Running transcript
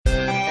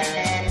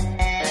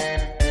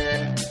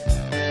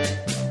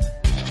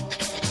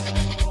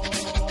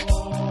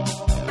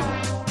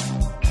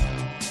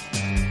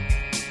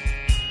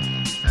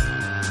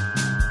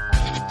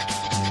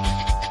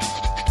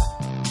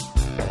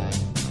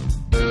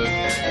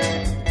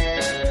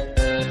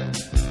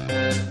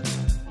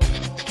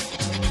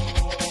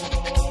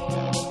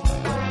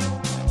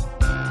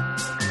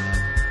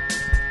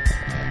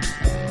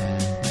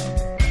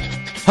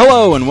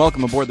Hello and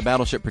welcome aboard the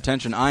Battleship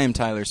Pretension. I am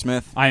Tyler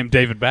Smith. I am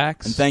David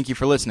Bax. And thank you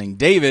for listening.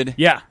 David.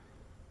 Yeah.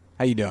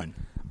 How you doing?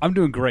 I'm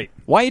doing great.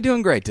 Why are you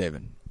doing great,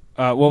 David?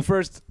 Well,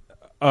 first,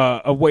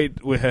 a weight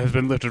has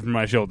been lifted from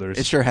my shoulders.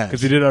 It sure has.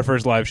 Because we did our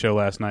first live show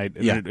last night,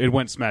 and Yeah. it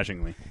went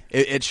smashingly.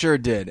 It sure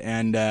did.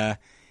 And,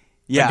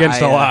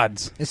 Against all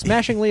odds. Is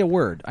smashingly a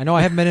word? I know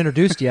I haven't been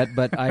introduced yet,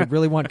 but I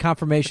really want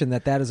confirmation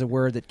that that is a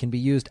word that can be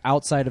used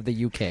outside of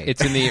the UK.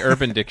 It's in the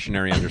Urban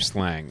Dictionary under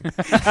slang.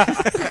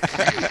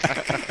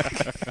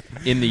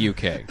 In the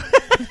UK.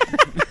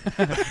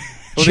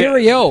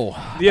 Cheerio!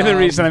 The other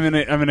reason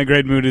I'm in a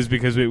great mood is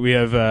because we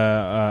have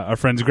our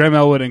friends Graham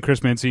Elwood and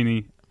Chris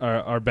Mancini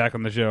are back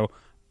on the show.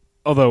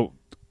 Although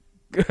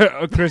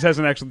Chris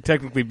hasn't actually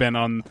technically been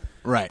on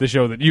the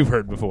show that you've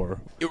heard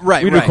before.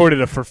 Right, we right. recorded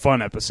a for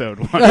fun episode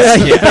once.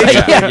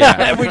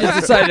 Yeah. We just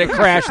decided to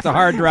crash the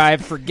hard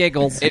drive for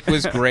giggles. It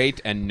was great,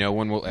 and no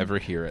one will ever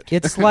hear it.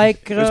 It's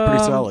like It was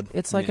pretty solid.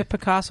 It's like a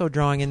Picasso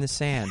drawing in the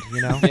sand.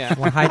 You know, Yeah.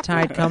 when high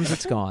tide comes,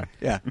 it's gone.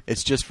 Yeah,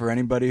 it's just for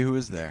anybody who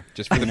was there.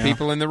 Just for the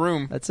people in the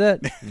room. That's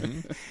it.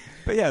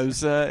 But yeah,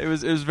 it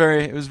was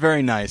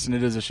very nice, and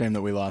it is a shame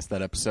that we lost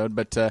that episode.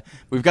 But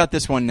we've got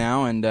this one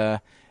now, and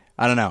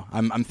I don't know.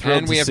 I'm thrilled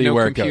And we to have see no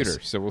where computer, it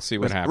goes. so we'll see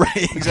what happens.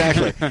 Right,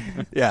 exactly.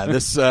 Yeah,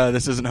 this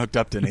isn't hooked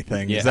up to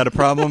anything. Yeah. Is that a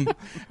problem?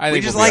 I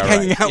We think just we'll be like all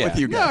hanging right. out Yeah. with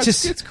you No,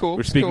 guys. it's cool.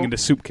 We're It's speaking cool. into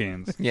soup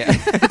cans. Yeah.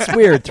 It's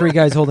weird. Three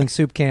guys holding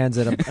soup cans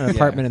at an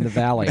apartment in the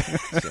valley.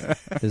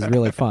 Is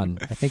really fun.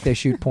 I think they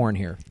shoot porn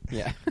here.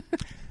 Yeah.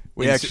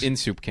 We in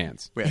soup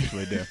cans. We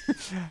actually do.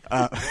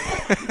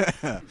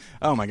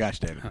 Oh my gosh,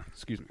 David.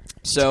 Excuse me.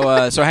 So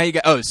how you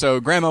got? Oh, so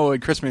Grandma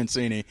and Chris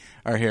Mancini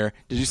are here.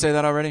 Did you say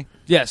that already?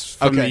 Yes,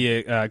 from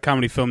Okay. the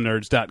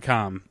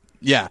comedyfilmnerds.com.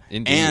 Yeah,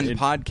 Indeed. and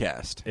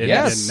podcast. And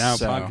now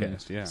So-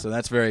 podcast, yeah. So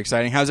that's very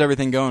exciting. How's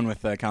everything going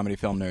with Comedy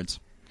Film Nerds?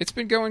 It's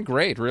been going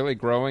great, really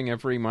growing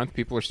every month.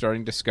 People are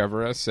starting to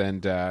discover us,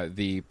 and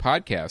the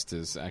podcast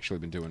has actually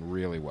been doing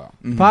really well.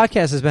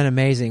 Podcast has been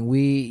amazing.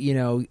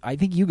 I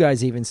think you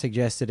guys even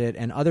suggested it,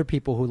 and other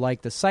people who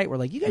like the site were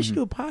like, "You guys should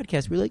do a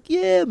podcast." We're like,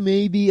 "Yeah,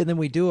 maybe," and then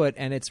we do it,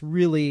 and it's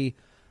really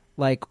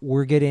like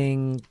we're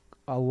getting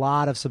a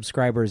lot of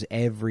subscribers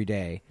every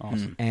day,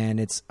 Awesome. and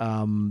it's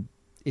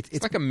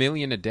It's like 1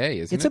 million a day,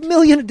 isn't it's it? 1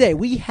 million a day.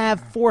 We have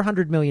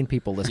 400 million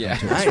people listening Yeah.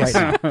 to us Nice.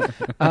 right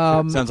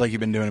now. Sounds like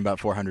you've been doing about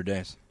 400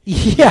 days.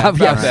 Yeah,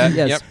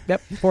 that.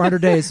 yep, 400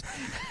 days.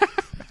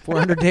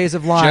 400 days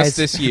of lies. Just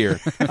this year.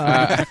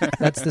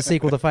 That's the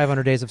sequel to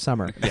 500 Days of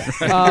Summer. It's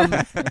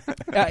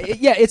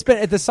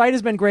been the site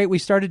has been great. We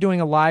started doing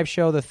a live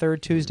show the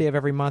third Tuesday of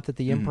every month at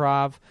the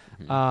Improv,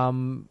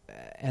 and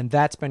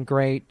that's been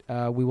great.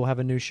 We will have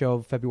a new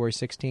show February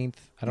 16th.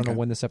 I don't know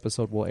when this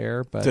episode will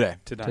air, but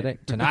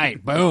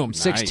tonight. Boom,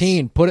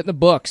 16. Put it in the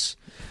books.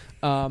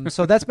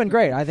 So that's been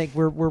great. I think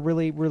we're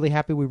really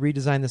happy. We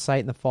redesigned the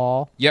site in the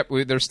fall. Yep,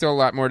 there's still a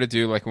lot more to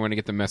do. Like we want to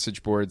get the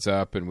message boards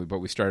up, but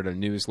we started a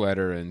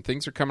newsletter, and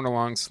things are coming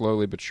along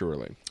slowly but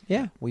surely.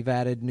 Yeah, we've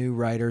added new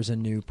writers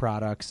and new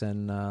products,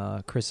 and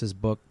Chris's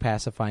book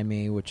Pacify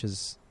Me, which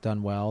has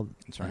done well.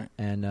 That's right.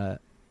 And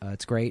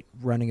it's great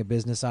running a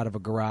business out of a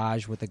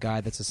garage with a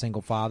guy that's a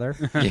single father.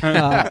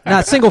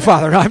 Not single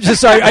father. No, I'm just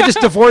sorry. I just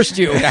divorced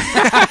you.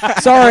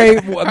 Sorry,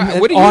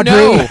 What do you Audrey.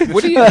 know?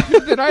 What do you know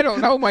that I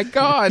don't know? My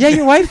God. Yeah,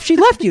 your wife. She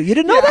left you. You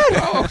didn't know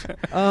that?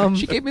 Oh,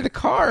 she gave me the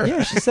car.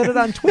 Yeah, she said it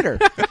on Twitter.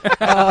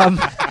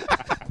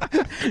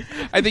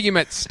 I think you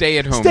meant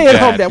stay-at-home Stay at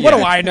home, dad. Dad. What Yeah.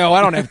 do I know?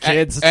 I don't have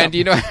kids. And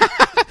you know,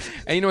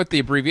 and you know what the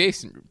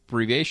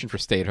abbreviation for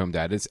stay-at-home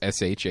dad is?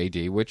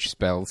 SHAD, which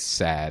spells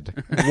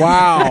sad.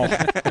 Wow.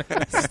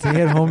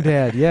 Stay at home,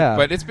 Dad. Yeah.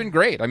 But it's been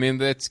great. I mean,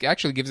 that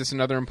actually gives us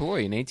another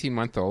employee, an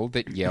 18-month-old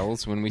that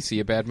yells when we see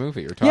a bad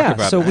movie or talk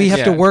about it. So we have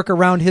Yeah. to work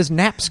around his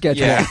nap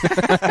schedule.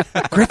 Yeah.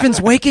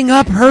 Griffin's waking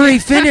up. Hurry,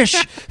 finish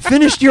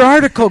your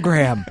article,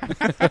 Graham.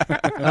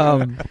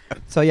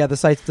 So yeah, the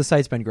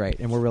site's been great,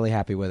 and we're really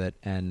happy with it.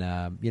 And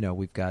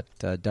we've got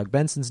Doug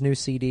Benson's new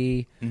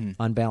CD,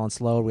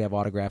 Unbalanced Load. We have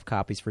autographed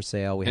copies for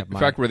sale. We have In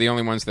fact, we're the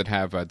only ones that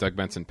have a Doug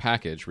Benson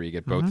package where you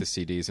get both the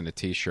CDs and a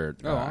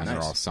T-shirt, and they're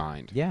all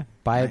signed. yeah,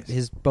 buy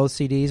both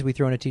CDs. We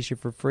throw in a T-shirt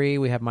for free.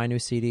 We have my new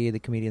CD, The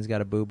Comedian's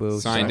Got a Boo Boo,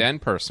 Signed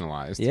and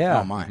personalized.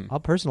 Yeah, Oh, my. I'll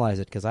personalize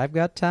it because I've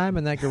got time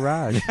in that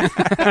garage.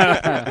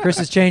 Chris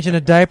is changing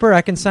a diaper.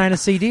 I can sign a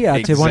CD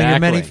out to one of your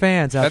many Exactly.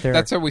 fans out there.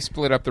 That's how we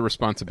split up the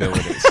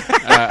responsibilities.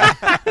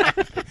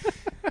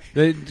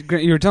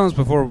 You were telling us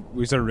before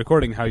we started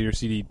recording how your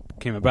CD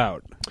came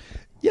about.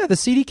 Yeah, the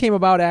CD came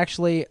about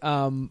actually.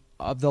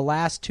 Of the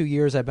last 2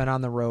 years, I've been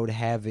on the road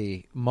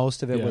heavy.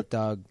 Most of it with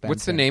Doug Benson.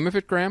 What's the name of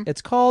it, Graham? It's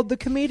called The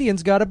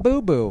Comedian's Got a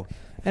Boo Boo,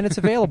 and it's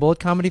available at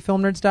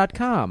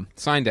comedyfilmnerds.com.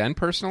 Signed and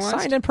personalized?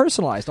 Signed and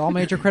personalized. All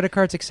major credit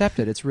cards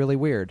accepted. It's really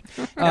weird.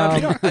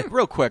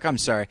 Real quick, I'm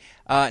sorry.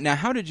 Now,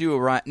 how did you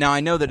arrive? Now, I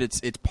know that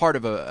it's part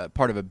of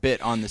a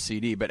bit on the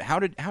CD, but how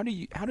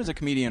does a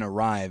comedian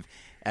arrive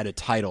at a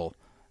title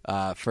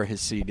for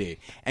his CD.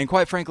 And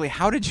quite frankly,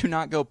 how did you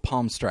not go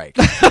Palm Strike?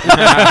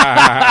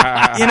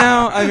 I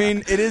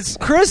mean, it is.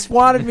 Chris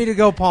wanted me to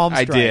go Palm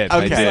Strike. I did.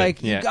 Okay. He's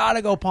like, you Yeah.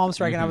 gotta go Palm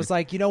Strike, and I was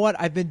like, you know what?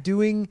 I've been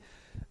doing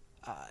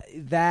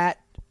that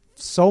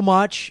so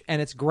much,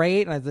 and it's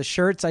great. And the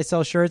shirts, I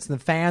sell shirts, and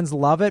the fans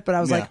love it. But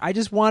I was like, I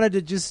just wanted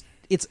to just.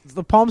 It's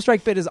the Palm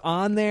Strike bit is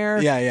on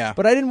there. Yeah.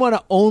 But I didn't want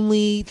to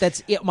only.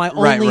 That's it. My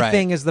only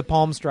thing is the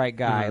Palm Strike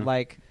guy.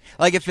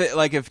 Like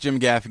if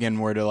Jim Gaffigan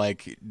were to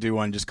do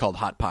one just called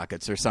Hot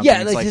Pockets or something.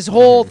 Yeah, his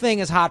whole thing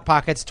is Hot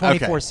Pockets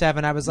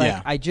 24/7. I was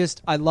like, Yeah.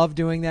 I love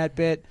doing that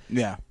bit.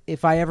 Yeah.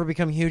 If I ever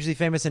become hugely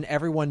famous and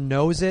everyone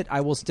knows it,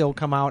 I will still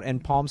come out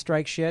and Palm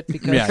Strike shit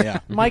because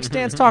Mike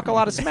stands talk a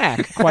lot of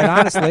smack, quite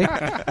honestly,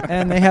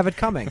 and they have it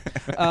coming.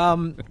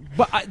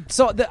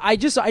 I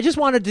just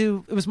wanted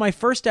to. It was my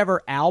first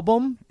ever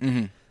album.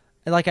 Mm-hmm.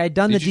 Like I'd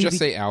done Did the you DVD just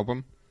say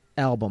album?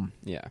 album.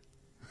 Yeah.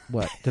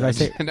 What did I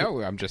say?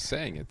 No, I'm just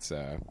saying it's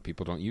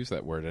people don't use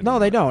that word anymore. No,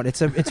 they don't.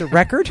 It's a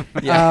record.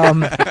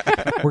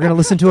 We're gonna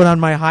listen to it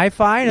on my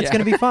hi-fi, and it's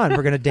gonna be fun.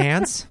 We're gonna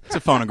dance. It's a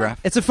phonograph.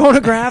 It's a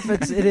phonograph.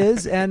 It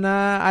is, and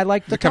I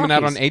like the. Is it coming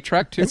out talkies. on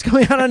 8-track too? It's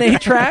coming out on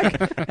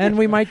 8-track, and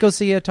we might go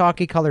see a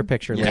talkie color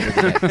picture later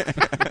today.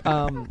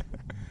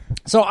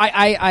 So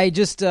I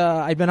just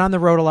I've been on the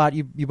road a lot.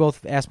 You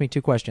both asked me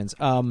two questions.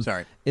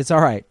 Sorry, it's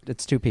all right.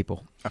 It's two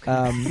people.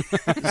 Okay.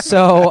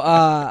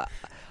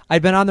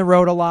 I've been on the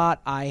road a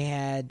lot.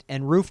 And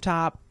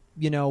Rooftop,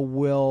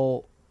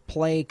 will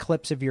play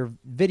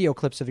video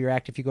clips of your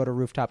act if you go to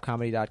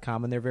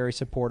rooftopcomedy.com, and they're very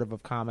supportive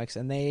of comics.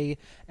 And they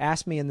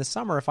asked me in the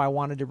summer if I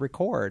wanted to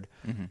record.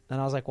 Mm-hmm.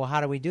 And I was like, well,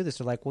 how do we do this?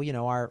 They're like,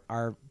 well,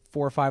 our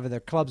 4 or 5 of their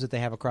clubs that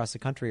they have across the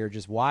country are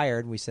just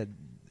wired. We said,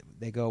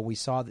 we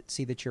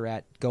see that you're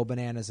at Go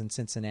Bananas in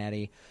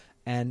Cincinnati.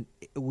 And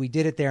we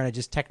did it there, and it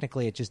just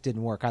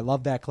didn't work. I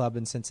love that club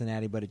in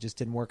Cincinnati, but it just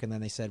didn't work. And then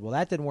they said, well,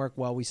 that didn't work.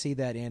 Well, we see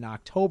that in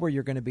October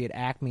you're going to be at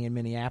Acme in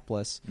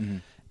Minneapolis,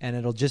 and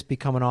it'll just be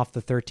coming off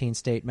the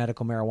 13-state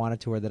medical marijuana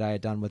tour that I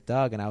had done with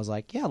Doug. And I was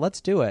like, yeah, let's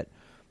do it.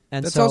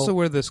 And that's also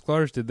where the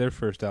Sklar's did their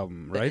first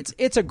album, right?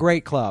 It's a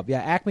great club.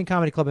 Yeah, Acme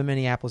Comedy Club in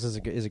Minneapolis is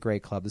a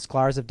great club. The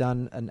Sklar's have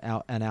done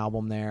an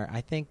album there.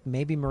 I think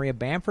maybe Maria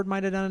Bamford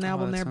might have done an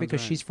album there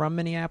because she's from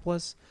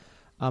Minneapolis.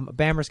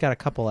 Bammer's got a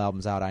couple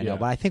albums out, I know,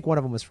 but I think one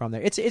of them was from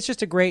there. It's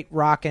just a great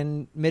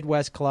rockin'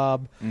 Midwest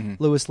club. Mm-hmm.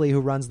 Lewis Lee,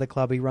 who runs the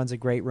club, he runs a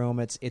great room.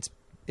 It's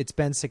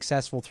been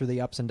successful through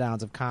the ups and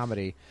downs of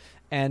comedy,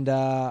 and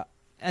so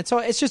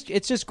it's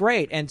just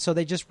great. And so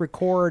they just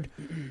record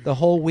the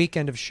whole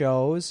weekend of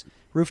shows.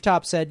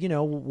 Rooftop said,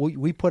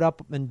 we put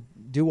up and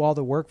do all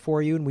the work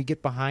for you, and we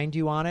get behind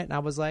you on it. And I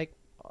was like,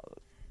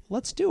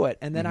 let's do it.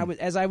 And then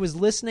as I was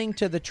listening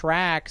to the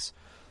tracks,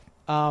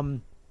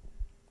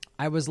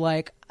 I was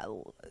like,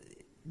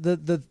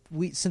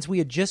 since we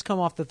had just come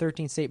off the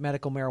 13-state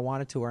medical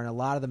marijuana tour, and a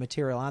lot of the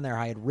material on there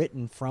I had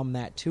written from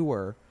that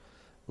tour,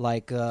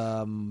 like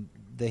the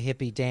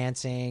hippie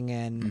dancing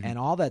and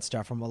all that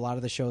stuff from a lot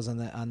of the shows on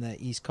the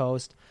East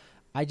Coast.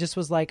 I just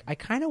was like, I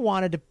kind of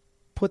wanted to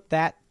put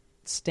that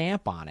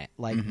stamp on it,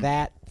 like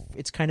that.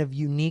 It's kind of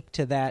unique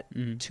to that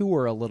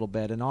tour a little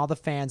bit, and all the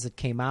fans that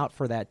came out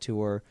for that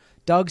tour.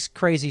 Doug's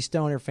Crazy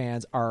Stoner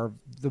fans are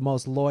the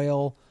most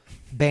loyal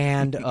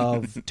band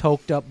of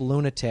toked up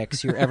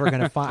lunatics you're ever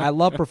going to find. I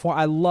love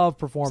performing.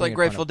 It's like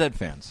Grateful Dead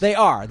fans. They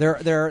are.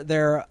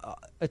 They're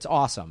it's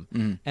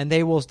awesome. And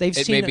they've it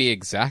seen may be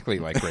exactly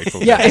like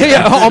Grateful Dead.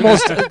 yeah,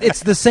 almost.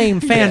 It's the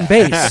same fan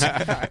base,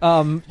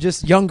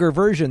 just younger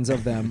versions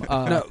of them.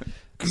 Now,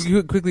 could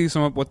you quickly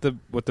sum up what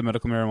the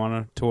medical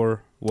marijuana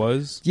tour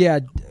was? Yeah.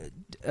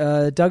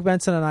 Doug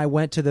Benson and I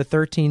went to the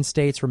 13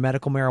 states where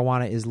medical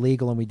marijuana is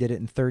legal, and we did it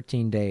in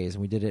 13 days.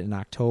 And we did it in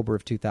October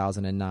of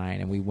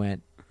 2009, and we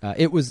went.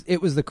 It was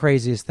the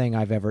craziest thing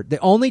I've ever. The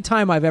only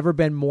time I've ever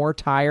been more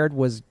tired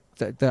was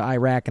the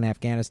Iraq and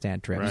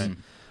Afghanistan trips.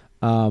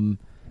 Right.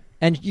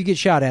 And you get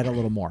shot at a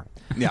little more.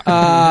 Yeah.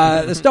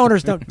 The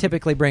stoners don't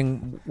typically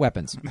bring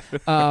weapons.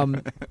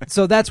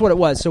 So that's what it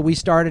was. So we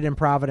started in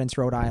Providence,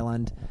 Rhode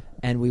Island,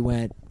 and we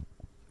went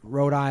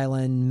Rhode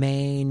Island,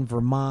 Maine,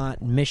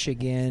 Vermont,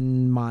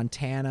 Michigan,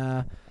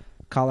 Montana,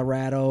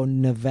 Colorado,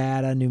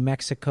 Nevada, New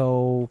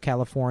Mexico,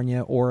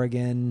 California,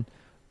 Oregon,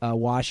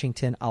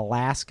 Washington,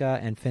 Alaska,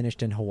 and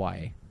finished in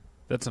Hawaii.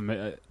 That's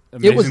amazing.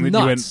 It was that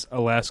nuts. You went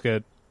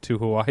Alaska to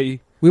Hawaii.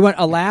 We went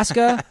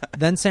Alaska,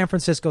 then San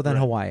Francisco, then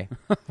Hawaii.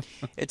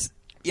 It's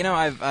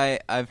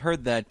I've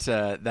heard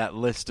that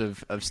list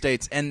of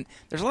states, and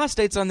there's a lot of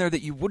states on there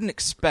that you wouldn't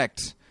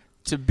expect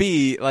to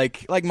be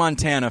like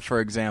Montana,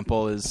 for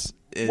example, is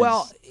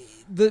well.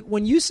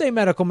 When you say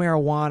medical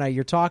marijuana,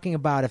 you're talking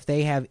about if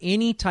they have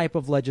any type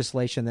of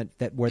legislation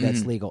that where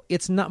that's legal.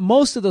 It's not.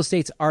 Most of those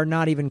states are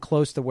not even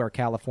close to where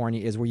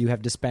California is, where you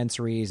have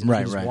dispensaries and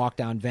you just walk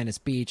down Venice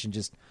Beach and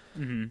just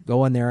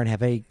go in there and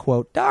have a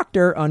quote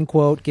doctor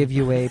unquote give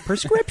you a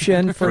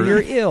prescription for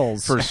your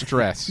ills for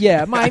stress.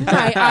 Yeah, my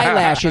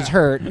eyelashes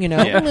hurt.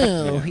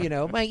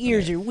 My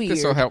ears are weird.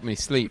 This will help me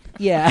sleep.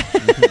 Yeah,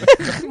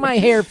 my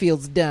hair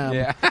feels dumb.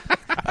 Yeah.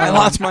 I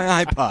lost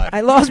my iPod.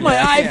 I lost my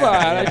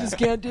iPod. I just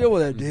can't deal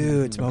with it.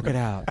 Dude, smoke it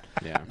out.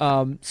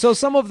 Yeah. So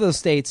some of those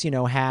states,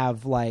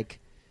 have like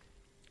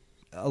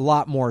a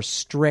lot more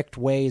strict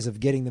ways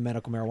of getting the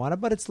medical marijuana,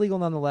 but it's legal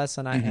nonetheless.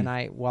 And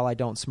I, while I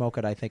don't smoke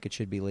it, I think it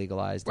should be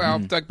legalized. Well,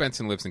 Doug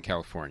Benson lives in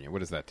California. What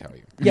does that tell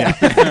you? Yeah.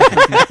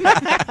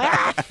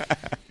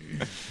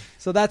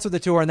 So that's what the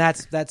tour, and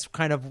that's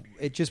kind of,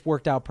 it just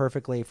worked out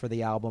perfectly for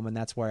the album, and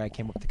that's where I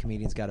came up with the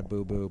Comedians Got a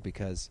Boo Boo,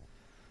 because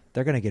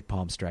they're going to get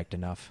palm striked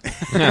enough.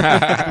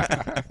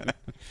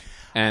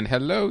 And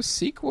hello,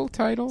 sequel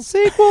title?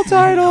 Sequel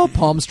title,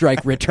 Palm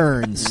Strike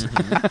Returns.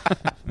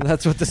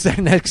 That's what the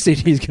next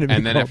CD is going to be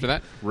And then called. after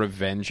that,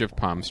 Revenge of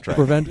Palm Strike.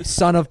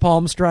 Son of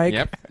Palm Strike.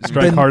 Yep.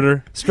 Strike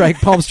harder.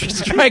 Palm Strike.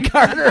 Strike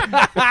harder.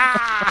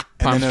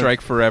 Palm Strike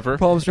Forever.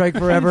 Palm Strike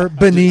Forever.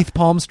 Beneath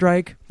Palm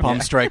Strike.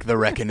 Palm Strike the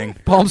Reckoning.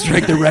 Palm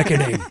Strike the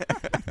Reckoning.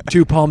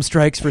 2 palm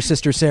strikes for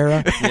Sister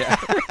Sarah. Yeah.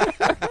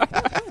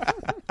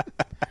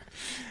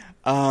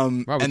 Well,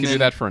 we could do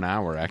that for an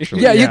hour,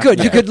 actually. Yeah, you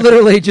could. You could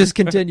literally just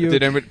continue.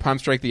 Did anybody Palm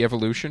Strike the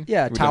Evolution?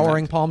 Yeah,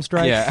 Towering Palm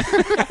Strike. Yeah.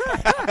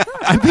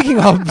 I'm thinking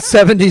of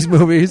 70s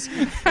movies.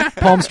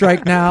 Palm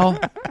Strike Now.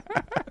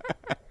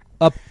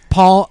 A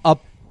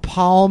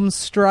Palm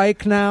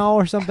Strike Now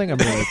or something. I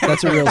mean,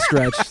 that's a real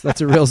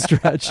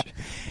stretch.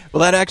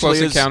 Well, that actually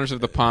Close is Encounters of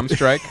the Palm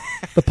Strike.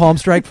 The Palm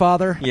Strike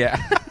Father. Yeah.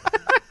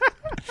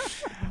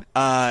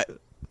 that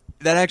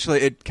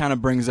actually, it kind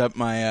of brings up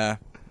my.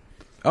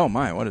 Oh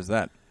my! What is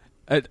that?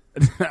 I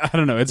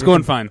don't know. It's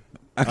going fine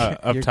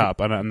up You're top.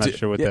 I'm not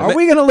sure what that Are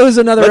we going to lose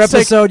another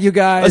episode, you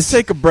guys? Let's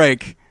take a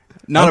break.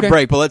 Not Okay. a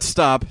break, but let's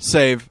stop,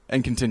 save,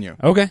 and continue.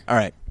 Okay. All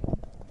right.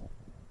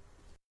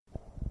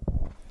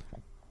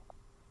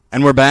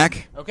 And we're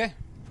back? Okay.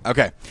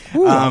 Okay.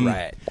 Ooh, all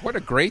right. What a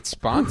great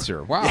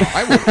sponsor. Wow.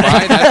 I would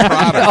buy that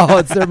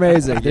product. They're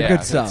amazing. They're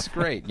good stuff. That's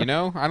great. I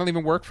don't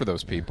even work for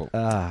those people.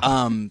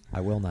 I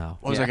will now.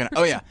 What was I going to...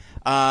 Oh, yeah.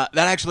 That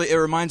actually, it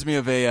reminds me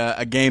of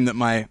a game that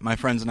my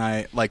friends and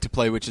I like to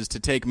play, which is to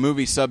take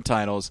movie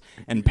subtitles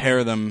and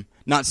pair them...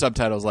 Not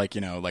subtitles like,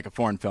 like a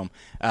foreign film,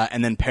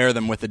 and then pair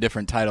them with a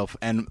different title.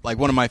 And, like,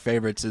 one of my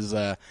favorites is...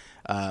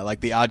 like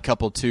The Odd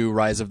Couple 2,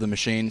 Rise of the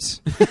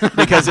Machines,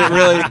 because it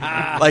really,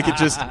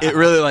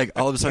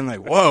 all of a sudden, like,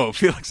 whoa,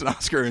 Felix and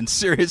Oscar are in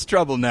serious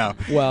trouble now.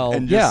 Well,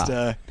 and just,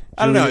 yeah.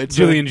 I don't know. It's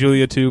Julie and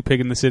Julia 2,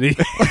 Pig in the City.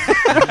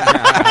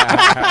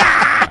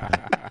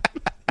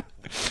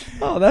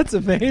 Oh, that's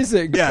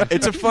amazing. Yeah,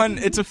 it's a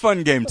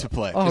fun game to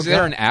play. Is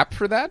there an app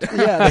for that?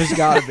 Yeah, there's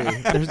got to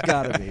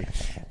be.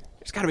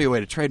 There's got to be a way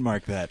to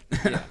trademark that.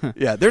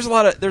 Yeah, there's a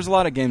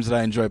lot of games that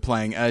I enjoy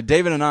playing.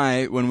 David and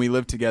I, when we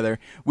lived together,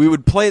 we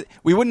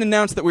wouldn't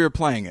announce that we were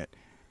playing it,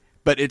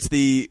 but it's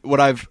what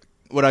I've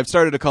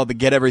started to call the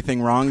Get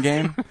Everything Wrong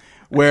game,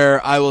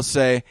 where I will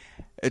say,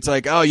 it's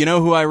like, oh, you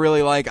know who I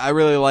really like? I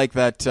really like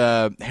that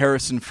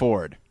Harrison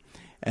Ford.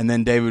 And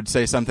then David would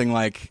say something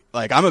like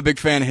I'm a big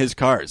fan of his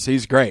cars.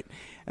 He's great.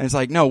 And it's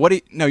like, no,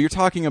 you're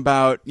talking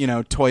about,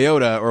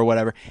 Toyota or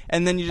whatever.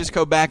 And then you just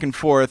go back and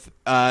forth,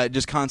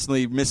 just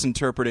constantly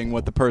misinterpreting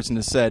what the person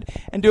has said,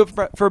 and do it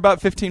for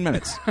about 15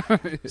 minutes.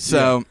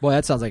 So, Boy,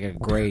 that sounds like a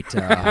great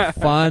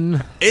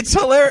fun. It's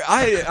hilarious.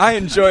 I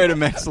enjoy it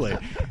immensely.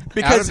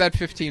 Because Out of that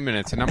 15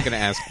 minutes, and I'm going to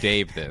ask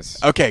Dave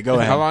this. Okay, go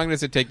ahead. How long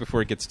does it take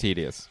before it gets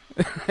tedious?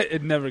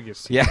 It never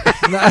gets... Yeah.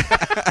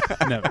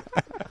 Never.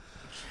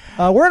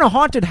 We're in a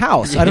haunted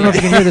house. I don't know if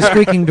you can hear the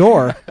squeaking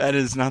door. That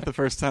is not the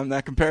first time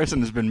that comparison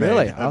has been made.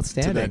 Really? To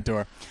Outstanding. that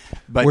door.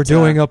 But, We're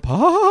doing a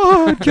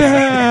podcast.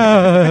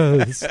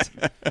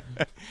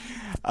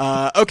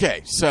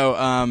 Okay, so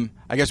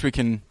I guess we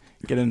can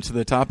get into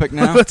the topic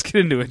now. Let's get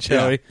into it,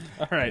 shall we?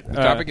 All right. The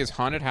topic is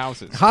haunted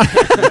houses.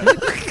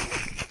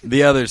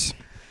 The Others.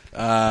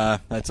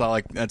 That's all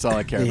I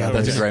care about.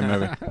 That's a great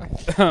movie.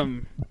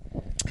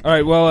 All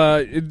right.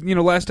 Well,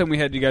 last time we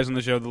had you guys on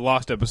the show, the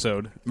Lost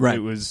episode. Right.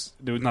 It was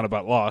not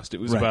about Lost. It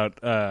was Right.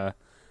 about.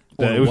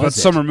 Or it was about was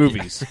it? summer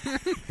movies.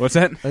 What's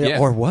that? Yeah.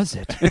 Or was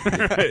it?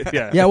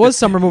 Yeah. Yeah, it was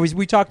summer movies.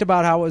 We talked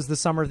about how it was the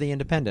summer of the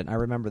Independent. I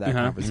remember that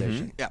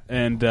conversation. Yeah.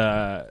 And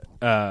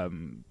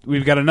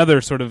we've got another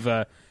sort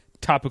of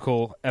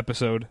topical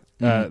episode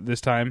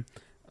this time.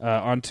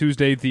 On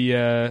Tuesday,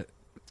 the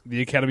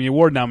Academy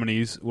Award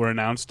nominees were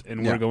announced,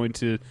 and we're going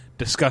to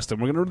discuss them.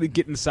 We're going to really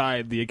get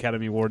inside the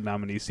Academy Award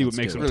nominees, see what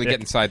makes them Really tick.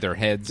 get inside their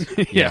heads.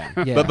 Yeah.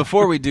 Yeah. But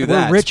before we do We're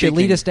that, rich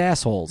elitist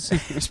assholes.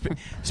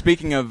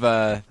 Speaking of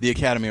the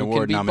Academy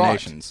Award be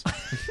nominations,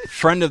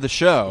 friend of the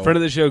show,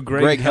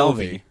 Greg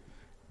Helvey,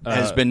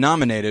 has been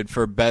nominated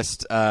for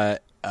Best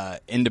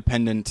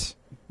Independent...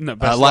 No,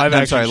 best live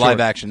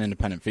action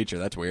independent feature.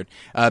 That's weird.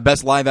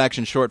 Best live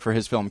action short for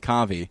his film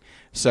Kavi.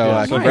 So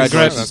Yeah,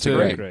 congratulations to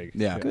Greg. Greg.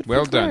 Yeah. Good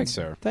Well for done, Greg.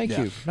 sir. Thank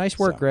Yeah. you. Nice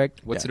work, So- Greg.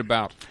 What's it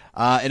about?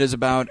 It is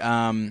about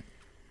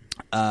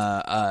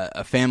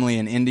a family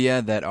in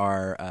India that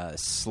are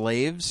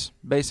slaves,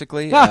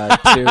 basically.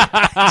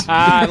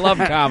 I love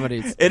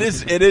comedies. It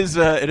is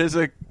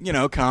a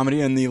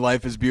comedy in the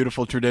Life is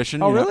Beautiful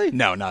tradition. Oh, really?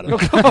 No, not at all.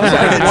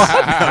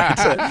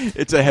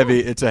 It's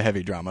a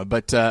heavy drama,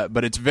 but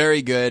it's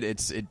very good.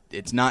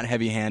 It's not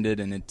heavy-handed,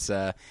 and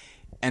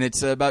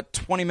it's about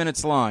 20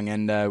 minutes long,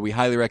 and we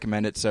highly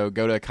recommend it. So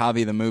go to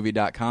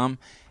kavithemovie.com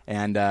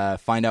and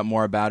find out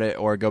more about it,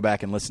 or go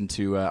back and listen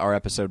to our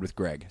episode with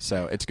Greg.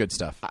 So it's good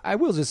stuff. I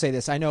will just say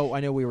this: I know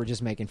we were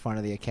just making fun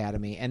of the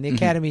Academy, and the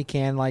Academy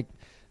can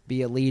be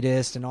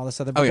elitist and all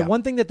this other. But the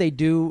one thing that they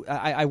do,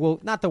 I will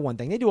not the one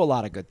thing they do a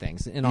lot of good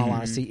things. In all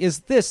honesty, is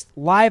this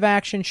live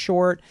action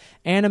short,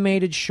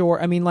 animated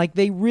short. I mean,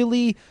 they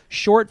really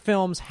short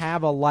films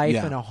have a life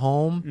and a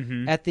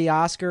home at the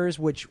Oscars,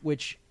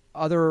 which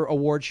other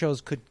award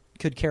shows could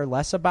care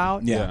less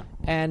about. Yeah.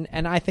 And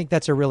I think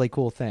that's a really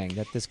cool thing,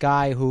 that this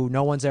guy who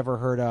no one's ever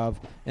heard of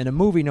in a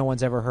movie no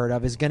one's ever heard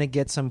of is going to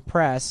get some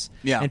press,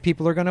 and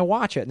people are going to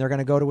watch it, and they're going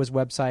to go to his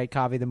website,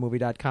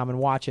 kavithemovie.com, and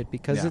watch it,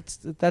 because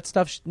that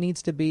stuff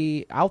needs to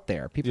be out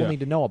there. People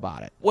need to know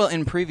about it. Well,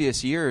 in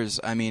previous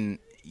years, I mean,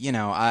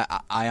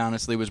 I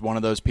honestly was one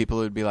of those people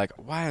who would be like,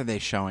 why are they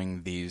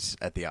showing these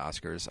at the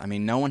Oscars? I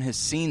mean, no one has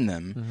seen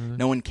them.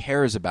 No one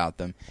cares about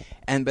them.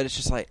 But it's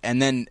just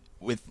and then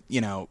with,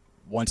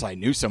 once I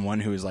knew someone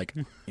who was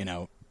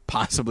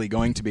possibly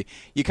going to be,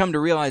 you come to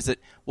realize that,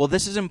 well,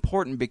 this is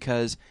important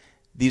because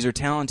these are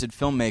talented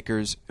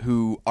filmmakers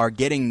who are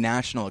getting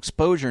national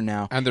exposure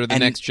now. And they're the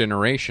next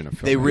generation of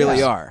filmmakers. They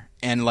really are.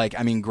 And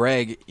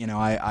Greg,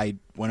 I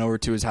went over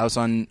to his house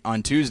on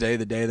Tuesday,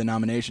 the day of the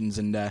nominations,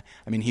 and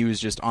he was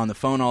just on the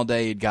phone all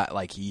day.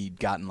 He'd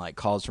gotten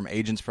calls from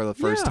agents for the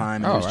first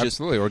time. And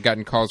absolutely, or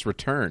gotten calls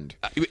returned.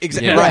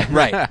 Exactly.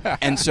 Right.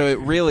 And so it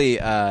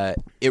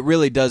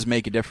really does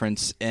make a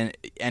difference. And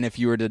if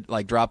you were to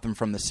drop them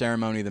from the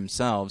ceremony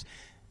themselves,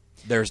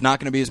 there's not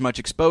going to be as much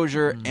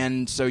exposure,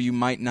 and so you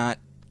might not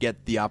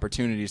get the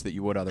opportunities that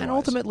you would otherwise. And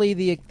ultimately,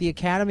 the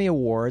Academy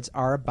Awards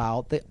are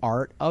about the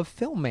art of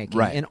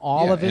filmmaking in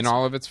all of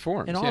its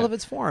forms. I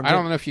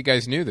don't know if you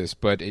guys knew this,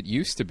 but it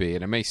used to be,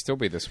 and it may still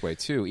be this way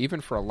too.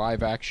 Even for a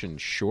live action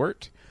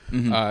short,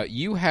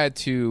 you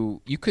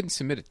couldn't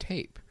submit a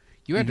tape.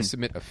 You had to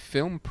submit a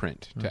film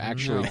print to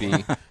actually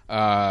be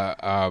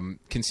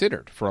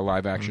considered for a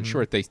live action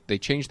short. They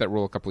changed that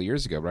rule a couple of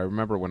years ago, but I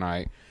remember when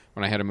I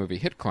had a movie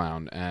Hit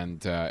Clown,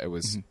 and it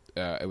was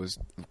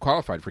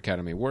qualified for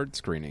Academy Award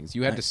screenings,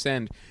 you had to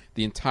send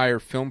the entire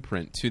film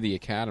print to the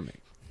Academy.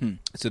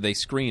 So they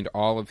screened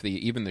all of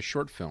even the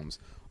short films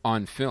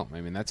on film.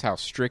 I mean, that's how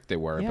strict they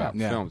were about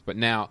films. But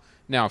now,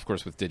 of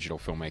course, with digital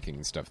filmmaking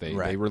and stuff, they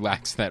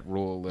relaxed that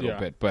rule a little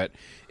bit. But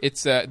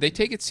it's they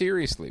take it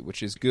seriously,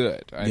 which is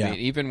good. I mean,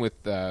 even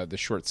with the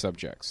short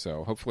subjects.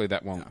 So hopefully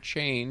that won't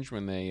change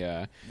when they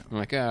I'm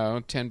like,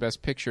 10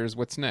 best pictures,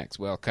 what's next?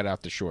 Well, cut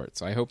out the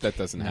shorts. I hope that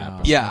doesn't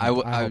happen. Yeah, I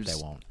hope they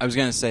won't. I was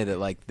going to say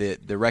that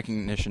the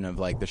recognition of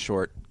the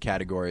short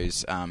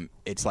categories,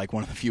 it's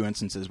one of the few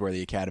instances where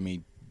the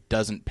Academy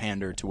doesn't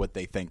pander to what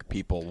they think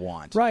people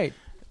want. Right.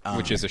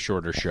 Which is a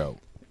shorter show.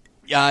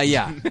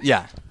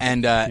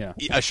 And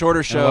a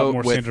shorter show, and a lot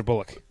more Sandra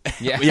Bullock.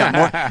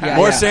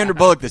 More Sandra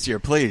Bullock this year,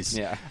 please.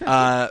 Yeah.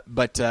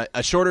 But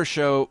a shorter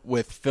show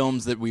with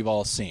films that we've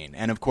all seen,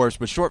 and of course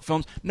with short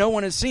films, no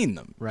one has seen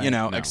them. Right.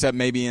 Except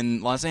maybe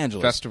in Los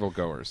Angeles, festival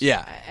goers.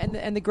 Yeah.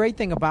 And the great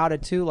thing about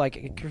it too,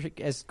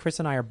 as Chris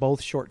and I are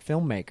both short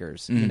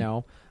filmmakers,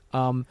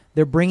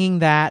 they're bringing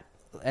that.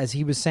 As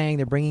he was saying,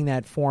 they're bringing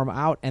that form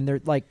out, and they're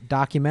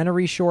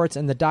documentary shorts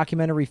and the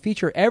documentary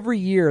feature. Every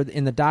year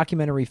in the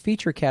documentary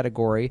feature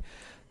category,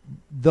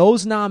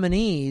 those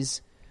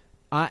nominees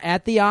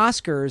at the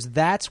Oscars,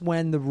 that's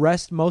when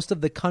most of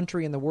the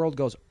country in the world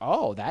goes,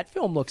 oh, that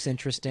film looks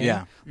interesting.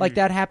 Yeah.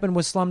 That happened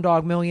with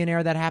Slumdog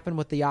Millionaire. That happened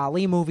with the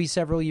Ali movie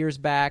several years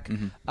back.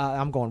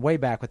 I'm going way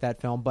back with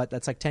that film, but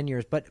that's 10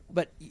 years. But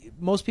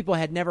most people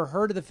had never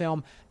heard of the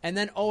film, and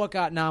then, it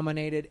got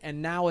nominated,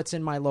 and now it's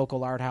in my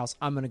local art house.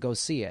 I'm going to go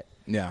see it.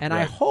 Yeah, and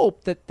I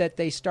hope that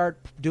they start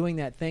doing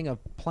that thing of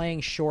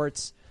playing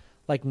shorts,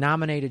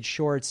 nominated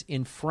shorts,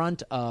 in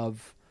front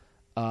of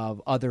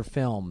other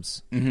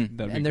films. That'd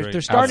be and great.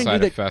 they're starting outside to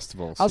do of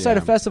festivals. Outside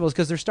of festivals,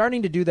 because they're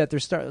starting to do that. They're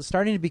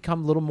starting to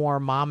become a little more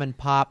mom and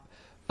pop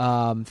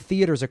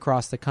theaters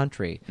across the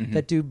country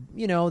that do,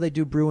 they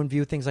do brew and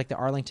view things like the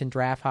Arlington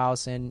Draft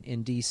House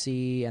in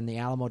D.C. and the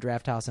Alamo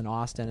Draft House in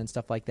Austin and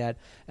stuff like that.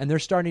 And they're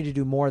starting to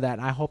do more of that,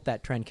 and I hope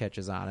that trend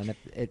catches on, and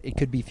it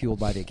could be fueled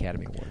by the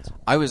Academy Awards.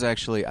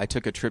 I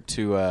took a trip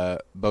to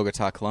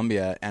Bogota,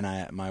 Colombia,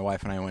 and my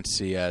wife and I went to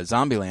see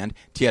Zombieland,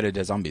 Tierra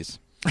de Zombies,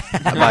 by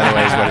the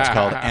way, is what it's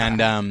called.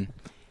 And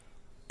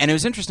it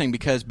was interesting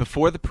because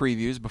before the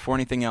previews, before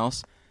anything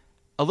else,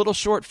 a little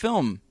short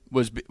film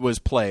was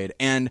played,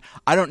 and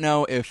I don't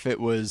know if it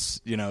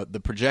was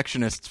the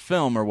projectionist's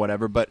film or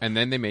whatever, but and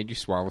then they made you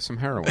swallow some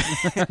heroin.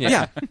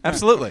 Yeah,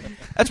 absolutely.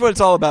 That's what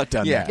it's all about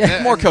down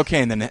there. More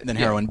cocaine than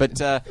heroin, but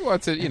well,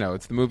 it's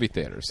it's the movie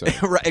theater, so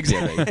right,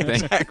 exactly.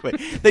 Exactly.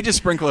 They just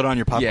sprinkle it on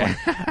your popcorn.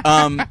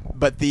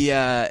 But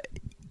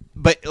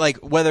But like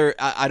whether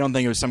I don't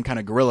think it was some kind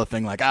of guerrilla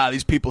thing like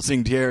these people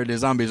seeing Tierra de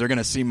Zombies are going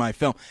to see my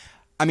film.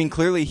 I mean,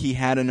 clearly he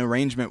had an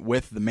arrangement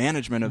with the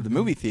management of the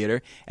movie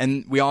theater,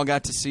 and we all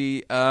got to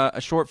see a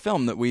short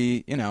film that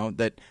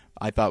that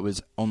I thought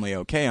was only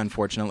okay,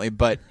 unfortunately.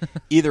 But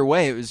either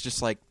way, it was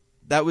just like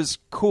that was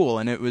cool,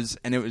 and it was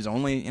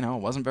only it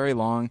wasn't very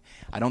long.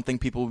 I don't think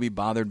people would be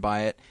bothered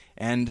by it,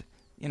 and.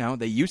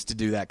 They used to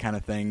do that kind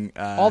of thing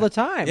all the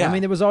time. Yeah. I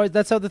mean,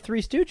 that's how the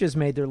Three Stooges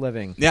made their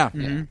living. Yeah.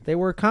 They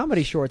were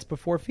comedy shorts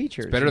before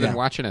features. It's better than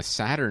watching a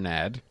Saturn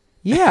ad.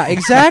 Yeah,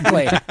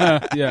 exactly.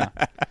 Yeah.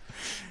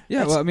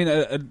 Well, I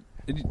mean,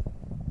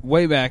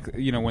 way back,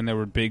 when there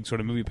were big sort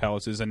of movie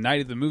palaces, a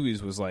night at the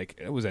movies was like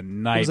it was a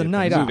night. It was a at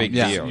night the out. movies. Big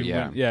deal.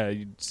 Yeah.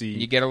 You'd see.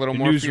 You get a little the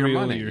more for your newsreel,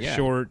 money. Your Yeah.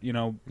 short,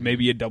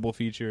 maybe a double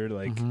feature,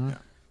 like. And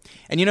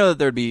that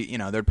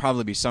there'd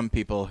probably be some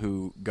people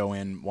who go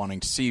in wanting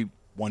to see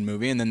one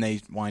movie, and then they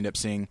wind up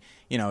seeing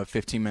a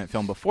 15-minute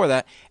film before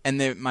that, and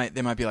they might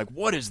be like,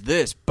 what is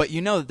this? But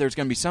that there's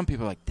going to be some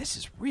people like, this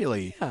is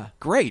really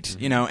great,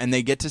 and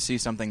they get to see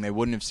something they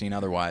wouldn't have seen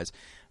otherwise.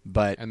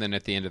 But and then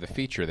at the end of the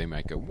feature, they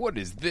might go, "What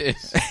is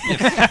this?"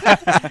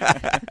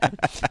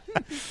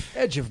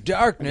 Edge of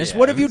Darkness.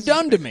 What have you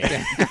done to me?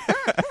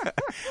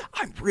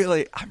 I'm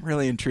really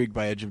intrigued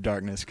by Edge of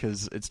Darkness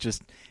because it's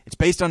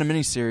based on a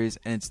miniseries,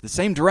 and it's the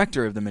same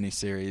director of the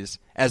miniseries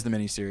as the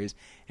miniseries,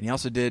 and he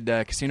also did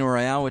Casino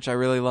Royale, which I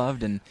really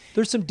loved. And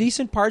there's some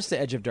decent parts to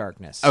Edge of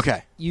Darkness.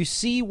 Okay, you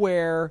see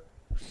where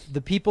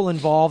the people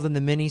involved in the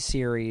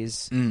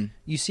miniseries,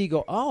 you see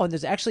go, and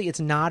it's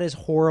not as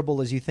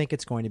horrible as you think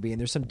it's going to be, and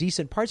there's some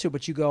decent parts to it,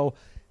 but you go,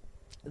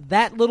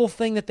 that little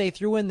thing that they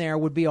threw in there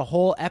would be a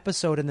whole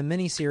episode in the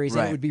miniseries,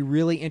 and it would be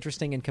really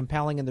interesting and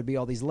compelling, and there'd be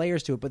all these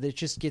layers to it, but it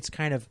just gets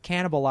kind of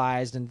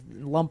cannibalized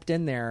and lumped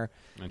in there.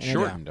 And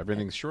shortened.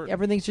 Everything's shortened.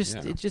 Everything's just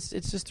it's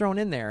just thrown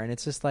in there, and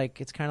it's just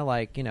like it's kind of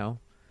like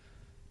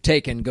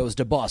Taken goes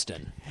to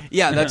Boston.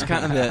 Yeah, that's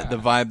kind of the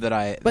vibe that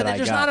I. But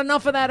there's not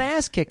enough of that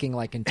ass kicking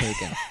like in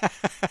Taken.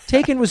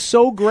 Taken was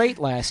so great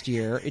last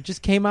year. It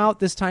just came out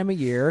this time of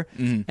year,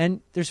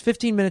 and there's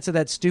 15 minutes of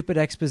that stupid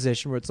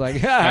exposition where it's like, we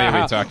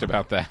talked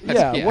about that.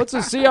 Yeah, what's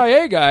a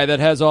CIA guy that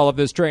has all of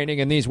this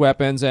training and these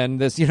weapons and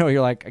this?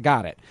 You're like, I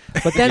got it.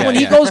 But then when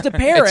he goes to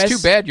Paris,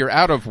 it's too bad you're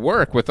out of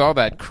work with all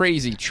that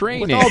crazy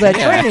training. With all that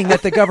training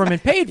that the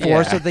government paid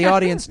for, so the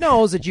audience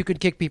knows that you could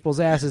kick people's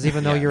asses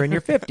even though you're in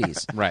your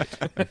 50s. Right.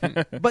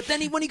 But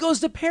then when he goes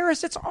to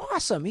Paris, it's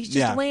awesome. He's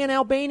just laying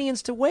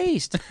Albanians to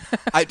waste.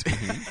 I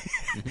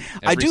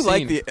do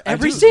like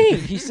every scene.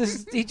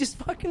 He just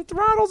fucking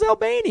throttles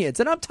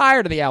Albanians, and I'm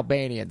tired of the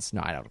Albanians.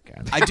 No, I don't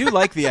care. I do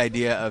like the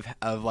idea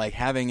of like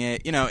having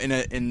it,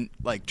 in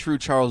like true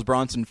Charles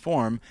Bronson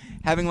form,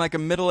 having like a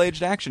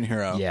middle-aged action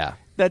hero. Yeah.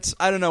 That's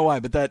I don't know why,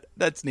 but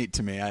that's neat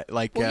to me.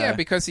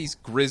 Because he's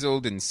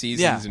grizzled in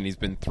seasons and he's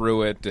been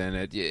through it, and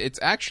it's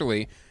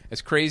actually,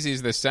 as crazy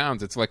as this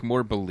sounds, it's like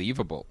more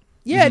believable.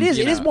 Yeah, it is.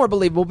 It is more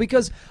believable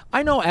because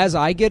I know as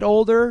I get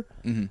older,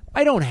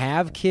 I don't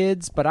have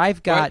kids, but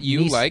I've got. But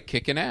you like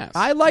kicking ass.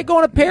 I like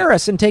going to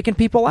Paris and taking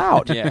people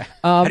out. Yeah.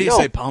 How do you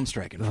say palm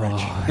strike in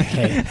French?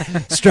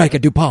 Strike a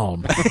du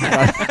palm.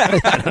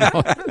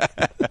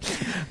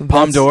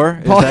 Palm d'Or?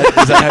 Is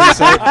that how you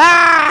say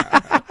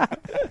it?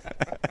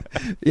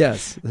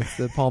 Yes, that's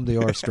the Palme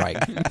d'Or strike.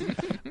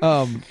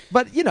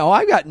 But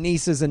I've got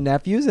nieces and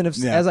nephews, and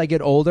as I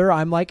get older,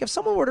 I'm like, if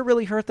someone were to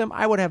really hurt them,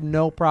 I would have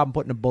no problem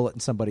putting a bullet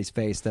in somebody's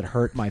face that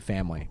hurt my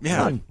family.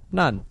 Yeah,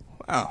 none.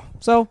 Wow.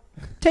 So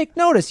take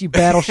notice, you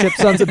Battleship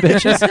sons of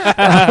bitches.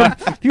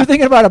 If you're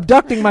thinking about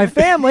abducting my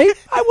family,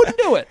 I wouldn't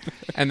do it.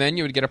 And then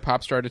you would get a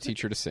pop star to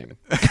teach her to sing.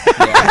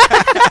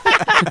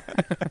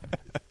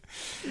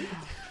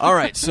 All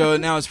right, so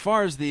now as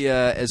far as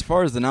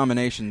the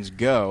nominations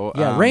go,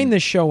 rein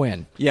this show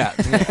in. Yeah.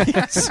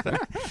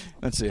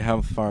 Let's see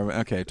how far.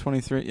 Okay,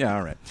 23. Yeah,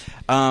 all right.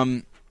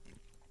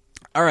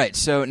 All right.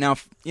 So now,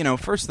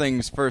 first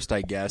things first.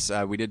 I guess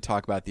we did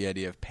talk about the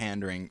idea of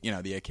pandering.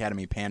 The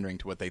Academy pandering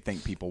to what they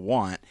think people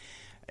want,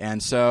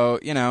 and so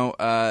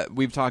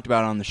we've talked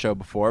about it on the show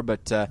before.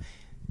 But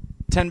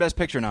 10 Best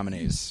Picture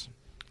nominees.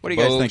 What do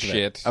you guys think of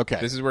it? Okay,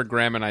 this is where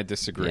Graham and I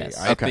disagree.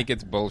 Yes. I think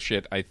it's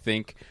bullshit. I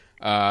think.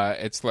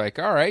 It's like,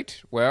 all right,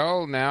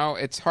 well, now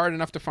it's hard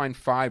enough to find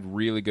 5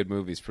 really good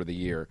movies for the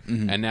year,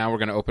 and now we're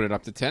going to open it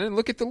up to 10, and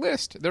look at the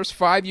list. There's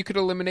 5 you could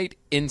eliminate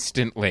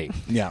instantly.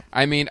 Yeah.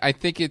 I mean, I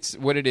think it's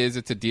what it is.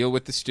 It's a deal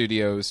with the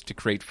studios to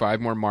create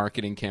 5 more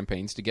marketing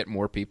campaigns to get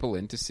more people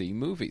in to see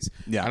movies.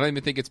 Yeah. I don't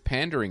even think it's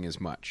pandering as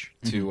much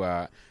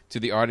to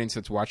the audience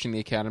that's watching the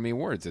Academy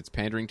Awards. It's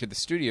pandering to the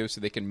studios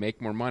so they can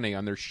make more money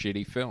on their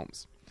shitty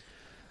films.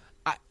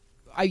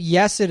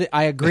 Yes,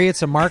 I agree.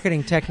 It's a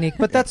marketing technique,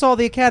 but that's all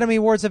the Academy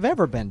Awards have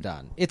ever been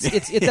done.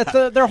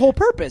 Their whole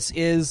purpose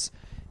is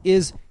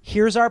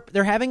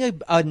they're having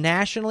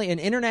an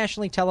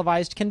internationally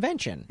televised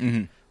convention.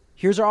 Mm-hmm.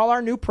 Here's all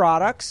our new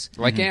products,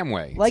 like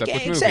Amway. Like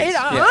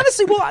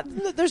honestly,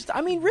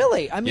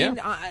 really.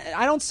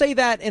 I don't say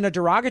that in a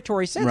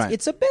derogatory sense. Right.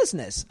 It's a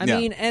business. I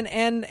mean,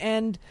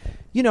 and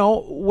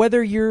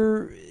whether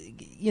you're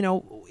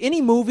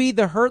any movie,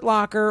 The Hurt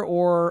Locker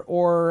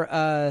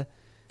or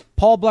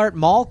Paul Blart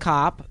Mall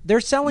Cop,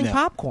 they're selling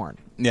popcorn.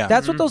 Yeah.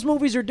 That's what those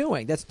movies are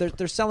doing.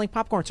 They're selling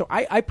popcorn. So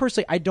I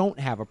personally, I don't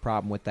have a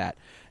problem with that.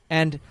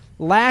 And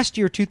last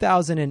year,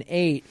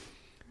 2008,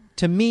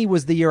 to me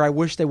was the year I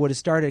wish they would have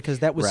started, because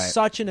that was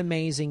such an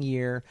amazing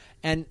year.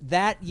 And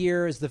that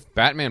year is the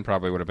Batman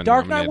probably would have been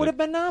Dark nominated. Knight would have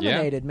been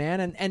nominated,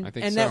 man.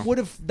 And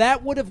so.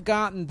 that would have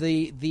gotten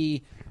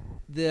the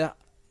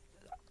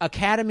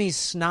Academy's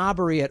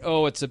snobbery at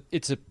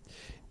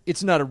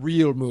it's not a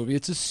real movie,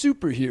 it's a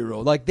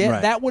superhero. Like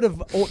that would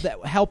have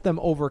helped them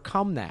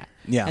overcome that.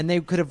 Yeah. And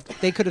they could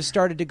have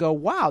started to go,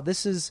 wow,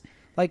 this is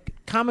like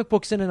comic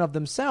books in and of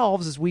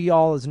themselves, as we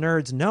all as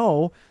nerds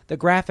know, the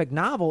graphic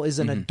novel is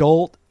an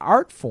adult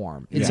art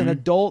form. It's an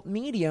adult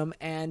medium,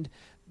 and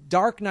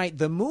Dark Knight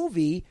the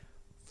movie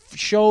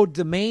showed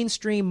the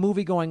mainstream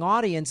movie-going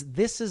audience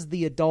this is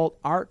the adult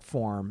art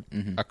form.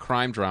 A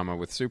crime drama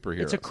with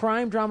superheroes. It's a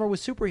crime drama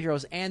with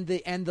superheroes, and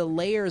the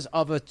layers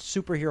of a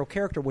superhero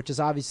character, which is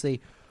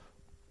obviously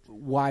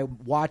why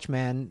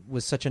Watchmen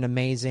was such an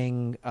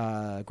amazing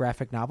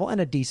graphic novel and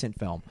a decent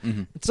film.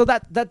 So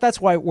that's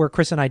where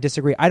Chris and I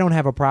disagree. I don't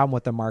have a problem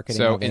with the marketing.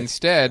 So of it.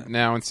 instead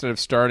of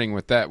starting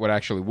with that, what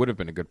actually would have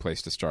been a good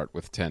place to start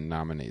with 10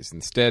 nominees.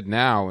 Instead,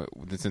 now,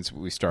 since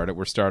we're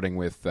starting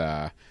with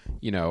a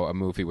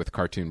movie with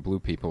cartoon blue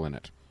people in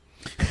it.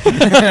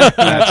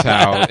 That's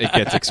how it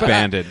gets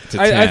expanded to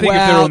 10. I think if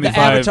there were only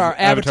five,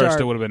 Avatar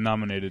still would have been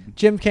nominated.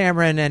 Jim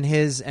Cameron and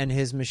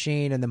his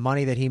machine and the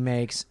money that he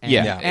makes.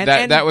 And,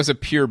 that was a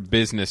pure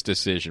business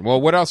decision.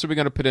 Well, what else are we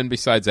going to put in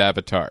besides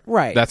Avatar?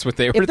 Right. That's what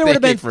they were thinking. If there would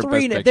have been for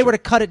three, Best if they would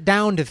have cut it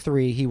down to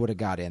 3, he would have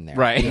got in there.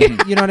 Right.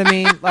 You know what I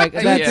mean? Like,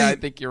 I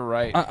think you're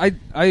right.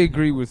 I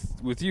agree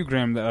with you,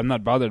 Graham, that I'm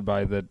not bothered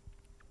by the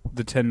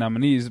 10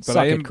 nominees, but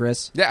Suck it,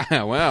 Chris.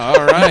 Yeah, well,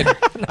 all right.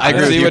 I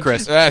agree with you,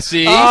 Chris.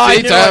 See,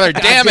 Tyler,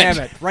 damn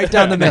it. Right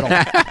down the middle.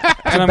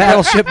 And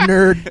Battleship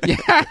Nerd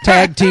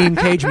tag team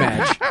cage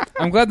match.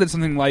 I'm glad that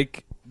something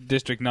like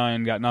District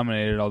 9 got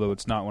nominated, although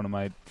it's not one of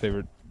my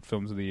favorite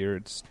films of the year.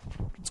 It's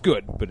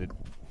good, but it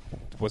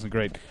wasn't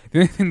great. The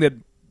only thing that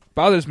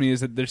bothers me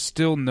is that there's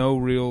still no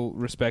real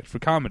respect for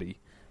comedy.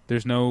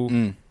 There's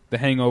no The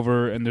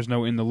Hangover, and there's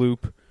no In the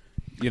Loop,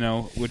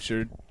 which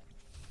are...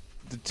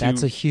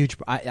 That's a huge...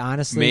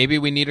 honestly... Maybe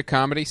we need a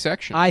comedy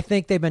section. I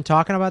think they've been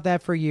talking about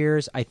that for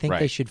years. I think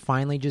they Right. should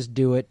finally just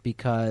do it,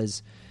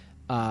 because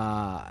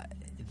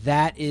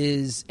that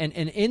is... And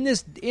in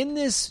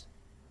this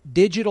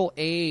digital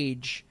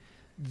age,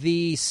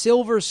 the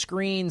silver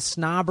screen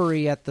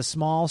snobbery at the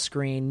small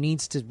screen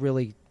needs to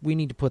really... We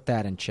need to put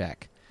that in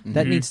check.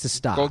 That needs to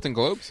stop. Golden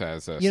Globes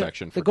has a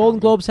section for the Golden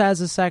comedy. Globes has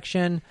a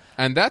section.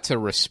 And that's a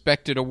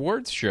respected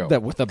awards show.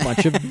 That with a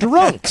bunch of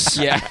drunks.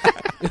 Yeah.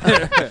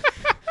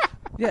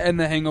 Yeah, and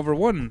The Hangover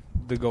won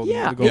the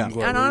Golden Globe.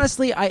 And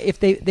honestly, if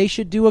they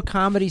should do a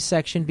comedy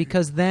section,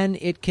 because then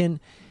it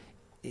can...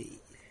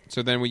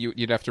 So then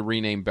you'd have to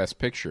rename Best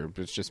Picture,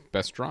 but it's just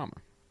Best Drama.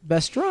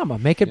 Best Drama.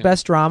 Make it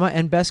Best Drama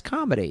and Best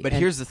Comedy. But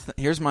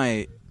here's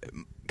my...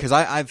 Because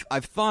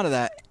I've thought of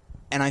that,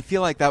 and I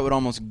feel like that would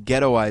almost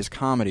ghettoize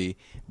comedy,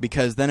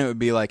 because then it would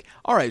be like,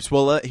 all right,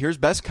 so here's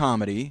Best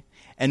Comedy...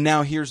 And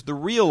now here's the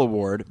real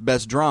award,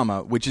 Best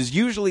Drama, which is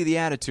usually the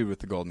attitude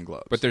with the Golden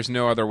Globes. But there's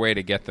no other way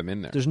to get them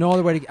in there. There's no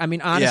other way to... I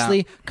mean,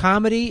 honestly,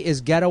 comedy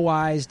is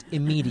ghettoized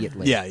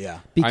immediately. Yeah.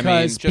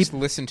 Because just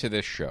listen to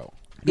this show.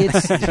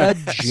 It's a joke.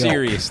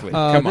 Seriously,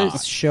 come on.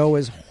 This show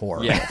is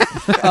horrible. Yeah.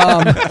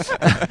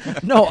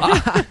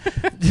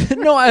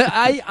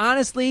 I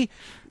honestly,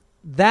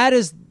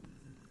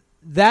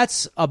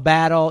 that's a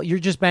battle. You're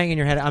just banging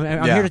your head.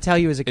 I'm here to tell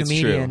you, as a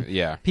comedian, it's true.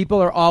 Yeah.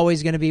 People are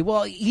always going to be,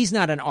 well, he's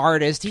not an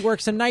artist. He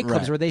works in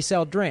nightclubs where they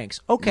sell drinks.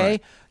 Okay,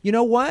 You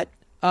know what?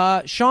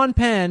 Sean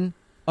Penn,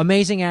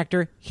 amazing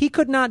actor. He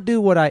could not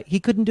do he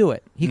couldn't do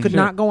it. He could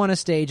not go on a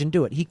stage and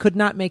do it. He could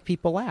not make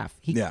people laugh.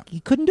 He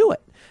couldn't do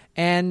it.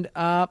 And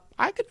I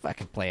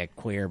could play a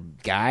queer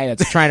guy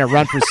that's trying to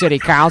run for city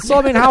council.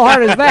 I mean, how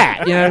hard is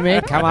that? You know what I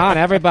mean? Come on,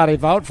 everybody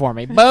vote for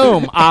me.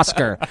 Boom,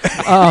 Oscar.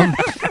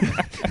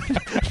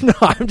 No,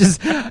 I'm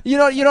just, you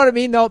know what I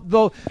mean?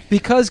 Though,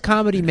 because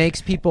comedy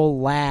makes people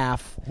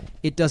laugh,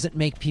 it doesn't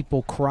make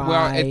people cry.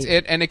 Well,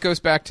 it goes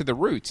back to the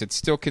roots. It's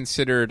still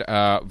considered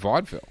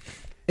vaudeville.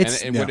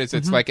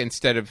 It's like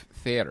instead of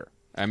theater.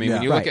 I mean,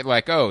 when you look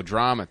at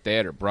drama,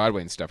 theater,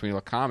 Broadway and stuff, when you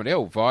look at comedy,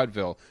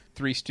 vaudeville,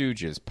 Three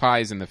Stooges,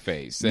 Pies in the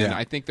Face. And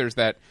I think there's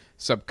that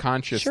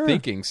subconscious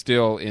thinking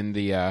still in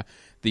the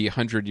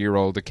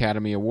 100-year-old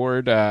Academy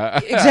Award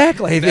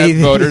exactly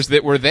voters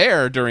that were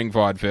there during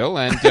vaudeville,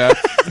 and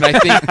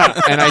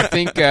I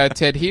think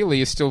Ted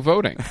Healy is still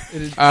voting.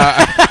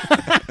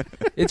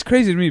 It's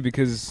crazy to me,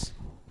 because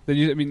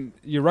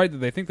you're right that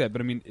they think that,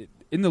 but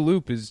In the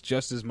Loop is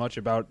just as much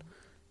about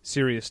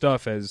serious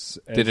stuff as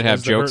did it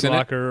have jokes in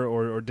it,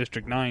 or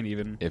District 9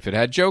 even. If it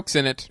had jokes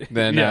in it,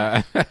 then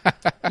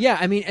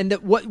and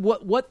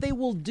what they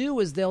will do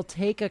is they'll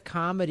take a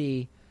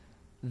comedy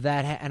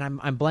that and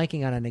I'm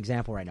blanking on an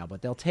example right now,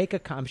 but they'll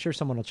take I'm sure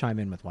someone will chime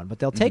in with one, but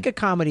they'll take a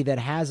comedy that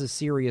has a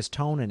serious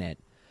tone in it,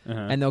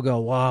 and they'll go,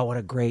 "Wow, what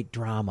a great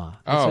drama!"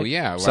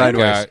 Yeah,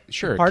 Sideways.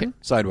 Sure. Pardon?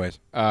 Sideways.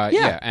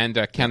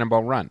 And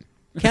Cannonball Run.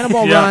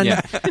 Cannonball Run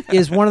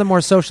is one of the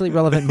more socially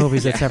relevant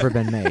movies that's ever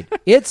been made.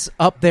 It's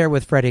up there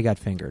with Freddy Got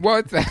Fingered.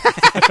 Well,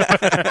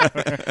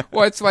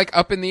 it's like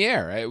Up in the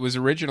Air. It was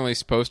originally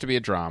supposed to be a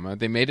drama.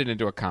 They made it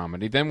into a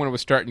comedy. Then when it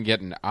was starting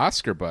getting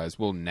Oscar buzz,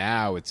 well,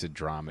 now it's a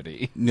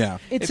dramedy. Yeah.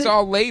 It's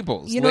all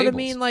labels. You know what I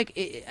mean? Like,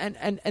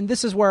 and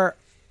this is where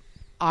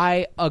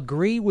I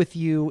agree with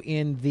you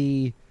in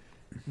the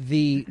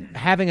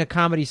having a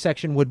comedy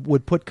section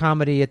would put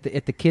comedy at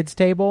the kids'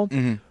 table.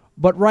 Mm-hmm.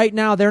 But right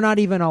now, they're not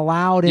even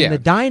allowed in the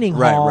dining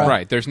hall.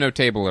 Right. There's no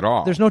table at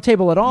all. There's no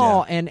table at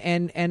all. Yeah.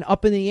 And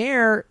Up in the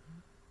Air,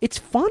 it's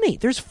funny.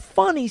 There's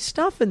funny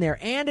stuff in there.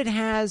 And it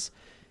has,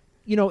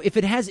 if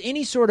it has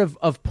any sort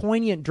of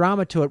poignant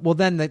drama to it, well,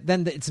 then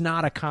it's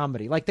not a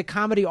comedy. Like, the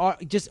comedy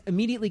just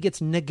immediately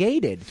gets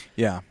negated.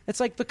 Yeah.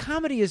 It's like the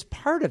comedy is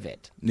part of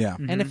it. Yeah.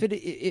 Mm-hmm. And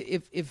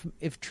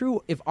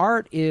if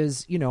art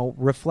is,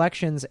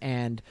 reflections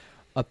and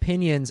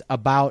opinions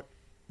about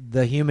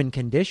the human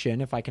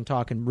condition, if I can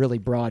talk in really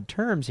broad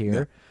terms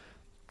here,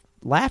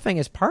 laughing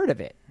is part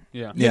of it.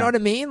 Yeah. You know what I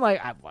mean?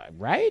 Like,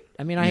 right?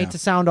 I mean, I hate to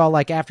sound all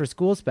like after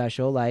school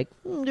special, like,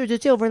 there's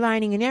a silver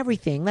lining in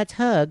everything. Let's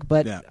hug.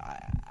 But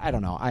I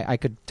don't know. I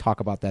could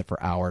talk about that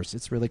for hours.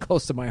 It's really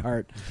close to my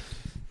heart.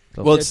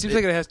 So, well, it seems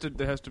like there has to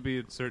be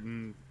a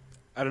certain,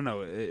 I don't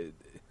know.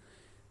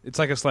 It's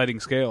like a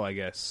sliding scale, I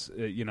guess.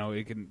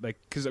 It can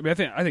because I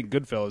think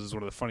Goodfellas is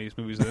one of the funniest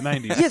movies of the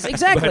 '90s. Yes,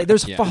 exactly.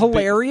 There's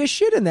hilarious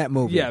shit in that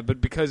movie. Yeah, but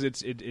because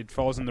it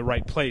falls in the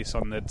right place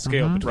on that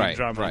scale between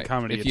drama and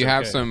comedy. If you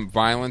have some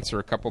violence or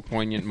a couple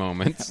poignant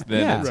moments,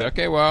 then it's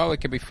okay. Well, it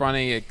can be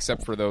funny,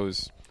 except for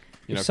those.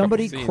 If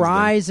somebody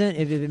cries in,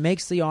 if it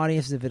makes the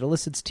audience, if it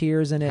elicits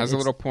tears in it, has a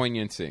little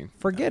poignancy.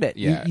 Forget it.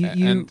 Yeah,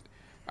 and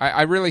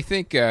I really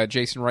think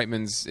Jason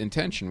Reitman's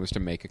intention was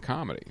to make a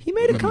comedy. He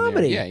made a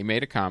comedy. Yeah, he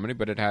made a comedy,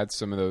 but it had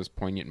some of those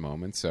poignant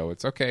moments. So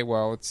it's okay.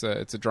 Well, it's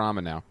a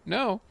drama now.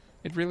 No,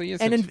 it really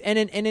isn't. And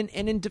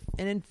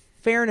in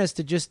fairness,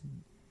 to just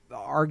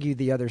argue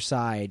the other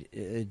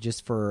side,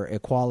 just for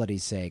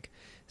equality's sake,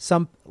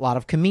 a lot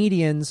of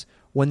comedians,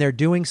 when they're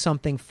doing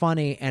something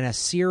funny and a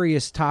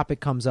serious topic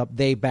comes up,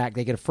 they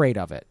get afraid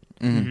of it.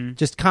 Mm-hmm.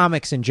 Just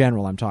comics in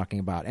general, I'm talking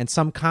about, and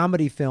some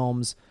comedy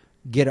films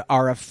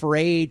are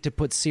afraid to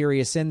put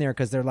serious in there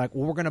because they're like,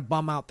 well, we're going to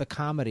bum out the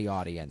comedy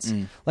audience.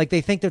 Like,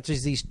 they think that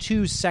there's these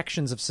two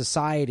sections of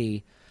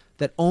society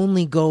that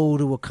only go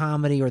to a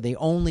comedy or they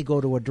only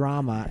go to a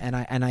drama, and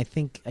I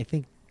think I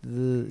think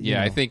the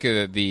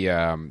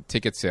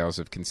ticket sales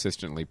have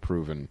consistently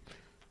proven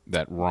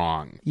that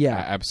wrong. Yeah,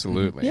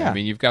 absolutely. Yeah. I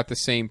mean, you've got the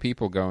same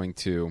people going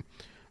to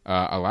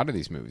a lot of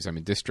these movies. I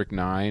mean, District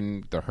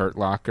 9, The Hurt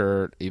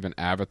Locker, even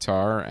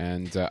Avatar,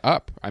 and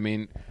Up. I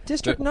mean,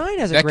 District 9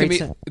 has a great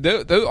sense.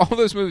 All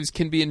those movies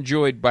can be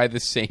enjoyed by the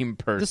same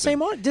person. The same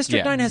one.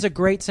 District 9 has a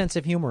great sense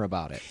of humor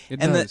about it.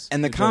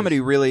 The comedy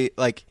really,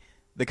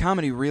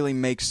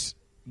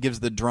 gives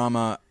the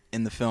drama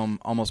in the film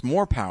almost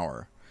more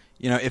power.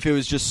 If it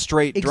was just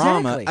straight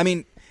drama, I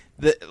mean,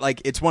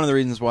 it's one of the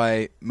reasons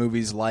why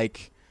movies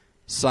like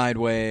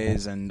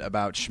Sideways and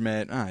About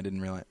Schmidt. I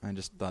didn't realize. I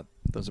just thought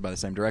those are by the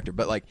same director.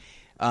 But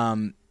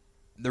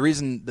the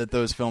reason that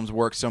those films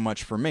work so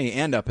much for me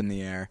and Up in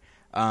the Air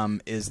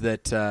is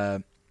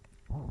that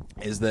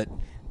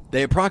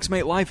they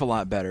approximate life a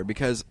lot better,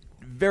 because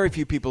very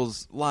few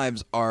people's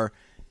lives are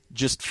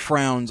just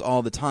frowns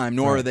all the time,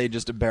 nor are they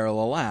just a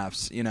barrel of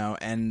laughs.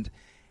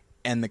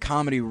 And the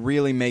comedy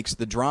really makes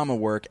the drama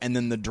work, and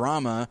then the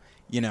drama,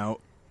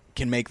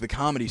 can make the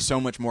comedy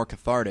so much more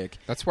cathartic.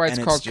 That's why it's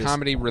called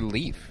comedy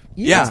relief.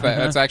 Yeah.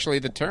 That's actually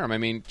the term. I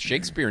mean,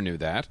 Shakespeare knew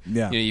that.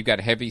 Yeah. You've got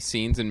heavy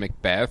scenes in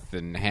Macbeth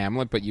and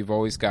Hamlet, but you've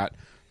always got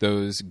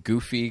those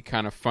goofy,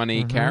 kind of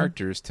funny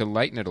characters to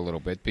lighten it a little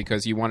bit,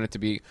 because you want it to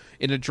be,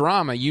 in a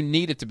drama, you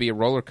need it to be a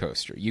roller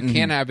coaster. You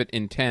can't have it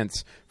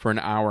intense for an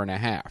hour and a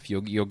half.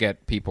 You'll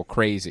get people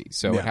crazy.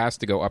 So it has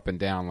to go up and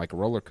down like a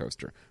roller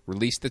coaster.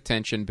 Release the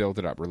tension, build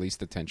it up. Release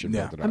the tension,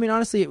 build it up. I mean,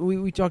 honestly,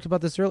 we talked about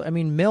this earlier. I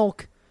mean,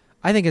 Milk,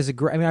 I think is a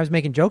great. I mean, I was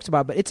making jokes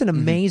about it, but it's an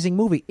amazing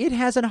movie. It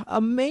has an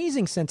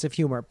amazing sense of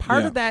humor.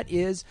 Part of that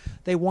is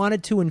they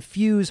wanted to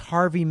infuse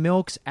Harvey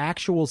Milk's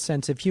actual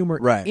sense of humor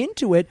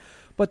into it,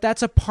 but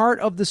that's a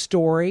part of the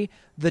story,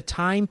 the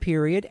time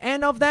period,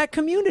 and of that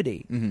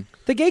community.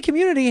 The gay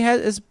community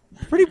has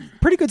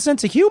pretty good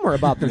sense of humor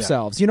about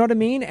themselves. You know what I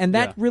mean? And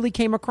that really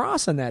came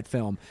across in that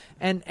film.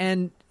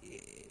 And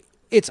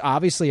it's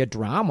obviously a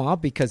drama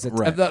because it's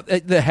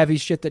the heavy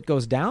shit that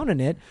goes down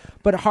in it.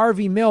 But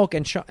Harvey Milk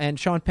and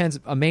Sean Penn's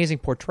amazing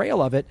portrayal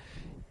of it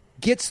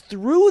gets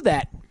through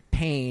that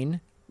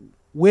pain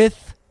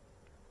with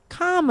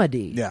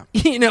comedy. Yeah.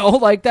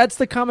 That's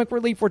the comic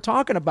relief we're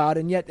talking about,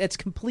 and yet it's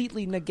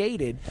completely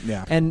negated.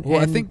 Yeah. And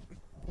I think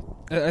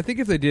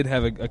if they did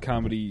have a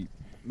comedy,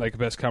 like a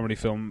best comedy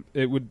film,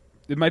 it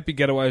might be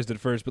ghettoized at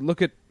first, but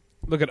look at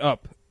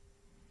Up,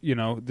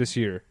 this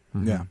year.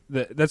 Yeah.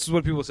 That's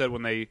what people said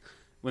when they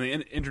when they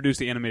introduced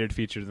the animated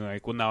feature, they're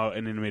like, well, now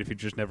an animated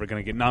feature is never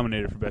going to get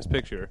nominated for Best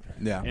Picture.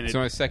 Yeah. And it's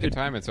only the second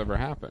time it's ever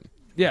happened.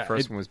 Yeah. The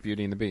first one was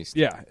Beauty and the Beast.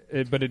 Yeah,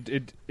 but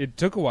it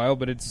took a while,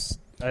 but it's...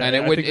 And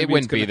it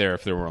wouldn't be there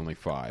if there were only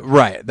 5.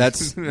 Right.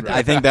 That's.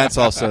 I think that's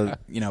also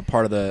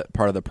part of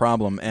the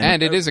problem.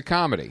 And it is a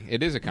comedy.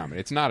 It is a comedy.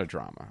 It's not a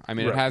drama. I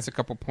mean, it has a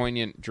couple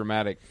poignant,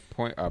 dramatic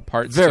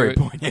parts. Very to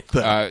it. poignant.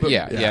 Though.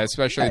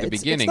 Especially at the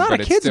beginning. It's not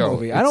but a kids still,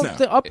 movie. I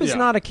don't. Up is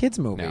not a kids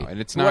movie. No, and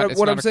it's not.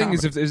 What I'm saying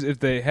is, if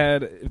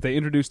they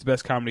introduced the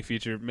Best Comedy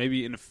feature,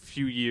 maybe in a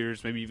few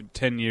years, maybe even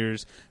 10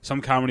 years, some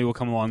comedy will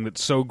come along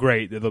that's so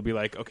great that they'll be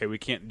like, okay, we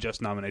can't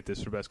just nominate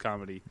this for Best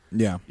Comedy.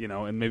 Yeah.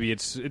 And maybe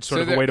it's sort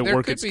of a way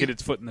to get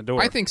its foot in the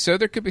door. I think so.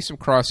 There could be some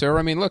crossover.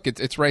 I mean, look,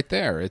 it's right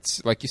there.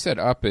 It's like you said.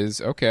 Up is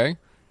okay.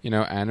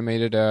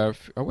 Animated.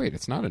 Wait,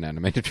 it's not an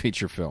animated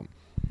feature film.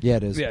 Yeah,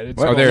 it is. Yeah,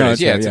 it's there it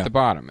is. Yeah, it's yeah. at the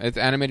bottom. It's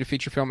animated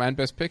feature film and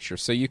Best Picture.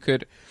 So you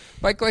could,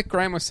 like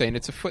Graham was saying,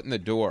 it's a foot in the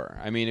door.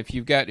 I mean, if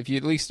you at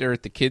least are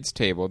at the kids'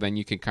 table, then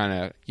you can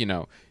kind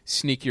of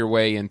sneak your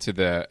way into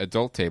the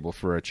adult table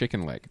for a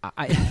chicken leg.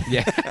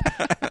 Yeah.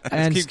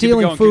 And keep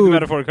stealing keep food. the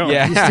metaphor going.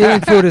 Yeah.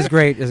 Stealing food is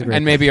great.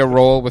 And maybe a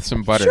roll with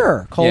some butter.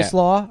 Sure,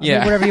 coleslaw. Yeah. I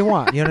mean, whatever you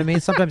want. You know what I mean?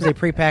 Sometimes they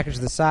prepackage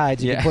the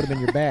sides. You can put them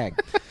in your bag.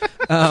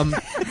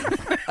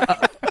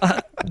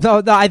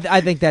 No,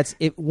 I think that's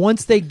it.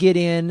 Once they get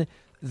in,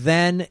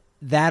 then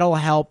that'll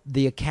help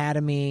the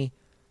Academy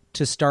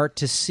to start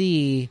to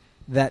see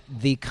that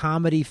the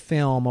comedy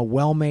film, a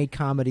well-made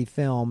comedy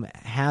film,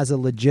 has a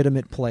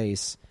legitimate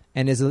place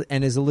and is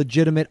a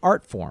legitimate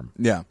art form.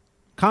 Yeah.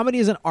 Comedy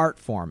is an art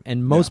form,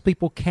 and most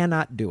people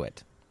cannot do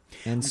it,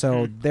 and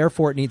so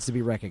therefore it needs to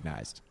be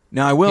recognized.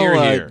 Now I will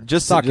Hear.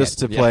 just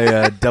to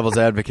play devil's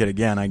advocate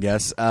again, I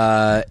guess.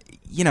 At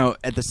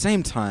the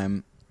same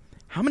time,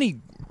 how many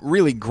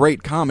really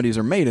great comedies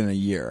are made in a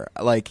year?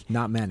 Like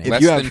Not many. if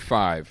Less you than have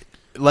 5.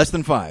 Less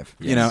than 5.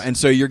 Yes. And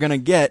so you're going to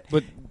get.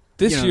 But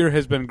this year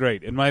has been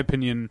great. In my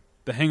opinion,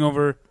 The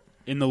Hangover,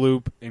 In the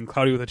Loop, and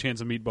Cloudy with a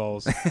Chance of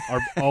Meatballs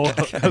are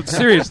all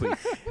seriously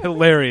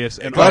hilarious.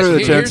 And Cloudy awesome.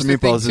 with a Chance Here's of the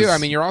thing, Meatballs too. is- I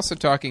mean, you're also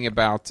talking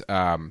about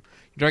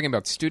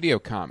studio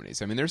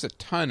comedies. I mean, there's a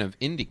ton of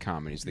indie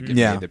comedies that get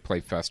made that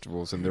play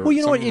festivals, and Well, you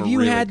know some what? of them If are you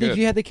really had good. if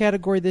you had the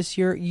category this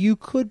year, you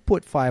could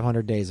put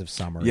 500 Days of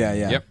Summer. Yeah, in.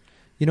 yeah. Yep.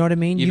 You know what I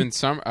mean? Even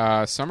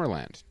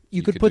Summerland.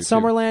 You could put do, too.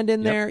 Summerland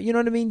in Yep. there. You know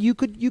what I mean? You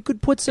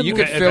could put some. You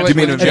could fill it You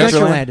mean with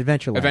Adventureland?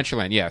 Adventureland.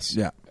 Adventureland, yes.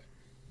 Yeah.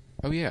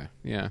 Oh yeah.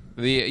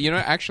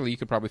 Actually, you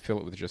could probably fill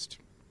it with just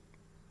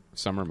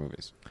summer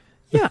movies.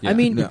 Yeah, I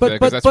mean, Yeah. but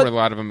Because that's where a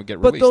lot of them get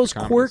released. but those the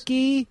comedies.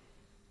 quirky,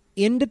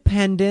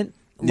 independent,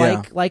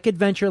 Yeah. like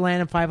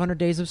Adventureland and 500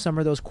 Days of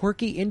Summer, those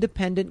quirky,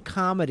 independent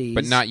comedies.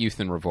 But not Youth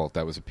in Revolt.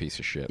 That was a piece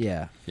of shit.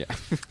 Yeah. Yeah.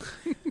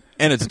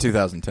 And it's a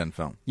 2010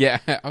 film. Yeah.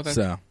 Oh, that's,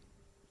 So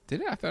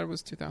did it? I thought it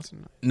was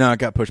 2009. no, it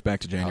got pushed back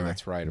to Oh, January.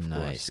 that's right. Of Nice,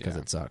 course. because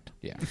Yeah. it sucked.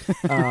 Yeah.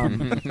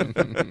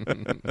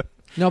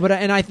 No, but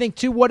and I think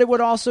too, what it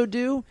would also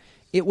do,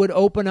 it would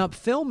open up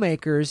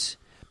filmmakers,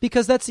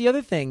 because that's the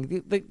other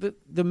thing.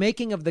 The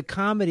making of the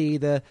comedy,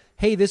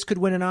 hey, this could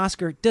win an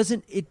Oscar,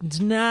 it's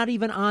not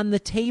even on the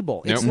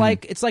table.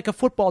 Nope. It's like a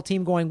football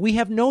team going, we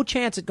have no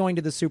chance at going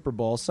to the Super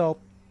Bowl, so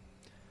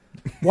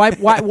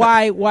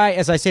why?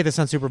 As I say this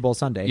on Super Bowl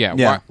Sunday, Yeah.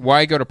 Yeah.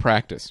 Why go to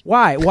practice?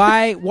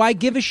 Why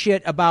give a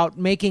shit about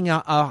making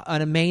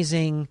an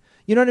amazing?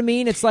 You know what I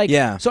mean? It's like,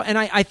 Yeah. So, and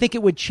I think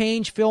it would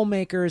change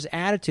filmmakers'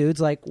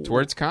 attitudes, like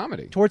Towards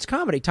comedy.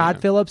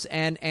 Todd Phillips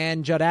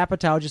and Judd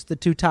Apatow, just the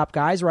two top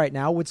guys right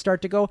now, would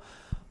start to go,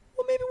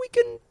 well, maybe we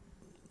can.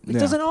 It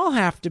doesn't all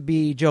have to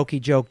be jokey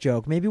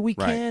joke. Maybe we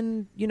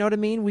can. You know what I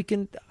mean? We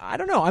can. I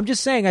don't know. I'm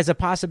just saying, as a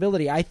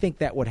possibility, I think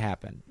that would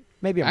happen.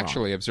 Maybe I'm wrong.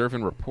 Actually, Observe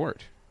and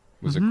Report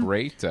was a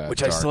great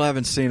Which I dark- still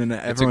haven't seen, and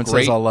it's a everyone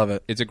great- says I'll love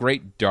it. It's a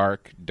great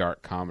dark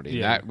comedy.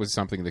 Yeah. That was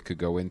something that could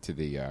go into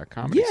the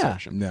comedy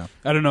section. No.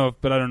 I don't know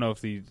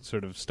if the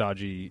sort of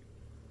stodgy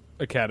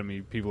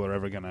Academy people are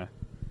ever gonna.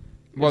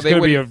 Well, It's they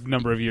going to be wouldn't- a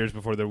number of years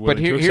before they're willing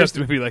to here's accept the-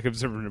 a movie like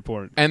Observe and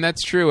Report. And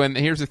that's true. And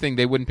here's the thing: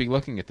 they wouldn't be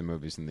looking at the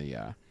movies in the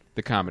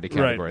comedy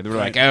category. Right. They were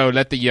like, "Oh,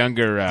 let the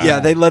younger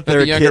They let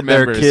their the younger kid- their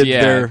members, kid-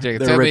 yeah, their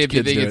tell me rich if you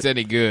kids think do it's it."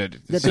 any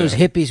good." Let So- those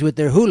hippies with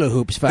their hula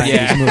hoops find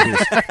Yeah. these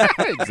movies.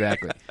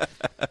 Exactly.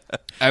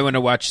 I want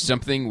to watch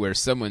something where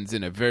someone's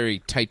in a very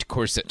tight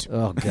corset.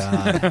 Oh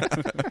God!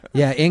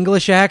 Yeah,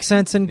 English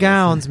accents and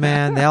gowns,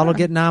 man. They all will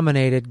get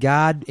nominated.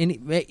 God,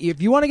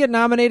 if you want to get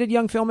nominated,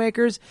 young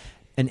filmmakers,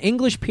 an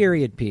English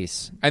period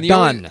piece. And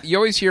Done. You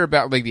always hear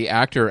about like the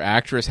actor or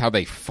actress, how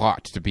they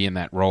fought to be in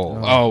that role.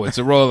 Oh, it's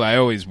a role I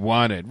always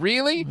wanted.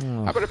 Really?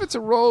 How about if it's a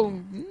role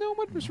no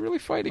one was really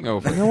fighting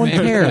over? No one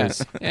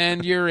cares.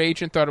 And your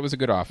agent thought it was a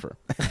good offer.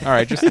 All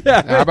right, just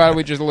how about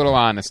we just a little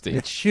honesty?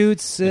 It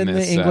shoots in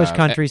this, the English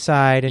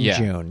countryside in yeah.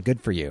 June. Good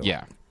for you.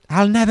 Yeah.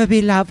 I'll never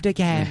be loved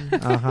again.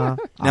 Uh-huh.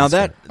 Now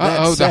that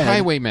The said,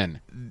 Highwaymen.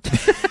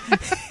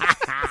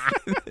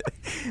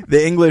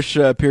 the English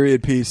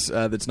period piece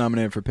that's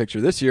nominated for picture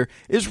this year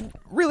is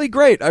really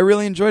great. I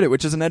really enjoyed it,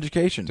 which is an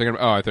education.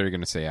 I thought you were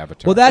going to say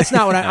Avatar. Well, that's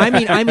not what I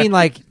mean. I mean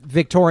like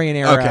Victorian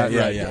era.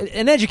 Okay, yeah.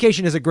 An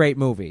Education is a great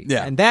movie.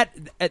 Yeah. And that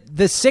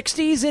the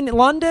 60s in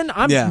London,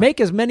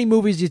 make as many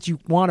movies as you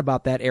want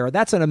about that era.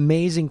 That's an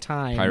amazing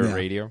time.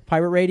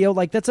 Pirate Radio,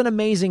 like that's an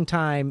amazing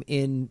time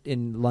in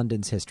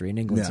London's history, in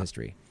England's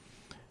history.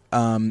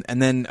 And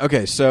then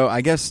so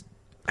I guess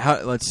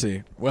let's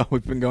see. Well,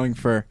 we've been going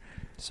for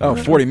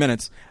 40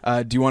 minutes.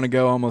 Do you want to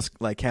go almost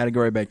like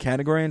category by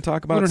category and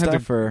talk about stuff? We don't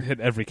have to hit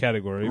every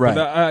category. Right.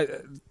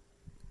 But,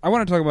 I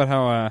want to talk about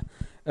how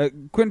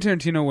Quentin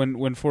Tarantino,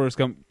 when Forrest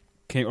Gump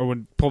came, or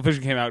when Pulp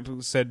Fiction came out,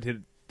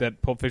 said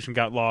that Pulp Fiction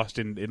got lost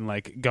in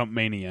like Gump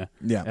Mania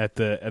at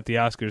the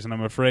Oscars, and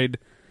I'm afraid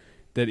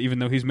that even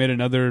though he's made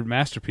another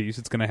masterpiece,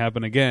 it's going to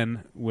happen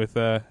again with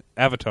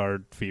Avatar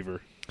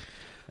fever.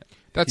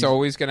 That's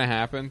always going to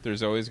happen.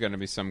 There's always going to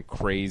be some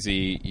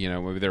crazy,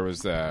 maybe there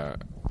was,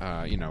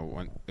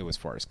 when it was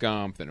Forrest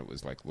Gump, then it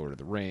was like Lord of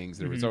the Rings.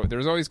 There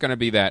was always going to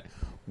be that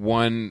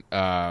one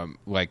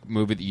like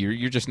movie that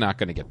you're just not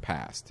going to get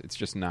past. It's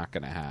just not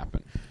going to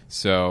happen.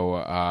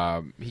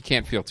 So he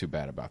can't feel too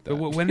bad about that.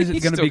 But when is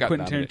it going to be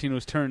Quentin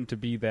Tarantino's turn to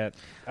be that?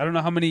 I don't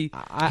know how many.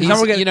 He's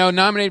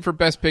nominated for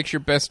Best Picture,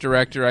 Best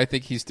Director. I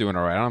think he's doing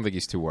all right. I don't think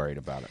he's too worried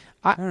about it.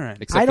 All right.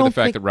 Except for the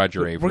fact that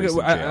Roger Avery's in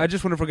jail. I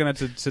just wonder if we're going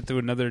to have to sit through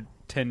another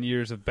 10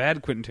 years of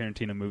bad Quentin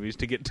Tarantino movies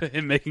to get to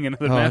him making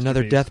another masterpiece.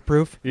 Another Death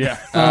Proof? Yeah.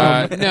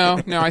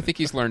 No, I think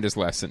he's learned his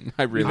lesson.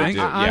 I really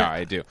do.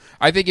 I do.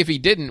 I think if he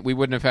didn't, we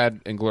wouldn't have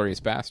had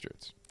Inglourious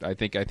Bastards. I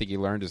think he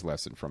learned his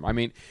lesson from. I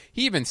mean,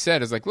 he even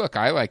said, "Is like, look,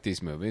 I like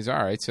these movies.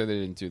 All right, so they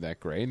didn't do that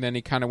great." And then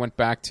he kind of went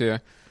back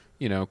to,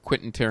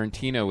 Quentin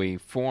Tarantino-y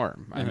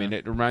form. I mean,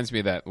 it reminds me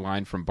of that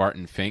line from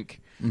Barton Fink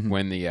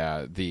when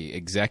the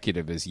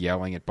executive is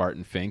yelling at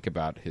Barton Fink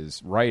about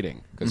his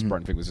writing because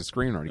Barton Fink was a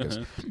screenwriter. He goes,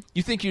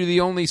 "You think you're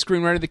the only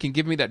screenwriter that can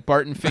give me that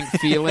Barton Fink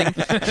feeling?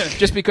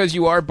 Just because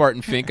you are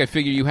Barton Fink, I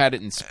figure you had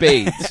it in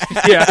spades."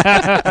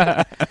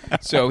 Yeah.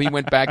 So he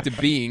went back to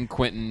being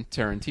Quentin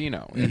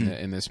Tarantino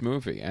in this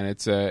movie, and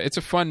it's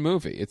a fun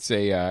movie. It's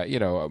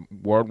a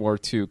World War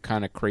II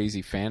kind of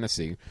crazy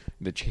fantasy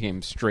that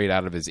came straight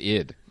out of his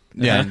id,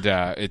 and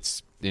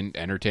it's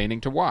entertaining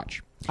to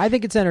watch. I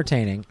think it's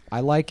entertaining. I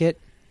like it.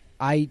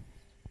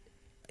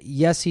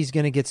 Yes,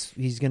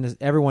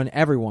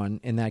 everyone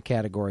in that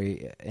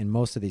category, in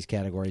most of these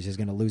categories, is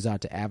going to lose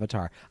out to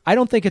Avatar. I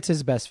don't think it's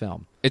his best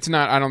film. It's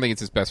not. I don't think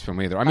it's his best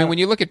film either. I mean, when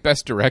you look at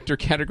Best Director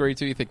category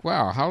too, you think,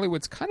 wow,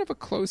 Hollywood's kind of a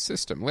closed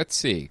system. Let's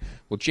see.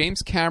 Will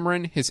James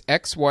Cameron, his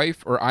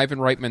ex-wife, or Ivan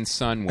Reitman's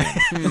son win?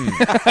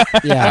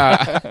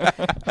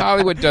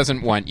 Hollywood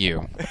doesn't want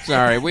you.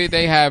 Sorry,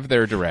 they have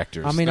their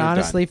directors. I mean, They're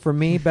honestly, done. For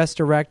me, Best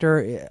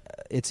Director,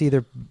 it's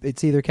either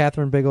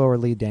Catherine Bigelow or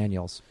Lee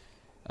Daniels.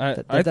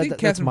 I think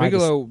Catherine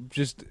Bigelow,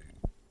 just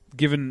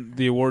given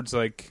the awards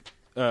like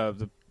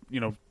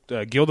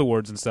Guild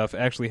Awards and stuff,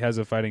 actually has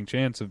a fighting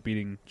chance of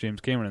beating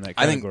James Cameron in that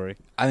category.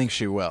 I think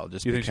she will.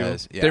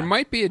 There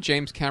might be a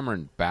James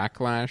Cameron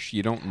backlash.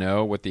 You don't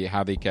know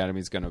how the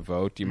Academy's going to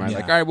vote. You might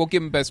all right, we'll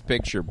give him Best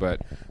Picture, but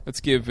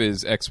let's give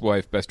his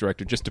ex-wife Best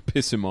Director just to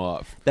piss him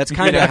off. That's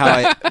kind of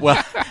how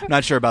I'm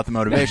not sure about the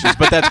motivations,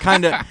 but that's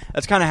kind of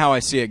how I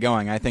see it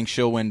going. I think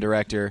she'll win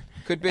Director,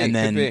 and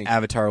then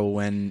Avatar will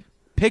win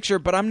Picture,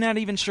 but I'm not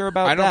even sure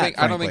about that.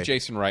 I don't think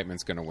Jason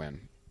Reitman's going to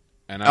win.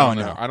 And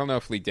I don't know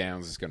if Lee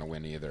Downs is going to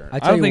win either. I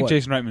don't think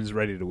Jason Reitman's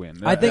ready to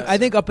win. I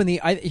think up in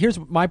the here's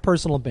my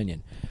personal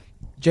opinion.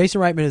 Jason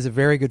Reitman is a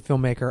very good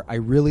filmmaker. I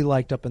really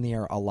liked Up in the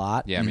Air a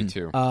lot. Yeah, me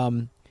too.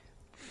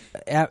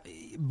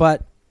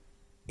 But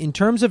in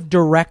terms of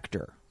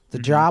director, the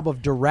job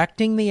of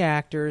directing the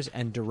actors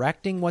and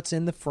directing what's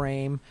in the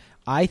frame,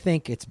 I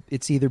think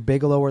it's either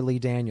Bigelow or Lee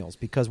Daniels,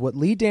 because what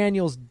Lee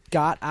Daniels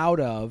got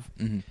out of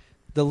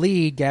the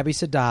lead, Gabby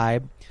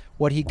Sadaib,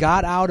 what he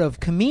got out of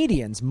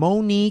comedians,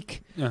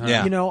 Monique,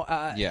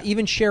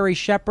 even Sherry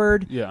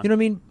Shepherd. Yeah. You know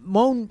what I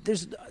mean?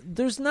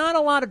 There's not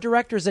a lot of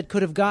directors that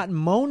could have gotten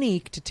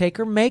Monique to take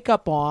her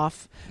makeup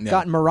off,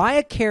 gotten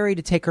Mariah Carey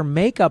to take her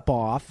makeup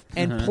off,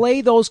 and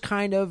play those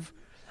kind of...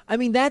 I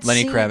mean, that's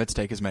Lenny Kravitz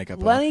take his makeup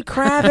off. Lenny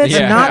Kravitz,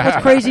 not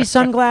with crazy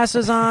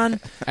sunglasses on,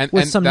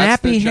 with some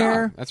nappy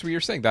hair. That's what you're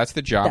saying. That's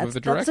the job of the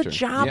director. That's the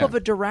job of a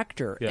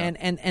director. Yeah.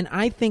 And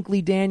I think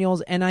Lee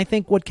Daniels, and I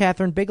think what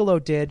Catherine Bigelow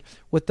did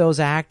with those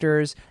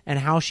actors and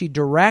how she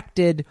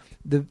directed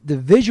the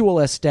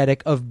visual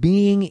aesthetic of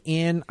being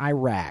in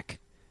Iraq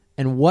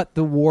and what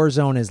the war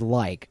zone is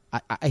like,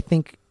 I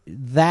think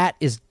that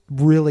is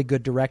really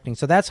good directing.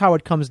 So that's how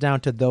it comes down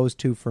to those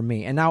two for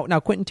me. And now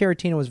Quentin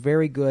Tarantino is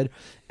very good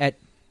at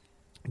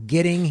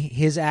getting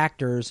his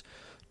actors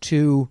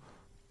to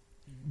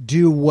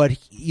do what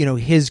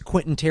his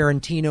Quentin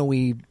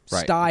Tarantino-y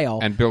style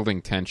and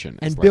building tension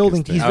he's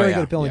very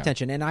good at building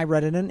tension. And I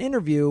read in an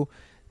interview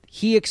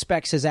he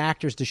expects his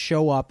actors to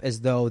show up as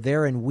though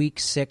they're in week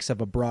 6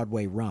 of a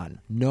Broadway run.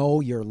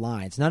 Know your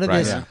lines. None of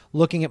this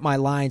looking at my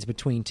lines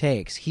between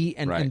takes.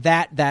 And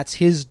that's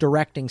his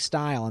directing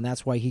style, and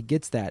that's why he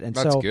gets that. And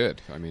that's so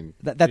good. I mean,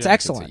 that's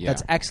excellent.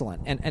 That's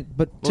excellent.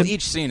 But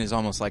each scene is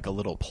almost like a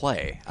little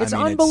play. It's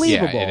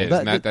unbelievable. It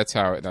is. That's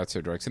how it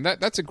directs. And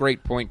that's a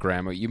great point,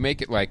 Graham. You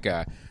make it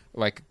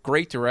like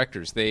great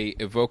directors, they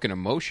evoke an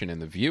emotion in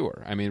the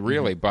viewer. I mean,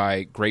 really,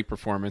 by great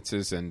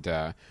performances and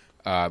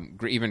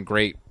even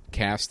great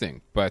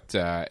casting, but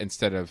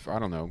instead of, I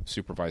don't know,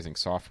 supervising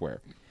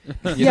software.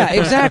 Yeah,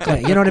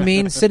 exactly. You know what I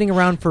mean? Sitting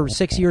around for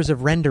 6 years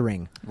of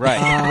rendering. Right,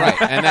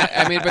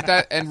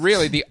 right. And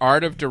really, the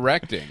art of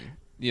directing.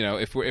 You know,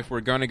 if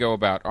we're going to go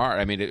about art,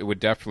 I mean, it would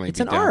definitely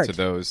be down to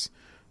those.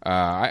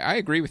 I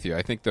agree with you.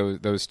 I think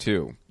those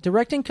two.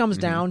 Directing comes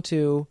down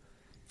to,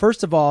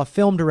 first of all,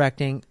 film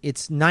directing.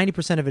 It's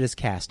 90% of it is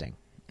casting.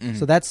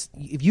 So that's,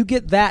 if you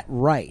get that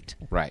right,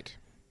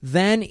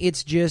 then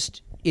it's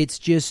just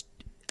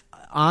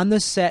on the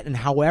set and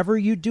however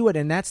you do it.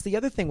 And that's the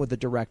other thing with the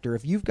director.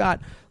 If you've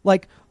got,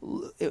 like,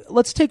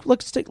 let's take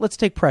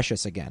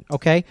Precious again,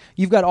 okay?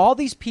 You've got all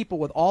these people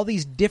with all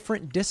these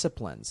different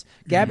disciplines.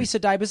 Gabby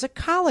Sadaib is a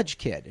college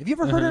kid. Have you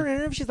ever heard her in an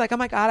interview? She's like, oh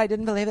my God, I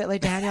didn't believe that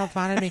like Daniel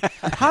found me.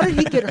 How did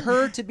he get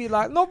her to be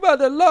like,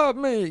 nobody loved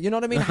me? You know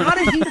what I mean? How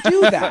did he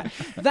do that?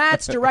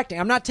 That's directing.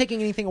 I'm not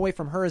taking anything away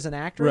from her as an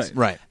actress.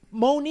 Right.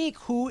 Monique,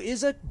 who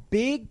is a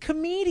big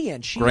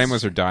comedian. Graham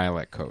was her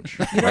dialect coach.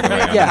 You know what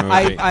I mean?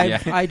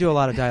 Yeah, I do a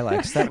lot of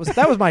dialects. That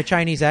was my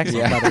Chinese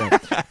accent, by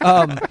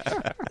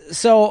the way.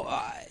 So,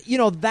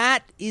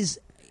 that is,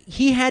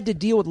 he had to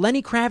deal with,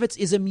 Lenny Kravitz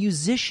is a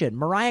musician.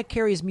 Mariah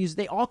Carey is music.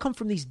 They all come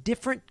from these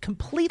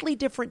completely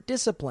different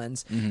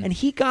disciplines, and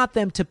he got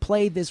them to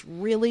play this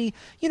really,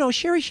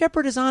 Sherry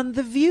Shepherd is on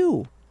The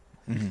View.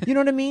 You know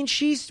what I mean?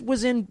 She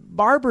was in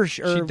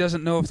she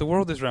doesn't know if the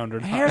world is round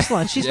or not. Hair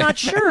salon. She's not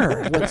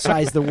sure what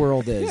size the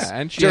world is. Yeah,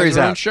 and she has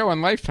her own show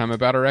on Lifetime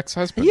about her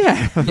ex-husband.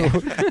 Yeah,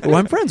 who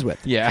I'm friends with.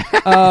 Yeah.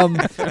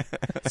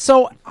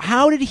 So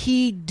how did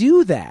he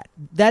do that?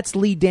 That's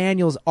Lee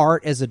Daniels'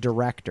 art as a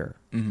director,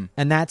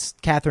 and that's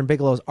Catherine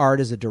Bigelow's art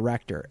as a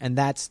director, and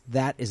that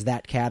is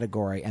that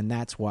category, and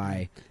that's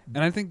why.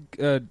 And I think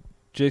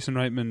Jason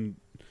Reitman.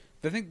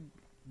 I think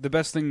the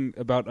best thing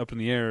about Up in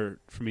the Air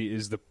for me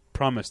is the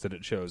promise that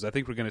it shows. I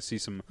think we're going to see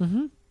some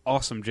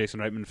awesome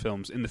Jason Reitman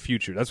films in the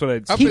future. That's what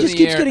I'd say. He just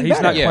keeps getting better.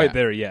 He's not quite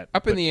there yet.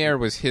 Up in the Air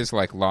was his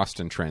like Lost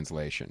in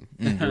Translation.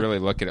 You really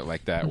look at it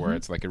like that, where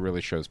it's like it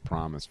really shows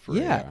promise for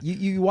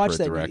you watch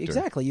that director.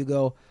 Exactly. You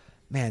go,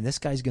 man, this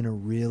guy's going to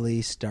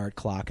really start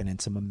clocking in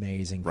some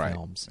amazing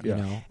films. Yeah.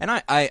 You know? And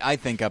I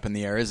think Up in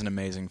the Air is an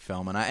amazing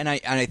film, and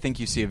I think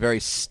you see a very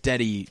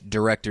steady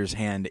director's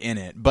hand in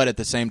it. But at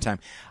the same time,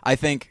 I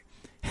think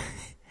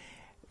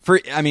for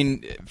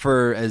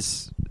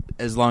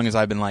as long as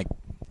I've been like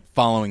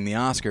following the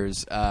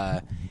Oscars,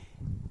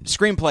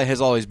 screenplay has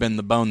always been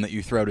the bone that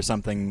you throw to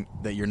something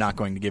that you're not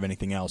going to give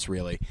anything else,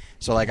 really.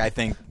 So like I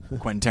think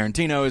Quentin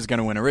Tarantino is going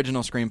to win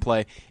original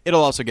screenplay.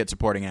 It'll also get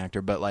supporting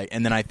actor, but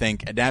and then I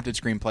think adapted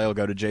screenplay will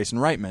go to Jason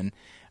Reitman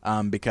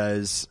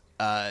because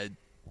I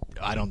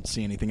don't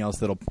see anything else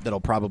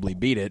that'll probably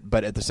beat it.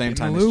 But at the same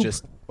time, it's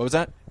just, what was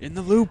that? In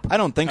the Loop. I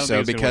don't think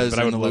so, because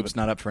In the Loop's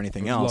not up for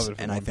anything else,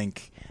 and I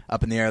think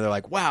Up in the Air they're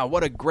like, wow,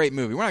 what a great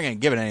movie. We're not going to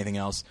give it anything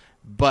else,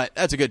 but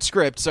that's a good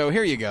script, so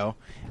here you go.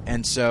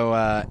 And so,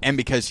 and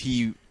because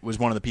he was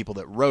one of the people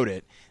that wrote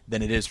it,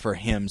 then it is for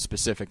him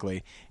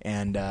specifically,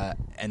 and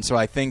so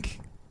I think.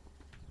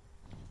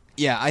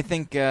 Yeah, I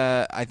think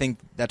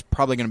that's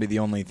probably going to be the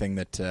only thing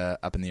that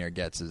Up in the Air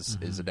gets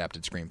is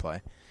adapted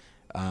screenplay.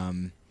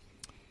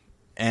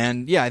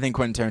 And yeah, I think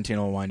Quentin Tarantino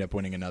will wind up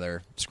winning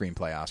another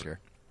screenplay Oscar.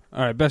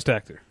 All right, best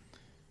actor.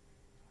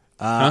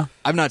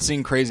 I've not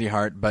seen Crazy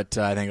Heart, but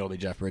I think it'll be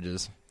Jeff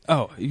Bridges.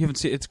 Oh, you haven't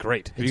seen it? It's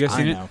great. Have you guys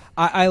seen it?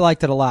 I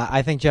liked it a lot.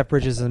 I think Jeff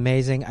Bridges is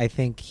amazing. I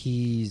think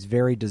he's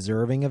very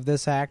deserving of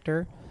this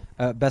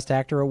Best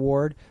Actor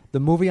award. The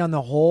movie on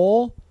the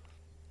whole,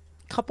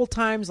 a couple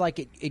times, like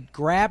it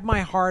grabbed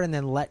my heart and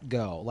then let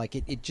go. Like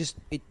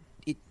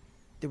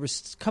there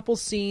was a couple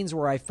scenes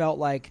where I felt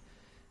like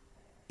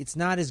it's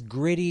not as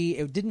gritty.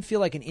 It didn't feel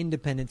like an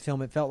independent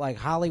film. It felt like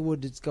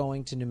Hollywood is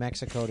going to New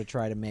Mexico to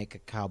try to make a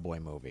cowboy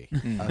movie.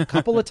 A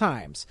couple of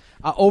times.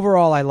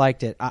 Overall, I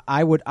liked it.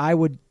 I would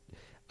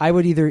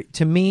either,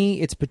 to me,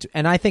 it's,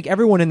 and I think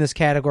everyone in this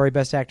category,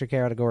 Best Actor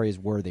category, is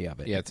worthy of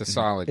it. Yeah, it's a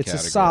solid category.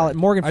 It's a solid.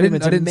 Morgan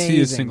Freeman's amazing. I didn't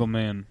see a single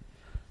man.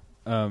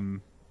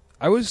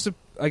 I was,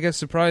 I guess,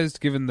 surprised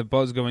given the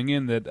buzz going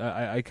in that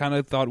I kind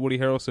of thought Woody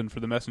Harrelson for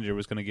The Messenger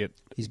was going get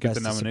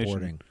the nomination.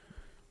 Supporting.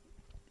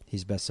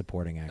 He's Best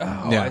Supporting Actor.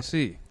 Oh, yeah. I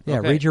see. Yeah,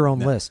 okay. Read your own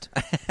list.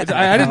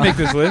 I didn't make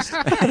this list. No,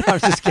 I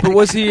was just kidding. But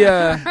was he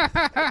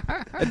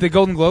at the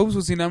Golden Globes?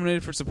 Was he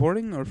nominated for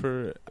supporting or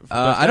for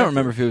I don't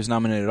remember if he was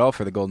nominated at all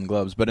for the Golden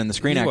Globes, but in the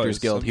Screen Actors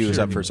Guild, he was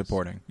up for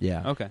supporting.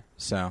 Yeah. Okay.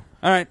 So. All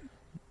right.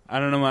 I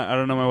don't know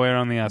my way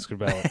around the Oscar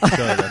ballot.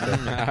 Sorry about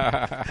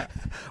that.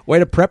 Way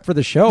to prep for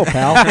the show,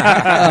 pal.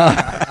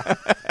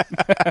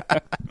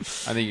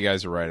 I I think you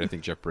guys are right. I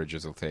think Jeff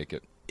Bridges will take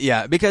it.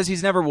 Yeah, because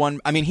he's never won.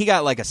 I mean, he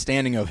got like a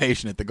standing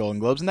ovation at the Golden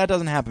Globes, and that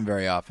doesn't happen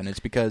very often. It's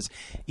because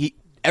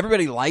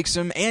everybody likes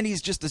him, and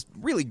he's just a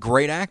really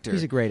great actor.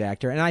 He's a great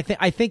actor, and I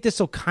think this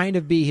will kind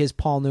of be his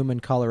Paul Newman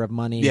Color of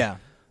Money. Yeah.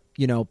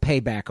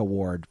 Payback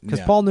award, because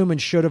Yeah. Paul Newman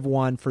should have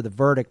won for The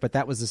Verdict, but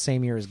that was the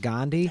same year as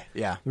Gandhi.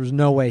 Yeah. There was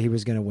no way he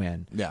was going to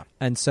win. Yeah.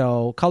 And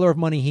so Color of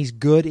Money, he's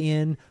good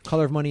in.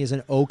 Color of Money is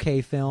an okay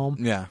film.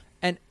 Yeah.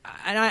 And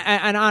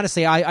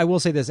honestly, I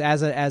will say this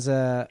as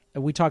a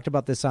we talked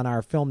about this on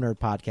our Film Nerd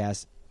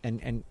podcast,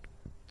 and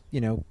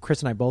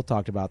Chris and I both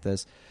talked about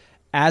this.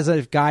 As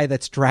a guy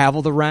that's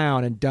traveled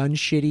around and done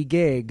shitty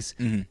gigs,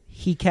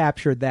 he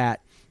captured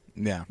that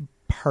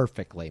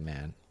perfectly,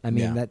 man. I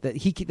mean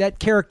that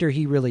character,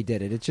 he really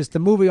did it. It's just the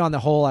movie on the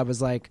whole.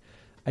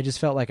 I just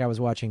felt like I was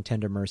watching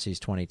Tender Mercies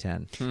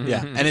 2010.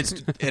 Yeah, and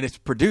it's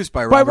produced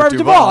by Robert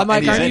Duvall. I'm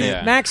like, are you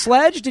Max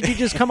Sledge? Did you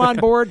just come on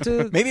board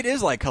to? Maybe it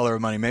is like Color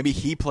of Money. Maybe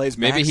he plays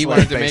Maybe Max he Sledge,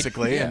 wanted to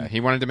basically. he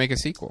wanted to make a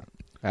sequel.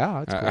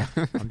 Oh, that's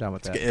cool. I'm done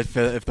with that.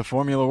 If the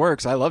formula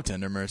works, I love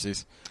Tender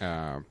Mercies.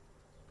 Now,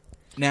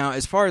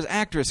 as far as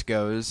actress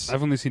goes,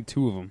 I've only seen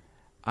 2 of them.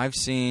 I've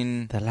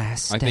seen The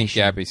Last Station. I think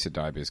Gabby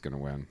Sidibe is going to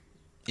win.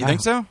 You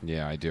think so?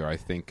 Yeah, I do. I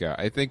think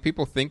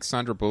people think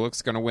Sandra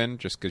Bullock's going to win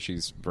just because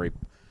she's very,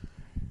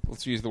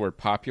 let's use the word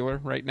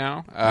popular right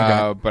now.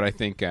 Okay. But I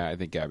think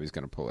Gabby's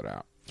going to pull it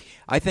out.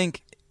 I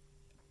think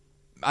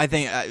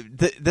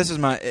this is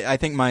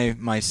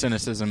my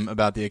cynicism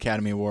about the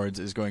Academy Awards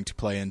is going to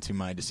play into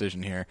my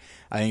decision here.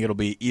 I think it'll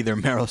be either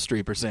Meryl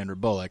Streep or Sandra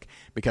Bullock,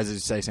 because as you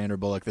say, Sandra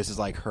Bullock, this is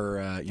like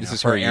her, this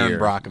is her her Erin year.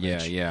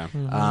 Brockovich. Yeah.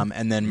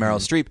 And then Meryl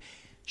Streep,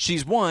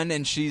 she's won,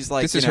 and she's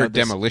like, This is her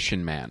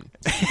Demolition Man.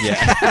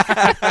 Yeah.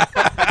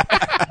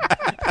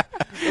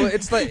 Well,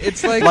 it's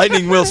like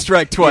Lightning will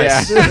strike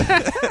twice.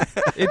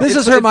 This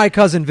is her My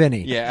Cousin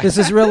Vinny. Yeah. This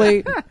is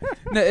really.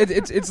 No,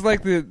 it's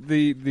like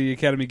the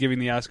Academy giving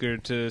the Oscar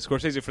to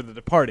Scorsese for The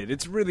Departed.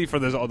 It's really for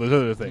all those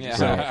other things. Yeah.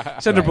 So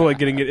Sandra Bullock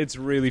getting it, it's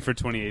really for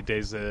 28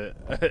 Days and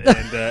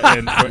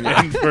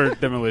for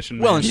Demolition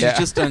Man. Well, and she's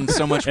just done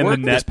so much And work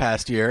the this net.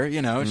 past year.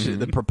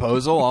 The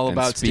Proposal, all And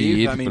about Speed,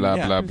 Steve. I mean,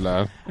 blah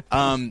blah.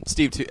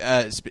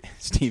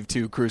 Steve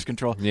 2 Cruise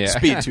Control. Yeah.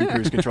 Speed 2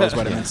 Cruise Control is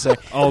what I meant to say.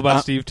 all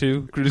about Steve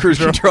too. Cruise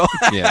Control.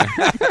 Yeah.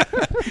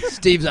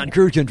 Steve's on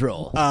cruise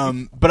control.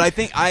 But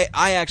I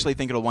actually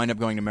think it'll wind up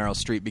going to Meryl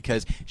Streep,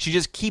 because she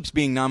just keeps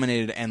being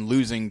nominated and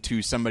losing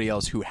to somebody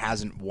else who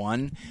hasn't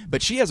won.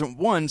 But she hasn't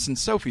won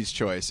since Sophie's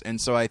Choice, and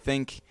so I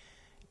think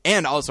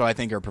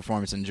her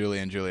performance in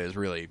Julia and Julia is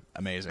really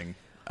amazing.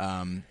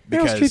 Meryl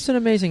Because Streep's an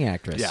amazing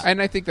actress. Yeah.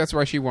 And I think that's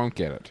why she won't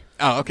get it.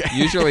 Oh, okay.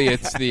 Usually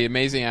it's the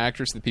amazing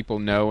actress that people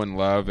know and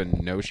love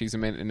and know she's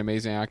an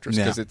amazing actress,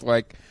 because it's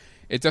like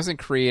it doesn't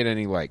create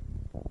any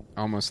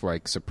almost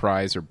like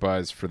surprise or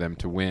buzz for them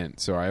to win.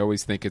 So I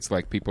always think it's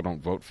like people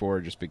don't vote for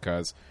her just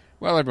because,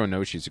 well, everyone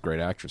knows she's a great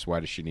actress.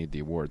 Why does she need the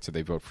award? So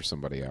they vote for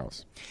somebody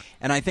else.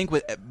 And I think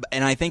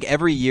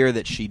every year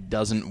that she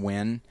doesn't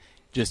win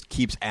just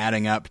keeps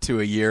adding up to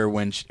a year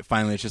when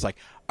finally it's just like,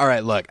 all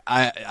right, look,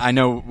 I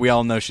know we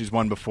all know she's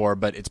won before,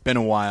 but it's been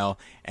a while,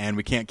 and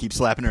we can't keep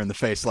slapping her in the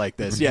face like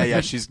this.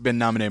 Yeah, she's been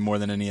nominated more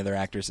than any other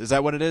actress. Is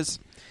that what it is?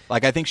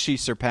 Like, I think she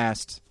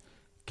surpassed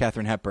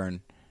Katharine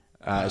Hepburn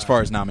as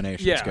far as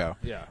nominations go.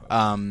 Yeah.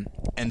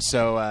 And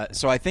so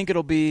I think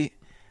it'll be,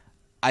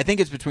 I think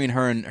it's between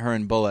her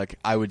and Bullock.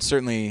 I would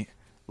certainly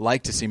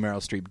like to see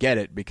Meryl Streep get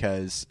it,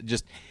 because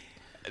just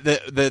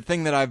the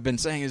thing that I've been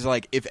saying is,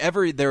 like, if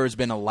ever there has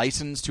been a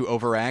license to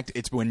overact,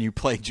 it's when you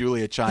play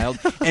Julia Child,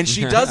 and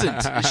she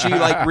doesn't.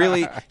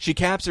 She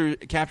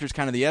captures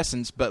kind of the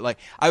essence, but like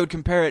I would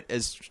compare it,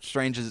 as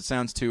strange as it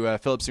sounds, to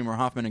Philip Seymour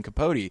Hoffman and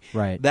Capote.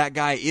 Right. That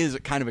guy is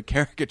kind of a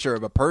caricature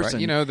of a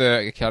person. But,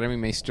 the Academy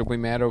may still be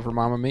mad over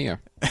Mamma Mia.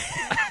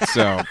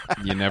 So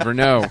you never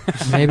know.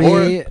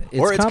 Maybe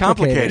or it's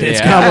complicated.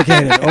 It's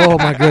complicated. Oh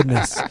my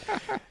goodness.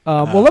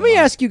 Well, let me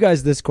ask you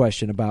guys this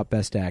question about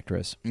Best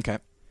Actress. Okay.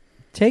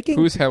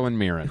 Who's Helen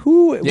Mirren?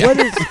 What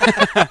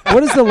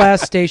does The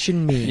Last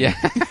Station mean? Yeah.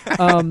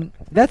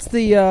 That's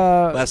the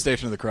Last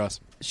Station of the Cross.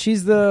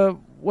 She's the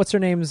what's her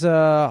name's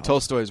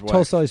Tolstoy's wife.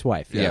 Tolstoy's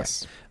wife.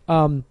 Yes.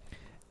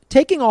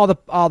 Taking all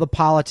the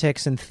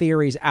politics and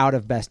theories out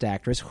of Best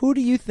Actress, who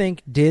do you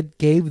think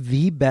gave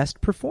the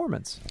best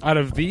performance? Out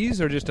of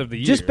these, or just of the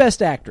year? Just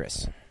Best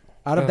Actress.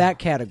 Out of that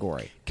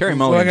category. Carey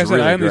Mulligan's like I said,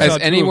 really I only great. saw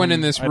Has two anyone of in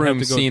them. this I'd have room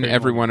to go seen Carey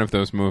every Mulligan. one of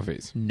those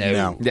movies?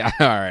 No. Yeah.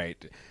 All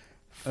right.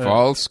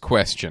 False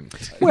question.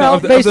 Well,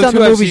 of the based on two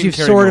the I've movies seen, you've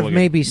Carey sort of Mulligan.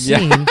 maybe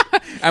seen.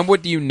 And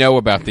what do you know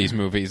about these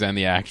movies and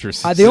the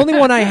actresses? The only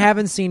one I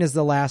haven't seen is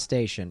The Last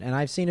Station, and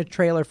I've seen a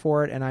trailer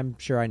for it, and I'm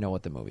sure I know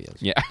what the movie is.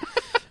 Yeah.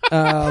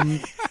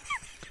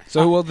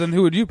 So, then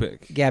who would you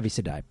pick? Gabby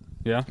Sidibe,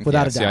 Yeah.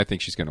 without a See, doubt. I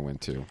think she's going to win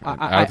too.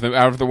 I-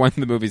 out of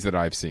the movies that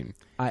I've seen.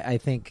 I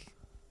think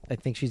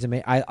she's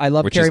amazing. I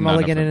love Which Carey is none of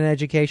Mulligan in them. An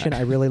Education.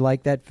 I really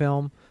like that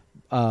film.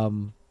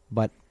 And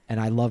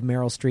I love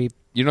Meryl Streep.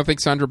 You don't think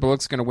Sandra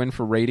Bullock's going to win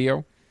for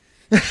radio?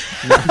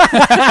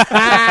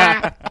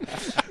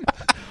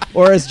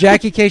 Or as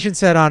Jackie Cation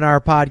said on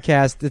our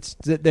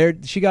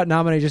podcast, she got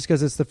nominated just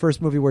because it's the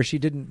first movie where she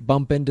didn't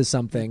bump into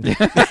something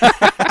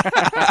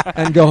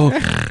and go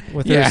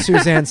with her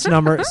Suzanne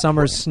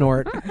Summers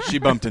snort. She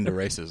bumped into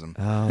racism.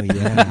 Oh,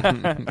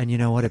 yeah. And you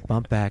know what? It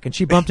bumped back. And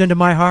she bumped into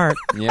my heart.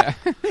 Yeah.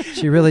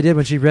 She really did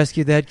when she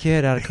rescued that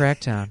kid out of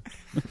Cracktown.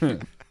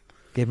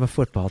 Gave him a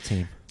football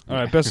team. All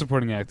right, best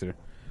supporting actor.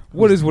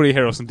 What is Woody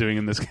Harrelson doing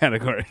in this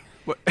category?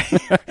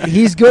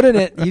 He's good in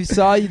it. You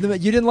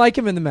didn't like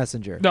him in The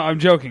Messenger. No, I'm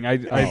joking. I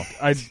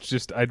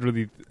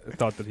really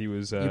thought that he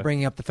was. You're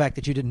bringing up the fact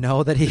that you didn't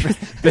know that he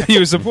that he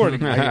was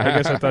supporting. I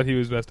guess I thought he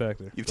was best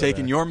actor. You've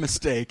taken your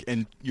mistake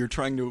and you're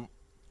trying to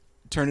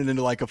turn it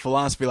into like a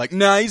philosophy. Like,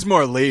 nah, he's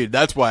more lead.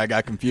 That's why I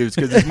got confused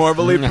because he's more of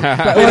a lead.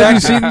 Have you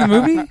seen the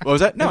movie? What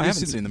was that? No, I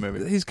haven't seen the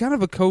movie. He's kind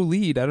of a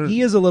co-lead.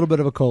 He is a little bit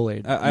of a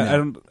co-lead. I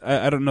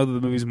don't know that the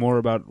movie's more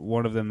about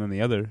one of them than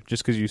the other.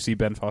 Just because you see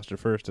Ben Foster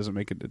first doesn't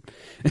make it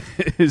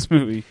his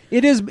movie.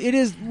 It is.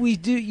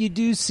 You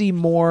do see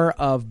more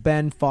of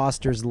Ben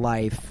Foster's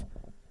life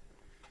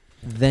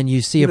than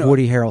you see of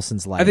Woody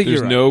Harrelson's life. I think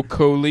there's right. no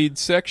co-lead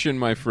section,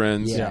 my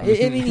friends. Yeah.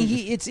 I mean,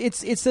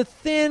 it's a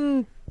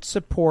thin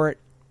support.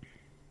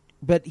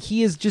 But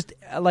he is just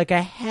like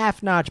a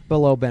half notch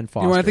below Ben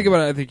Foster. When I think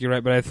about it, I think you're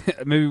right.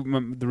 But maybe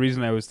the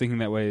reason I was thinking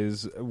that way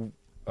is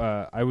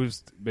I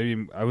was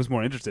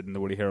more interested in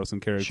the Woody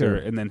Harrelson character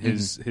and then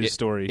his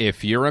story.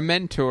 If you're a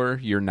mentor,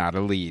 you're not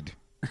a lead.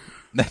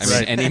 That's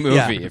right. Any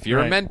movie. If you're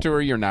a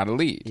mentor, you're not a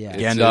lead. Yeah.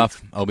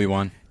 Gandalf,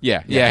 Obi-Wan.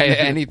 Yeah,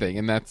 anything.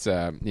 And that's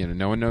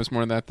no one knows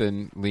more of that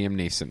than Liam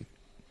Neeson.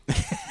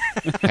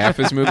 Half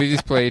his movies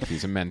he's played,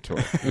 he's a mentor.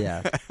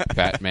 Yeah.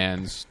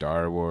 Batman,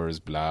 Star Wars,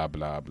 blah,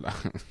 blah, blah.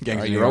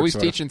 You're always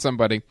teaching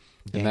somebody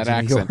in that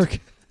accent.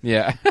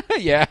 Yeah.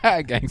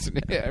 Yeah, gangs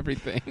and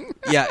everything.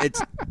 Yeah,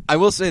 I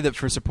will say that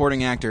for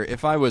supporting actor,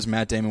 if I was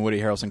Matt Damon,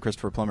 Woody Harrelson,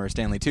 Christopher Plummer, or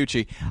Stanley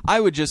Tucci, I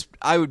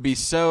would be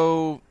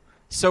so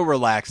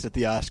relaxed at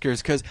the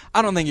Oscars because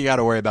I don't think you got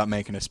to worry about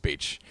making a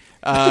speech.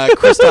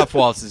 Christoph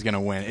Waltz is going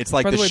to win. It's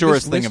like the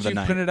surest thing of the night. This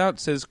list you printed out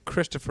says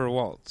Christopher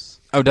Waltz.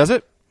 Oh, does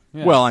it?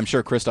 Yeah. Well, I'm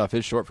sure Christoph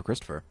is short for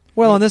Christopher.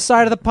 Well, on this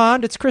side of the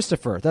pond, it's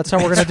Christopher. That's how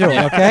we're going to do it,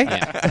 okay?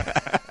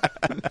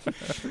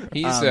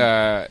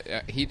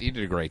 He did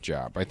a great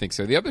job, I think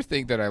so. The other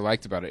thing that I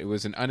liked about it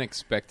was an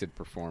unexpected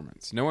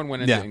performance. No one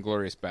went into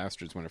Inglourious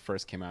Bastards when it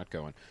first came out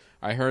going,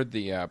 I heard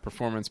the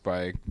performance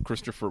by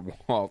Christopher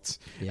Waltz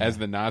as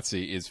the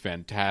Nazi is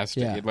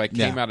fantastic. Yeah. It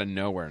came out of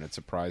nowhere and it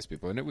surprised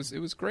people, and it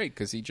was great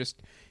because he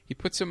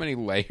put so many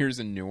layers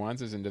and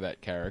nuances into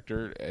that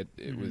character.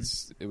 It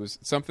was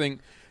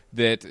something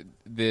that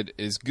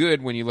is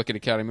good when you look at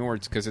Academy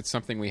Awards because it's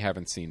something we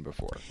haven't seen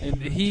before. And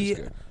he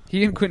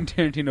and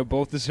Quentin Tarantino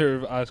both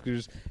deserve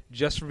Oscars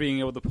just for being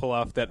able to pull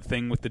off that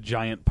thing with the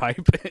giant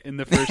pipe in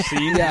the first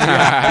scene.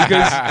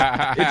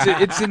 Because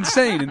it's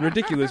insane and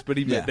ridiculous, but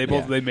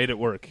they made it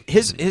work.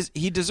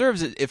 He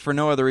deserves it if for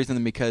no other reason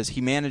than because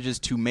he manages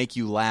to make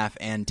you laugh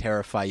and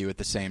terrify you at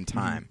the same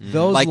time.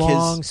 Those like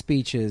long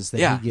speeches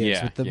that he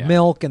gives with the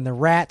milk and the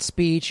rat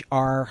speech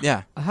are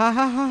ha ha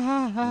ha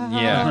ha ha.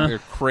 Yeah, they're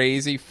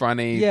crazy,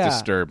 funny,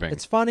 disturbing.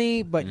 It's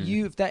funny, but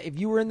if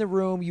you were in the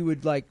room, you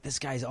would like, this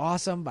guy's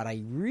awesome, but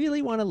I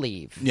really want to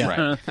leave.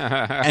 Yeah,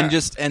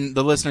 right. and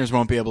the listeners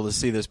won't be able to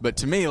see this, but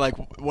to me, like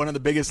one of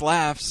the biggest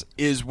laughs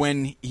is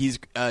when he's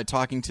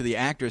talking to the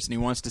actress and he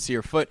wants to see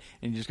her foot,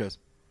 and he just goes.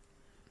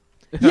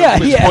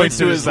 Points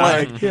to his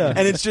leg,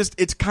 and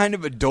it's kind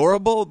of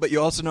adorable, but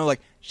you also know like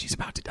she's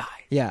about to die.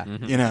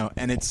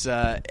 And it's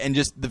and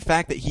just the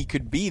fact that he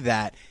could be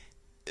that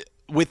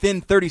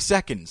within 30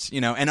 seconds,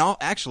 and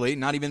actually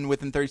not even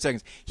within 30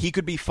 seconds, he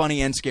could be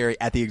funny and scary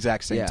at the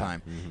exact same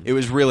time. Mm-hmm. It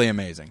was really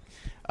amazing.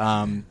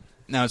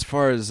 Now, as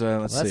far as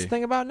let's see, that's the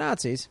thing about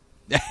Nazis.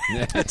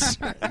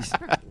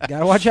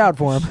 Gotta watch out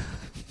for them.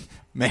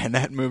 Man,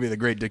 that movie, The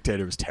Great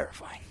Dictator, was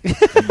terrifying.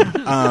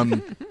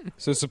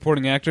 So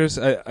supporting actress,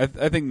 I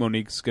think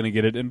Monique's going to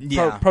get it, and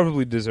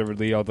probably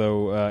deservedly,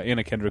 although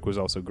Anna Kendrick was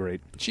also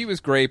great. She was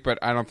great, but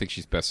I don't think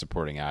she's best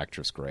supporting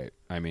actress great.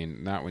 I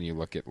mean, not when you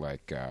look at,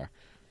 like,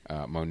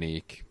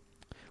 Monique.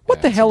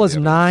 What the hell is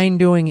 9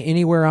 doing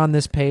anywhere on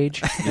this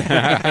page?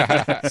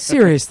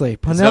 Seriously.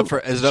 Is it up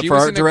for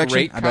art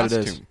direction? I bet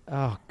it is.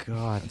 Oh,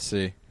 God. Let's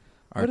see.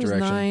 Art direction.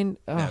 9?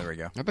 Oh. Yeah, there we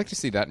go. I'd like to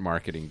see that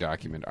marketing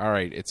document. All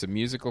right, it's a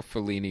musical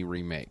Fellini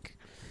remake.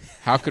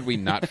 How could we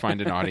not find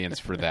an audience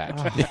for that?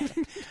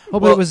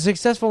 But it was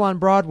successful on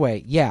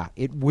Broadway. Yeah,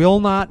 it will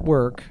not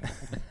work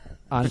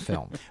on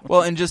film.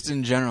 Well, and just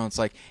in general, it's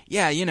like,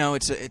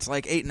 it's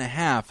like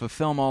 8.5, a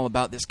film all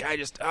about this guy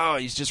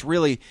he's just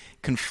really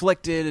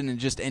conflicted and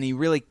he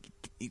really...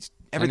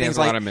 Everything's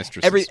like a lot of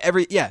mistresses.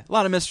 A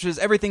lot of mistresses.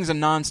 Everything's a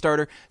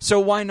non-starter.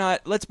 So why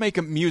not? Let's make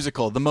a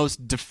musical, the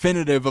most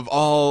definitive of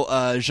all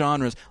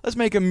genres. Let's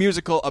make a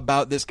musical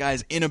about this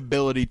guy's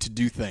inability to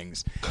do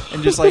things,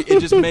 and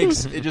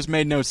it just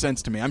made no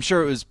sense to me. I'm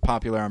sure it was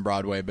popular on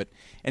Broadway, but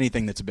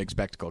anything that's a big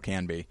spectacle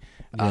can be.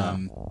 Yeah.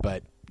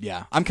 But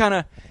yeah, I'm kind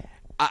of.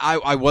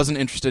 I wasn't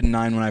interested in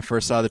 9 when I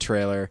first saw the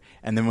trailer,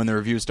 and then when the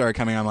reviews started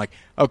coming, I'm like,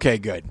 okay,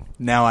 good.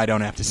 Now I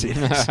don't have to see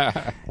this.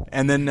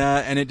 And then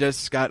and it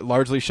just got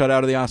largely shut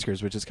out of the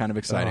Oscars, which is kind of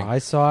exciting. I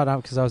saw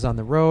it because I was on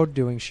the road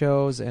doing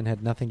shows and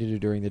had nothing to do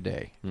during the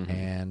day,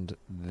 and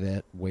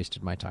that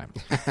wasted my time.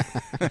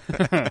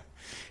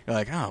 You're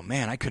like, oh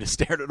man, I could have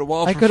stared at a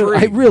wall for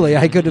free.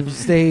 I could have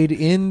stayed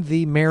in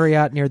the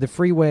Marriott near the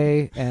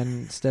freeway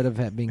instead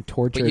of being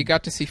tortured. But you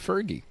got to see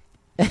Fergie.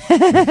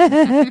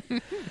 I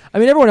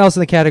mean, everyone else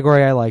in the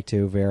category I like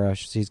too. Vera,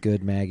 she's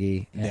good.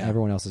 Maggie,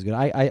 everyone else is good.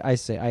 I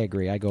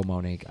agree. I go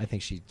Monique. I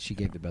think she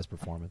gave the best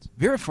performance.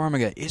 Vera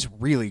Farmiga is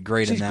really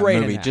great in that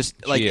movie.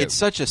 Just like it's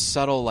such a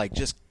subtle,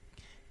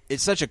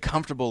 it's such a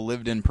comfortable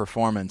lived-in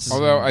performance.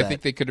 Although I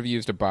think they could have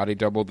used a body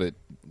double that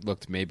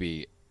looked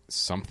maybe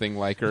something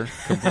like her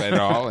at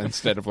all,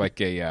 instead of like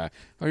here's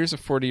a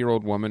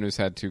 40-year-old woman who's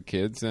had 2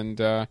 kids and.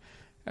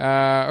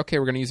 Okay,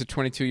 we're going to use a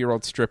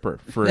 22-year-old stripper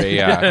for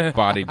a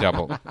body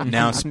double.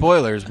 Now,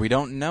 spoilers, we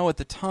don't know at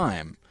the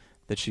time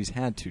that she's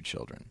had 2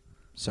 children.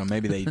 So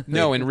maybe they...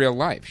 No, in real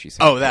life, she's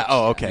had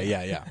okay,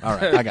 yeah. All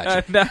right, I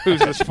got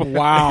you.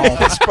 Wow.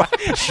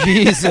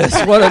 Jesus,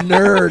 what a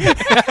nerd.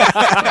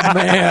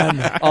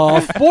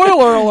 Man.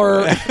 Spoiler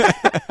alert.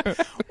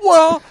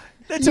 Well...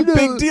 It's a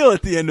big deal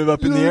at the end of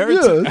Up in the Air.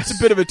 It's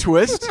a bit of a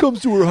twist. Comes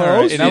to her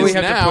house. It is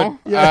now.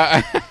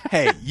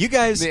 Hey, you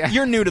guys,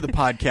 you're new to the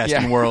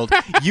podcasting world.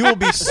 You will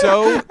be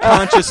so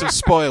conscious of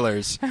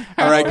spoilers,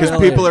 all right? Because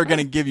people are going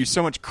to give you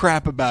so much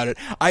crap about it.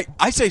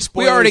 I say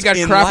spoilers. We already got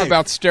crap life.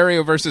 About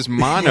stereo versus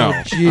mono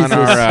on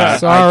our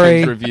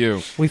Sorry. iTunes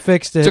review. We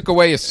fixed it. Took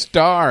away a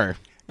star.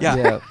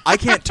 Yeah. I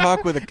can't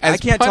talk with I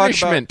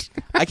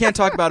can't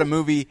talk about a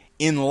movie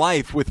in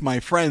life with my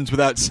friends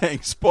without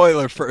saying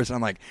spoiler first.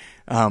 I'm like,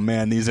 oh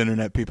man, these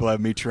internet people have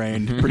me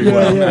trained pretty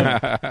well.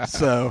 Yeah.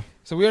 So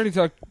we already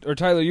talked, or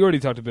Tyler, you already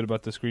talked a bit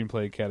about the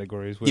screenplay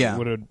categories.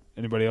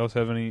 Anybody else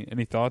have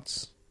any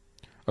thoughts?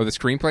 Oh, the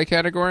screenplay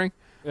category?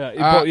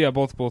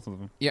 Both of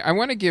them. Yeah, I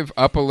want to give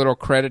Up a little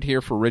credit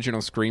here for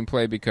original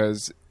screenplay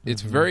because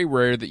it's very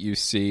rare that you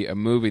see a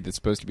movie that's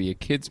supposed to be a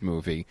kids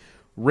movie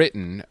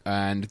written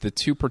and the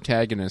 2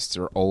 protagonists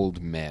are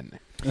old men.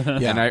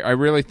 And I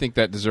really think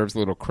that deserves a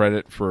little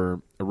credit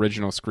for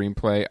original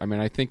screenplay. I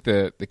mean, I think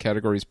the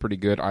category is pretty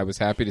good. I was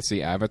happy to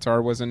see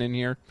Avatar wasn't in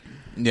here.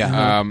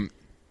 Yeah.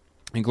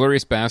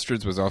 Inglourious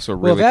Bastards was also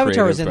really if Avatar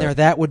creative, was in there,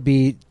 that would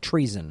be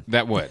treason.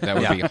 That would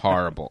be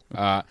horrible.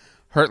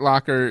 Hurt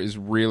Locker is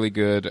really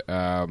good.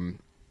 But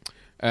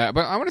I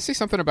want to say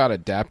something about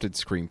adapted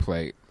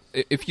screenplay.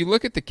 If you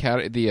look at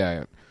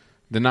the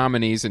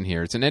nominees in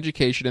here, it's An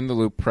Education, In the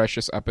Loop,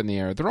 Precious, Up in the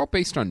Air. They're all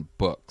based on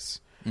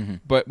books. Mm-hmm.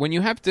 But when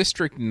you have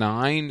District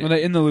 9... Well,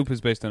 In the Loop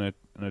is based on a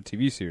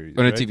TV series,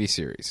 on a TV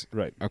series.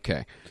 Right.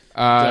 Okay.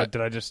 Did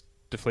I just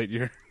deflate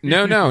your...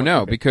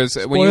 No, because...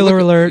 Spoiler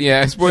alert.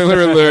 Yeah,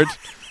 spoiler alert.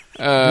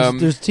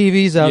 There's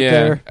TVs out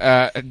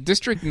there.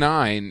 District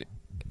 9,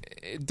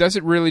 does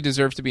it really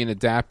deserve to be an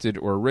adapted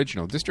or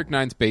original? District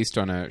 9's based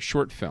on a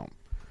short film.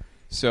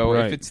 So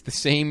if it's the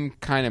same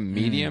kind of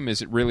medium,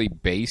 is it really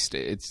based?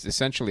 It's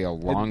essentially a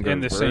longer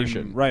and the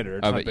version same writer.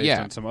 It's not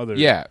based on some other.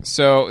 Yeah.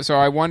 So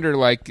I wonder,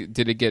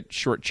 did it get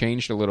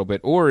shortchanged a little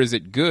bit, or is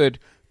it good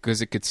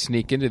because it could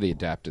sneak into the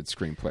adapted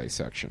screenplay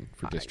section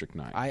for District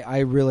 9?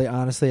 I really,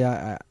 honestly,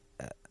 I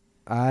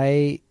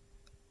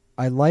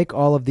like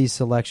all of these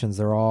selections.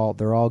 They're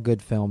all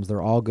good films.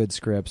 They're all good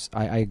scripts.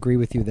 I agree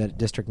with you that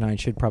District 9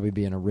 should probably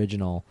be an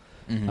original.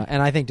 Mm-hmm.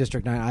 And I think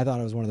District 9, I thought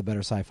it was one of the better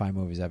sci-fi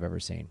movies I've ever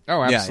seen.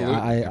 Oh,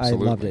 absolutely. I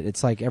loved it.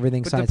 It's like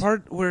everything but science... the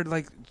part where,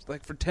 like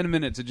for 10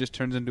 minutes, it just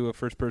turns into a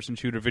first-person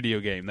shooter video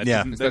game. Is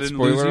that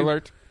spoiler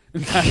alert?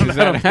 I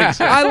don't think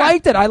so. I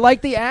liked it. I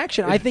liked the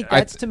action. I think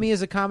that's, to me,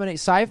 is a combination.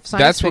 Science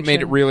That's what fiction.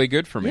 made it really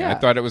good for me. Yeah. I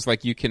thought it was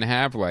like you can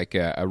have like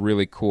a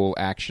really cool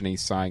action-y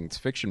science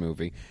fiction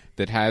movie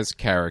that has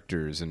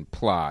characters and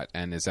plot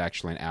and is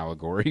actually an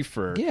allegory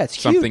for it's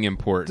something huge.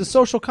 important. The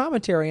social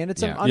commentary, and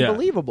it's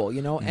unbelievable,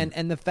 you know,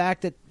 and the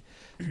fact that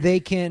they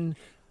can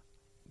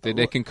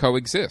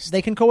coexist.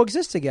 They can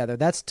coexist together.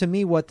 That's, to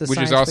me, what the which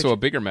science is also fiction... a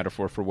bigger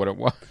metaphor for what it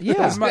was.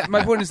 Yeah.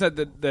 my point is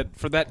that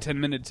for that 10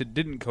 minutes, it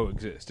didn't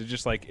coexist. It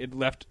just it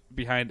left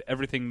behind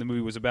everything the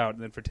movie was about,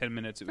 and then for 10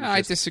 minutes, it was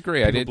I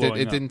disagree. It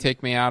didn't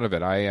take me out of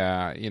it.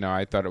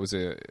 I thought it was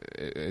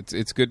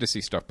it's good to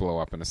see stuff blow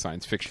up in a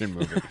science fiction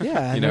movie.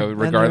 Yeah.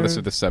 Regardless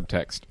of the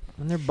subtext.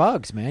 And they're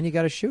bugs, man. You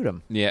got to shoot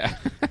them. Yeah.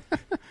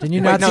 Didn't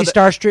you not see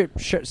Starship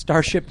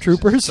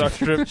Troopers?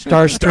 Starship Troopers.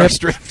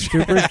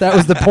 That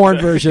was the porn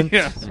version.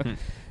 Yeah.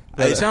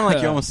 It sounded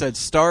like you almost said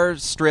Star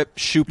Strip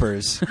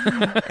Shoopers.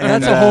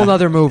 That's a whole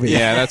other movie.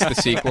 Yeah, that's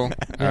the sequel.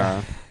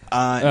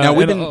 Now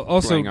we've been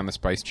also playing on the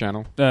Spice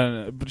Channel.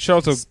 But she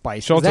also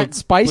Spice. Is that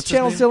Spice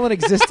Channel still in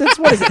existence?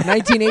 What is it?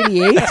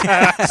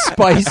 1988?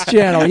 Spice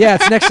Channel. Yeah,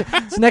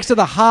 it's next to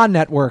the Ha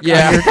Network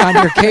on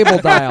your cable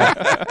dial.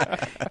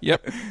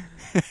 Yep.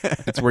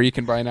 It's where you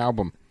can buy an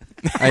album.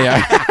 Well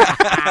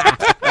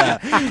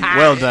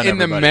done, in everybody.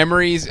 the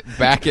memories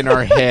back in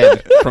our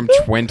head from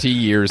 20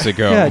 years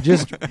ago. Yeah,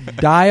 just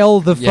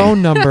dial the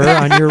phone number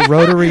on your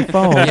rotary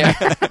phone.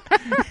 Yeah.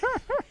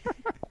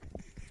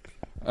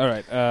 All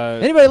right.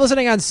 Anybody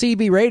listening on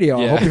CB Radio,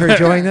 I hope you're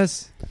enjoying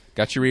this.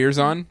 Got your ears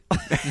on?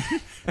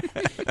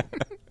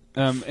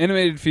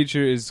 Animated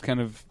feature is kind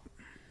of...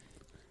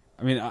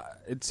 I mean,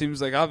 it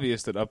seems like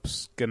obvious that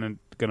Up's gonna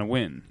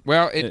win.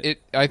 Well,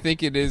 I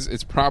think it is.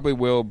 It's probably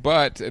will,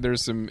 but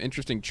there's some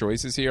interesting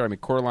choices here. I mean,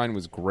 Coraline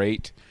was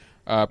great.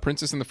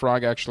 Princess and the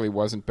Frog actually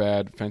wasn't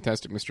bad.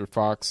 Fantastic Mr.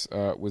 Fox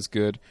was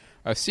good.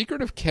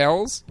 Secret of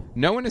Kells,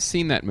 no one has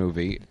seen that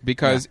movie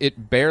because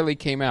it barely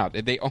came out.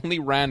 They only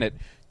ran it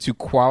to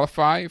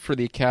qualify for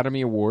the Academy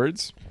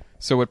Awards.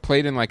 So it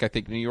played in, like, I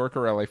think New York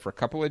or LA for a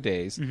couple of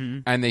days,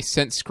 and they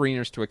sent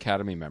screeners to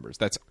Academy members.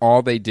 That's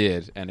all they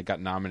did, and it got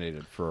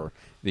nominated for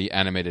the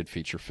animated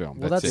feature film.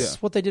 Well,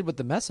 that's what they did with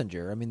The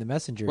Messenger. I mean, The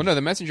Messenger... Well, no,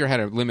 The Messenger had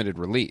a limited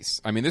release.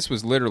 I mean, this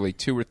was literally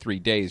 2 or 3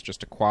 days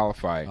just to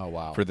qualify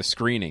for the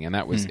screening, and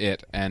that was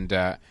it. And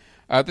the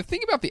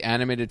thing about the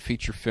animated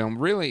feature film,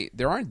 really,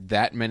 there aren't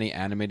that many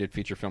animated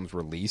feature films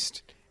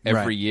released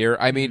every year.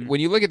 I mean, when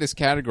you look at this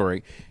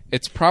category,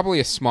 it's probably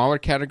a smaller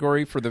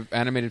category for the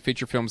animated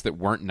feature films that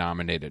weren't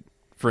nominated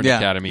for an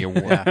Academy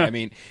Award. I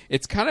mean,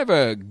 it's kind of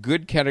a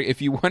good category. If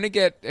you want to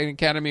get an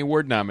Academy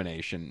Award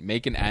nomination,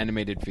 make an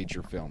animated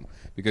feature film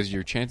because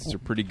your chances are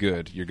pretty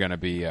good you're going to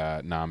be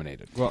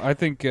nominated. Well, I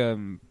think...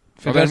 then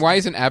why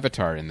isn't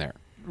Avatar in there?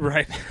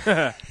 Right.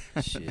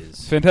 Fantastic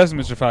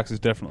Mr. Fox is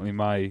definitely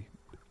my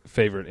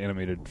favorite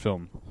animated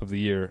film of the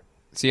year.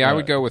 See, I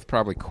would go with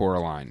probably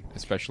Coraline,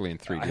 especially in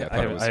 3D. I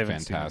thought it was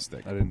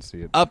fantastic. I didn't see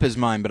it. Up is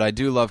mine, but I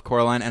do love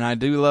Coraline, and I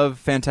do love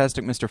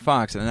Fantastic Mr.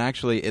 Fox. And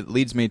actually, it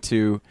leads me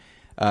to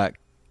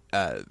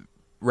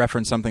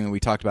reference something that we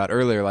talked about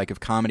earlier, like if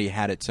comedy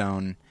had its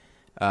own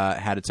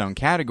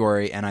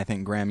category. And I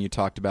think, Graham, you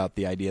talked about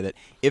the idea that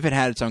if it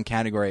had its own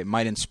category, it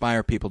might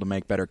inspire people to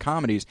make better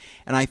comedies.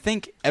 And I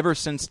think ever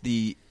since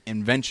the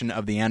invention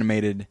of the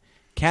animated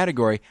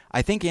category,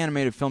 I think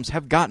animated films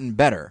have gotten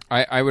better.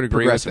 I would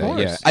agree with that.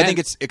 Yeah. I think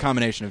it's a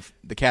combination of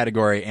the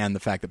category and the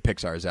fact that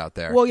Pixar is out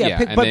there. Well,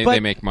 and they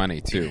make money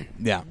too.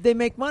 Yeah, they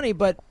make money,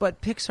 but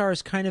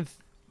Pixar's kind of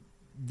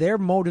their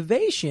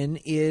motivation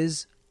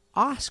is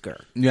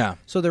Oscar. Yeah,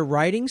 so they're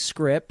writing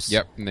scripts.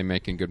 Yep, and they're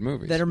making good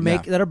movies. That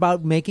are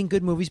about making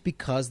good movies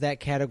because that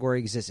category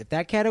exists. If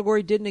that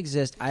category didn't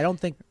exist, I don't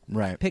think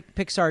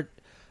Pixar,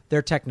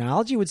 their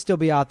technology would still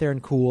be out there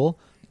and cool.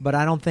 But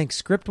I don't think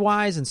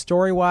script-wise and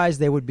story-wise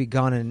they would be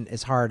gunning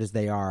as hard as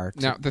they are.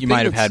 Now, you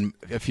might have had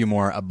a few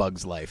more A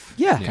Bug's Life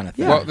kind of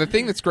thing. Well, the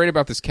thing that's great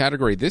about this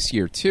category this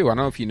year, too, I don't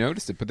know if you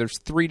noticed it, but there's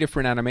 3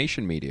 different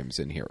animation mediums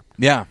in here.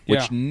 Yeah.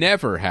 Which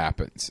never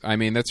happens. I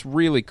mean, that's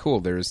really cool.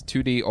 There's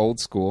 2D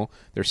old school,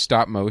 there's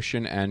stop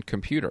motion, and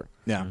computer.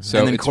 Yeah. So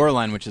and then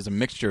Coraline, which is a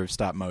mixture of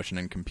stop motion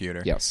and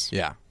computer. Yes.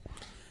 Yeah.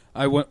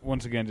 I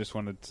once again just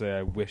wanted to say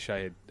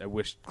I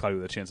wish Cloudy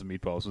with a Chance of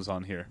Meatballs was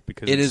on here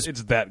because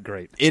it's that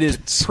great. It is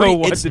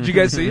so. Did you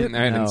guys see it?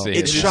 I didn't see it.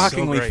 It's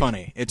shockingly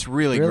funny. It's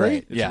really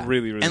great. It's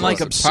really and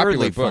like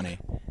absurdly funny.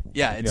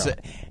 Yeah,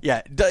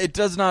 it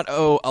does not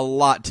owe a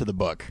lot to the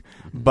book,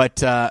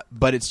 but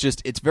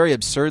it's very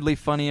absurdly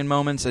funny in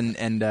moments, and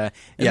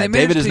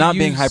David is not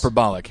being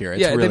hyperbolic here.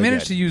 It's really they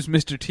managed good. to use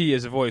Mr. T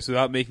as a voice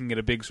without making it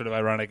a big sort of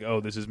ironic,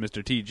 oh, this is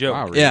Mr. T joke.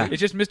 Wow, really? Yeah,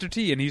 it's just Mr.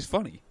 T, and he's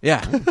funny.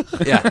 Yeah,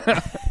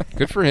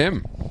 good for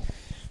him.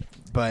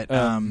 But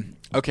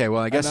okay,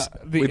 well, I guess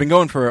we've been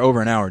going for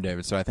over an hour,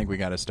 David. So I think we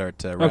got to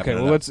start wrapping it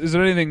up. Well, is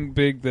there anything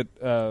big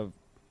that?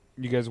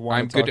 You guys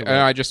want to talk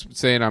about? I just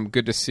saying I'm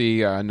good to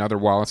see another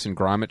Wallace and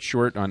Gromit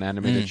short on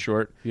animated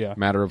short. Yeah.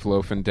 Matter of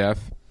Loaf and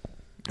Death.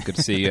 Good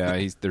to see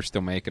they're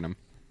still making them.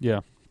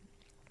 Yeah.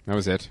 That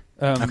was it.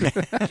 Okay.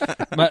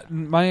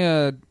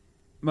 my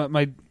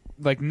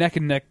like neck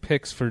and neck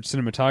picks for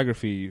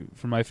cinematography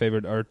for my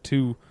favorite are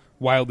 2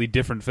 wildly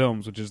different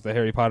films, which is the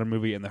Harry Potter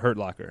movie and The Hurt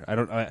Locker.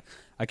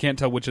 I can't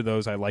tell which of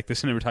those I like the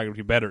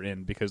cinematography better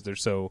in because they're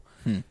so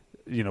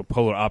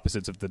polar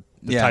opposites of the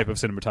type of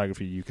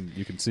cinematography you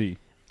can see.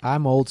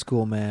 I'm old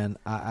school, man.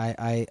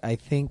 I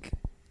think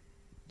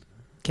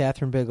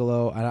Catherine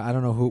Bigelow. I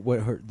don't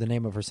know the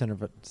name of her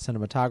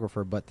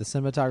cinematographer, but the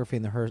cinematography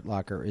in The Hurt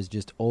Locker is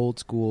just old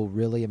school,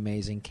 really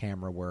amazing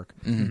camera work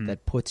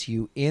that puts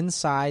you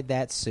inside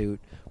that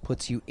suit,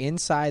 puts you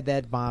inside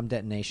that bomb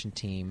detonation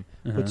team,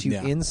 puts you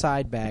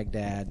inside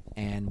Baghdad,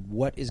 and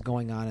what is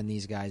going on in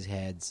these guys'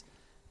 heads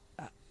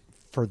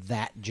for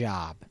that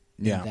job.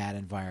 In that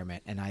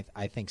environment, and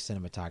I think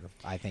cinematography.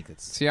 I think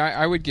it's. See,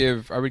 I would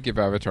give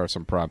Avatar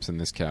some props in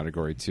this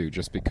category too,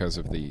 just because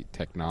of the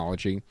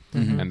technology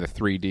and the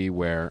 3D.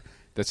 Where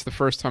that's the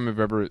first time I've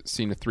ever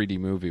seen a 3D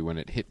movie when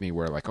it hit me,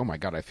 where like, oh my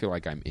god, I feel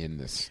like I'm in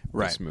this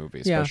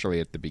movie, especially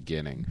at the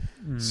beginning.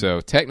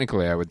 So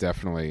technically, I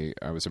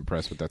was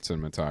impressed with that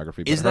cinematography.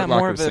 But is that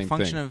more of a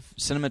function of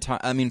cinematography?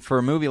 I mean, for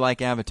a movie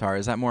like Avatar,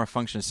 is that more a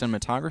function of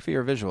cinematography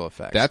or visual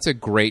effects? That's a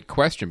great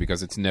question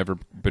because it's never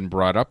been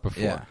brought up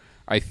before. Yeah.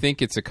 I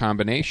think it's a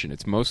combination.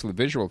 It's mostly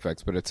visual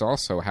effects, but it's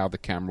also how the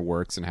camera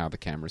works and how the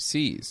camera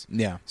sees.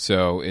 Yeah.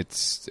 So I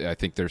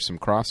think there's some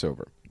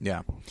crossover.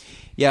 Yeah.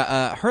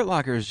 Yeah, Hurt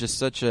Locker is just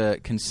such a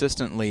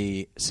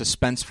consistently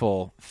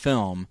suspenseful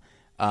film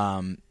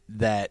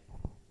that,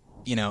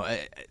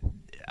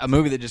 a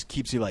movie that just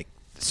keeps you like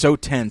so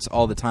tense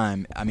all the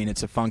time. I mean,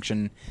 it's a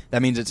function.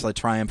 That means it's a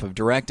triumph of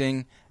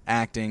directing,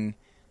 acting,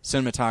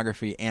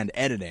 cinematography, and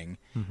editing.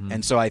 Mm-hmm.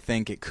 And so I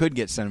think it could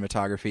get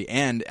cinematography,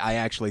 and I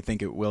actually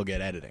think it will get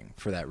editing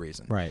for that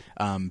reason. Right.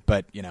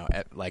 But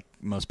like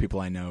most people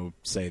I know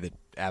say that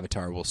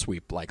Avatar will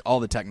sweep like all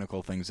the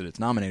technical things that it's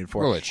nominated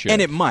for. Well, it should.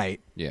 And it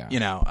might. Yeah.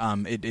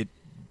 It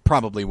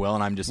probably will,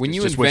 and I'm just when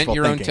you just invent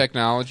your thinking. own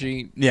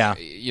technology. Yeah.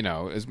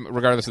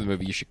 Regardless of the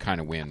movie, you should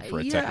kind of win for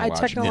a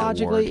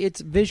technologically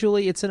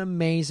award. It's an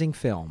amazing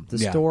film. The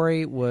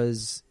story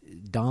was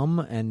dumb,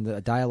 and the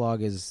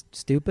dialogue is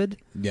stupid.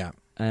 Yeah.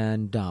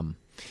 And dumb.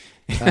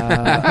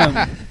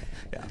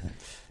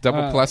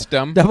 Double plus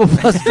dumb. Double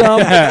plus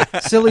dumb.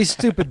 Silly,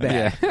 stupid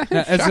bad.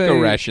 Yeah. Choco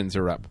rations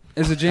are up.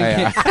 As a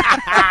Jane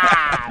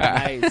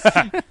Nice.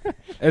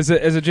 As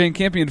a Jane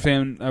Campion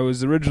fan, I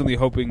was originally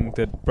hoping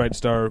that Bright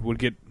Star would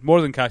get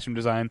more than costume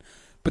design,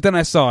 but then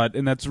I saw it,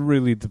 and that's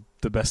really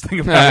the best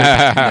thing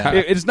about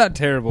it. It's not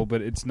terrible,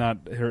 but it's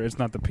not her. It's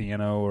not The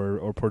Piano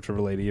or Portrait of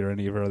a Lady or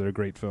any of her other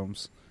great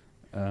films.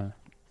 And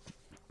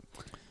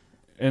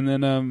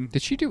then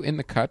did she do In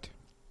the Cut?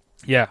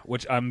 Yeah,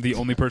 which I'm the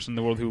only person in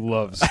the world who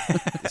loves.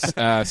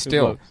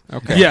 Still,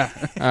 okay. Yeah,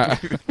 I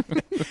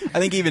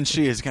think even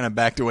she has kind of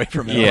backed away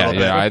from it. Yeah,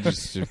 yeah. I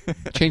just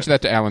changed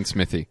that to Alan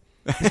Smithy.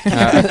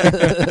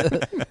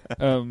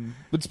 But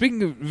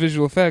speaking of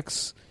visual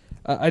effects,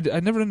 I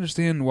never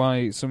understand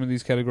why some of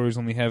these categories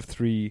only have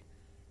 3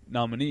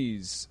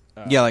 nominees.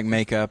 Like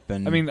makeup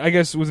and... I mean, I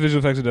guess with visual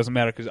effects it doesn't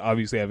matter because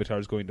obviously Avatar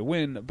is going to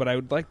win, but I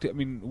would like to... I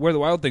mean, Where the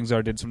Wild Things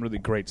Are did some really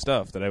great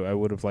stuff that I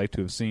would have liked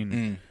to have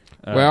seen.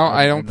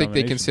 I don't think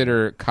they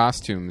consider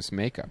costumes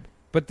makeup.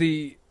 But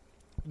but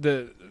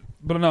no,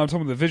 I'm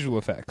talking about the visual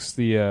effects.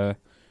 The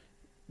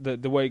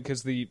way...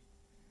 Because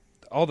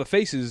all the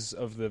faces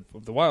of the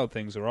wild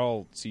things are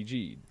all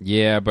CG.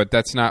 Yeah, but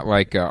that's not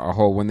like a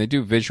whole... When they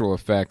do visual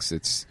effects,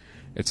 it's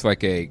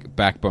like a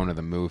backbone of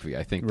the movie.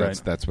 I think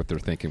that's what they're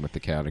thinking with the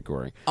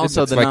category.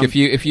 Also, it's like if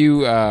you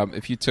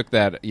took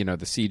that, the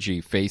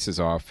CG faces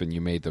off and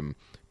you made them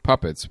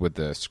puppets, would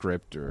the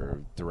script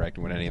or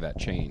directing, would any of that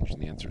change?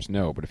 And the answer is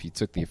no. But if you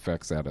took the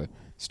effects out of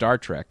Star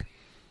Trek,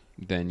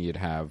 then you'd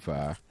have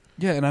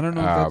and I don't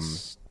know if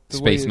that's the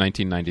Space way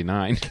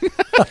 1999.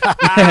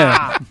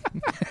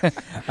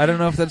 I don't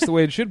know if that's the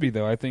way it should be,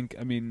 though. I think,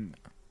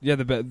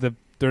 the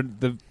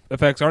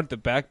effects aren't the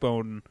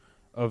backbone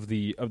of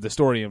the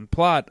story and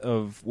plot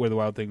of Where the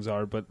Wild Things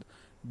Are, but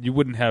you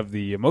wouldn't have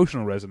the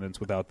emotional resonance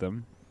without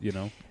them,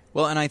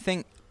 Well, and I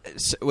think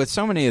with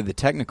so many of the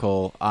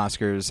technical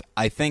Oscars,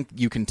 I think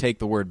you can take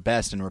the word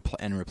best and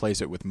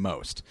replace it with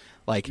most.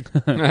 Like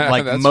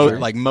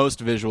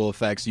most visual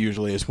effects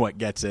usually is what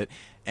gets it,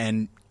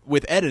 and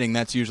with editing,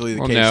 that's usually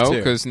the case too. No,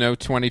 because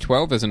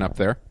 2012 isn't up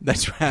there.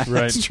 That's right.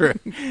 That's true.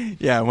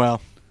 Yeah,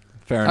 well,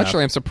 fair enough.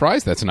 Actually, I'm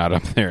surprised that's not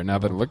up there now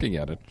that I'm looking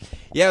at it.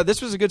 Yeah,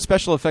 this was a good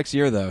special effects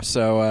year, though.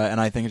 So, and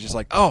I think it's just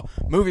like,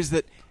 movies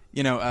that,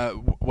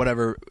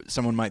 whatever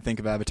someone might think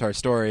of Avatar's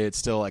story, it's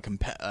still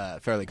a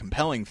fairly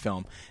compelling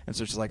film. And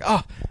so it's just like,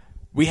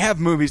 we have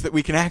movies that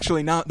we can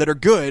actually that are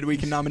good. We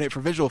can nominate for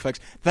visual effects.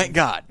 Thank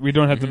God. We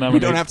don't have to nominate. We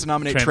don't have to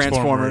nominate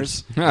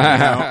Transformers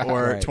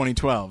or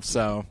 2012.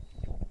 So.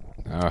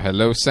 Oh,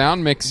 hello,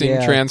 sound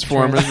mixing,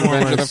 Transformers,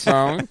 Revenge of the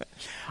Phone.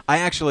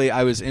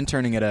 I was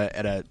interning at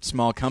a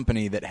small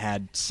company that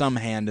had some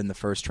hand in the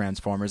first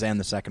Transformers and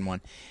the second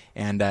one,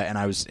 and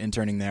I was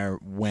interning there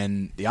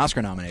when the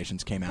Oscar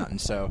nominations came out, and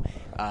so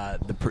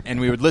and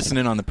we would listen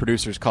in on the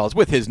producers' calls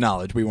with his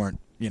knowledge. We weren't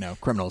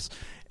criminals,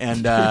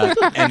 and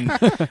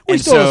we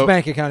stole his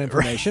bank account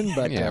information,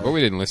 but but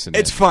we didn't listen.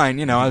 It's fine,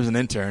 I was an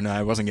intern.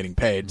 I wasn't getting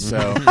paid,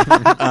 so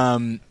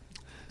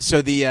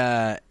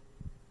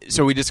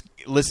so we just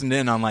listened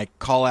in on like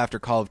call after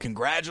call of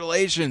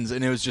congratulations,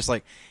 and it was just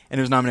like, and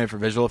it was nominated for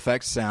visual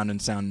effects, sound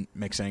and sound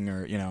mixing,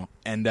 or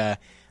and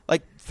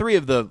like 3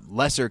 of the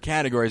lesser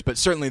categories, but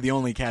certainly the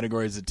only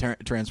categories that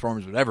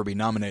Transformers would ever be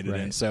nominated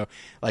in. So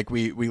like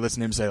we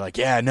listened to him say like,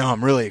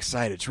 I'm really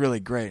excited, it's really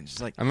great. And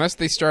it's like, unless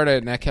they start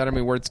an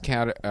Academy Awards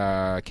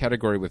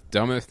category with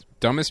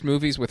dumbest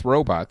movies with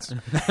robots,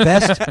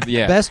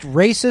 best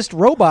racist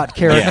robot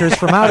characters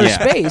from outer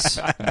space,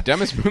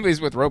 dumbest movies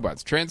with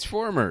robots,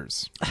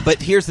 Transformers.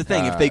 But here's the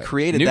thing: if they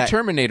created new that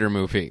Terminator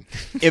movie,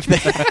 if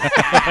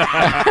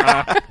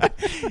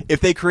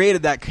they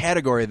created that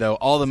category, though,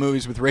 all the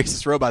movies with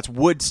racist robots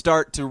would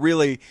start to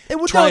really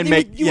try and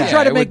make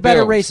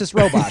better racist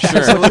robots.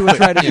 Sure. That's what you would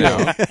try to do.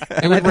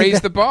 It would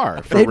raise the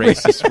bar for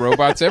racist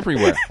robots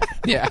everywhere.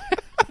 Yeah.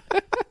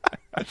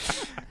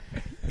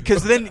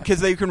 Because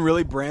they can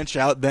really branch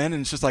out then,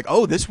 and it's just like,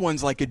 this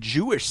one's like a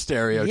Jewish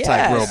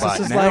stereotype robot.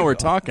 This is now like we're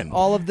talking.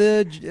 All of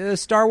the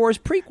Star Wars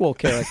prequel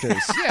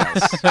characters.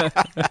 Yes.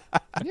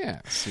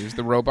 Yes. Here's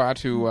the robot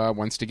who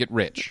wants to get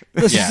rich.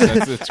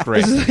 That's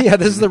great.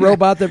 This is the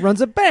robot that runs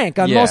a bank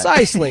on Mos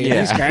Eisley.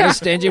 Yeah. He's kind of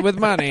stingy with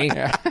money.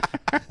 Yeah.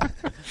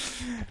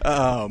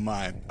 Oh,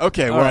 my.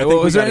 Okay, well, I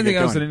think was there anything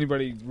else that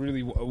anybody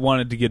really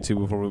wanted to get to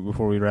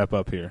before we wrap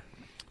up here?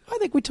 I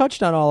think we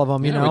touched on all of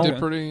them. We did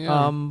pretty.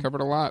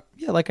 Covered a lot.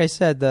 Yeah, like I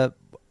said,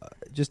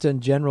 just in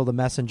general, The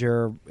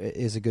Messenger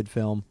is a good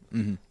film.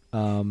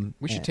 Mm-hmm.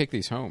 We should take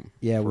these home.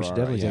 Yeah, we should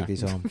definitely take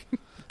these home.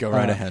 Go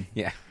right ahead.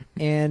 Yeah.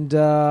 And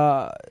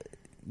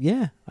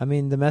yeah, I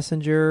mean, The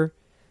Messenger.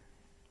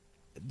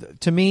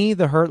 To me,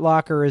 The Hurt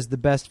Locker is the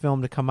best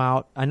film to come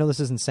out. I know this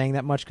isn't saying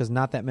that much because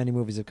not that many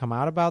movies have come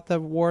out about the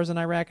wars in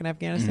Iraq and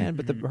Afghanistan,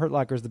 but The Hurt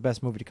Locker is the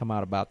best movie to come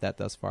out about that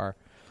thus far.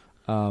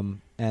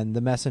 And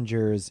The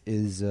Messenger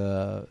is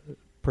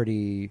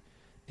pretty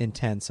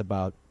intense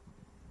about,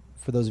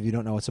 for those of you who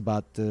don't know, it's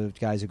about the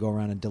guys who go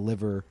around and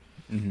deliver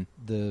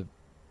the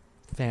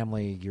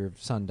family, your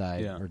son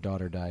died or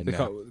daughter died.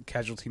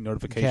 Casualty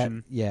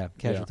notification.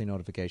 Casualty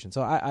notification.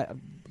 So I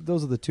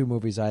those are the two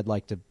movies I'd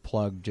like to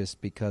plug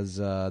just because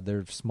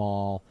they're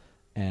small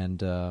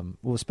and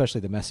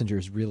especially The Messenger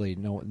is really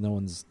no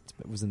one's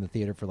was in the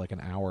theater for like an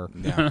hour.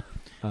 Yeah.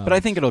 But I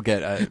think it'll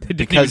get they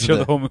didn't even show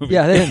the whole movie.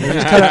 Yeah, they didn't. They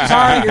just cut out.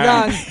 Sorry, you're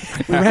done.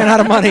 We ran out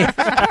of money.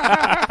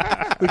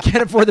 We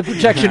can't afford the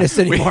projectionist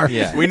anymore.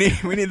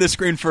 We need the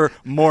screen for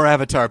more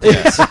Avatar,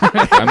 please.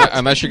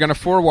 Unless you're going to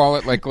 4-wall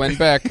it like Glenn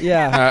Beck.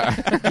 Yeah.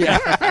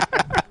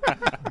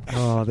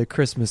 Oh, the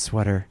Christmas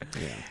sweater.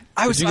 Yeah.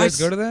 Did you guys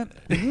go to that?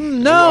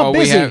 No,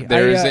 busy.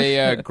 There's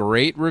a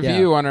great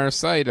review on our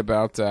site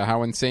about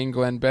how insane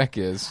Glenn Beck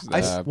is.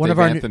 Dave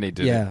Anthony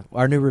did it.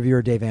 Our new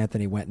reviewer, Dave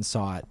Anthony, went and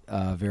saw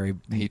it.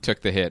 He took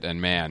the hit, and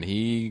man,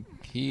 he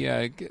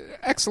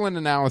excellent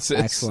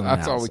analysis.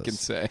 That's all we can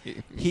say.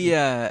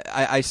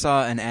 I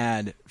saw an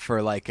ad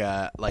for like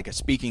a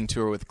speaking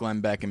tour with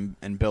Glenn Beck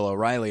and Bill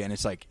O'Reilly, and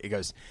it's like it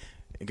goes,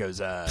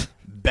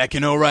 Beck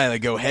and O'Reilly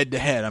go head to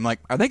head. I'm like,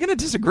 are they going to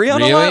disagree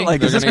on a lot?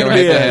 Like, is this going to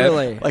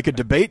be like a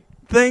debate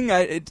thing?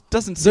 It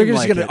doesn't seem like they're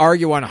just going to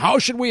argue on how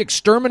should we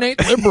exterminate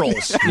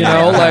liberals.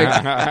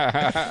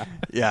 Yeah,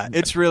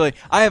 it's really.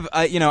 I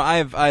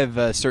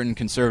have certain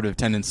conservative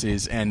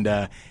tendencies, and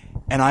I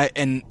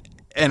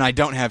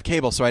don't have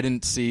cable, so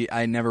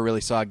I never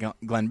really saw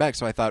Glenn Beck.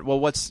 So I thought, well,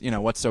 what's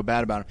so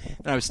bad about him?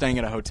 And I was staying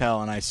at a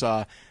hotel, and I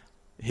saw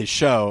his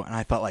show, and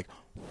I thought, like,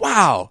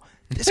 wow,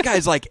 this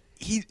guy's like.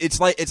 It's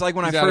like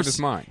when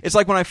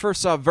I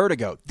first saw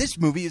Vertigo. This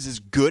movie is as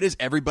good as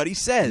everybody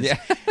says. Yeah.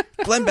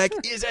 Glenn Beck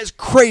is as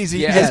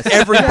crazy as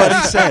everybody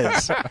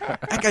says.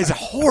 That guy's a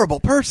horrible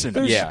person.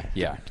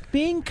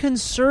 Being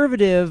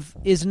conservative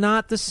is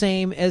not the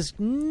same as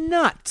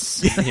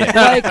nuts. Yeah.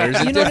 Like, there's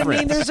a difference. What I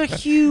mean? There's a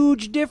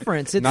huge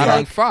difference. It's not like,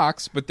 on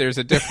Fox, but there's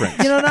a difference.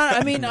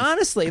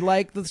 Honestly,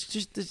 like the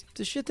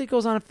shit that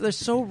goes on, they're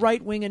so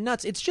right wing and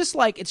nuts. It's just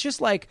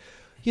like.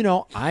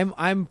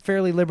 I'm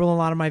fairly liberal in a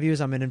lot of my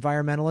views. I'm an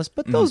environmentalist,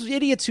 but those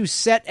idiots who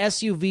set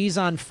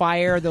SUVs on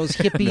fire, those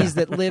hippies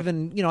that live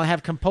and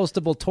have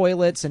compostable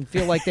toilets and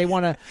feel like they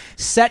want to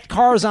set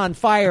cars on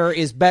fire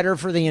is better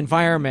for the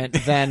environment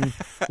than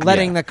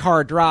letting the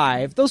car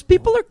drive. Those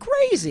people are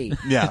crazy.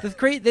 Yeah.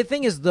 The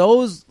thing is,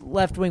 those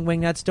left-wing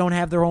wingnuts don't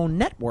have their own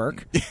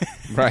network,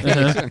 right?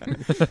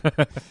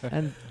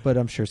 But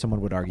I'm sure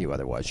someone would argue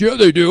otherwise. Yeah,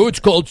 they do. It's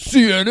called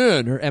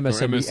CNN or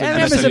MSNBC.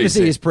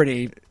 MSNBC is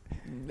pretty.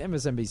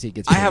 MSNBC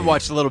gets. I have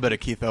watched a little bit of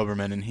Keith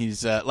Olbermann, and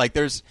he's like,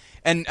 there's,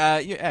 and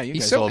you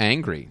he's guys so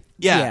angry.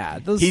 Yeah,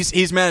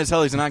 he's mad as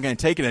hell. He's not going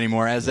to take it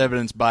anymore, as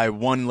evidenced by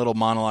one little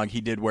monologue he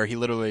did where he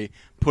literally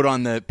put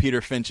on the Peter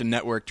Finch and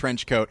Network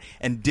trench coat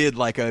and did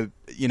like a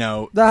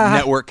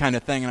network kind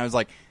of thing, and I was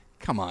like,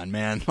 come on,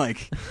 man,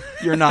 like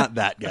you're not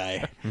that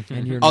guy.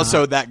 And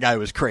also, that guy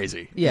was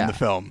crazy in the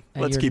film.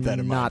 And Let's keep that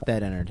in mind. Not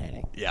that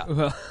entertaining.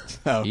 Yeah,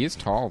 he is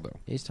tall though.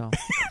 He's tall.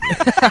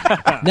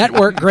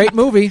 Network, great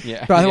movie.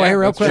 By the way,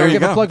 real quick, I'll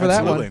give a plug for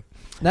that one.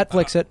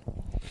 Netflix it.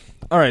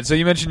 All right, so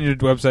you mentioned your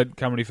website,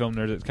 Comedy Film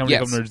Nerds,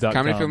 comedyfilmnerds.com.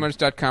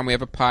 comedyfilmnerds.com. We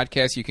have a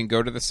podcast. You can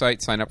go to the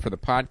site, sign up for the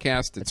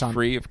podcast. It's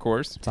free, of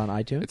course. It's on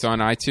iTunes. It's on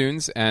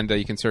iTunes, and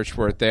you can search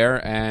for it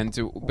there. And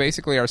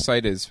basically, our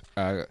site is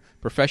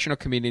professional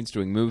comedians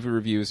doing movie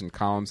reviews and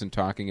columns and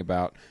talking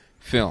about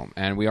film.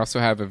 And we also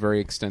have a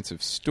very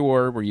extensive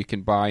store where you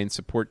can buy and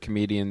support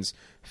comedians,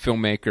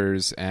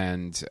 filmmakers,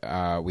 and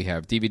we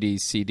have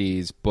DVDs,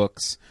 CDs,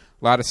 books,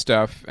 a lot of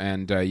stuff,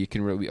 and you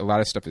can a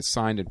lot of stuff is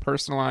signed and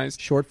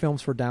personalized. Short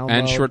films for download.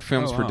 And short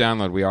films for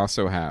download. We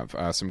also have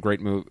some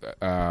great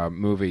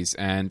movies,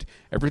 and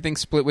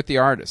everything's split with the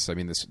artists. I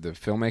mean, the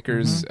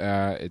filmmakers.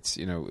 It's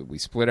we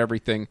split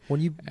everything.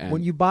 When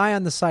you buy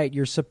on the site,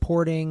 you're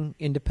supporting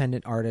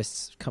independent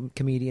artists,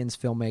 comedians,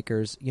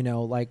 filmmakers.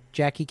 Like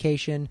Jackie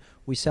Cation.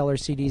 We sell her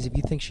CDs. If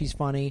you think she's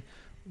funny,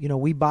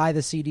 we buy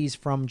the CDs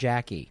from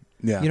Jackie.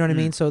 Yeah. You know what I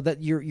mean? So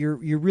that you're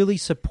really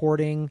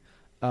supporting.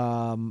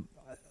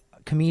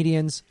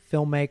 Comedians,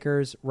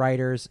 filmmakers,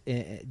 writers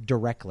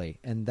directly,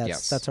 and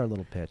that's our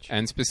little pitch.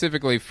 And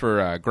specifically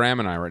for Graham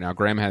and I right now,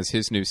 Graham has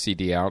his new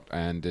CD out,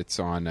 and it's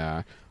on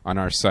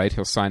our site.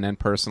 He'll sign and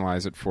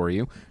personalize it for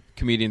you.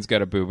 Comedian's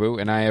Got a Boo Boo,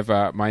 and I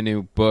have my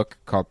new book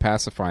called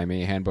Pacify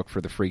Me, a handbook for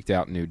the freaked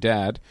out new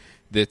dad.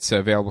 That's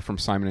available from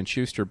Simon &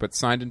 Schuster, but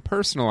signed and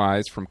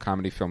personalized from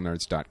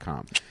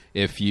comedyfilmnerds.com.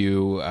 If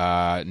you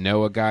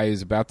know a guy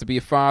who's about to be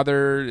a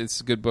father, it's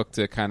a good book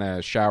to kind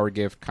of shower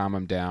gift, calm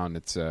him down.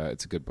 It's a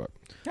good book.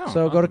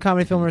 So go to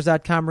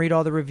comedyfilmnerds.com, read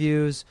all the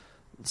reviews,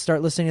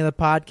 start listening to the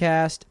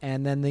podcast,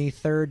 and then the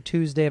third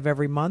Tuesday of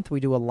every month, we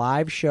do a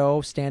live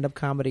show, stand-up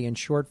comedy and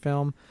short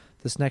film.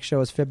 This next show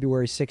is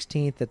February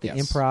 16th at the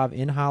Improv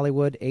in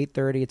Hollywood,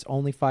 8:30. It's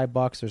only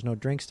 $5. There's no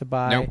drinks to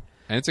buy. Nope.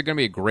 And it's going to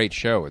be a great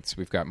show.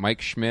 We've got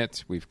Mike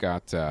Schmidt, we've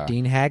got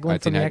Dean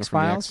Haglund from the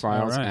X-Files,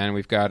 right. And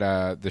we've got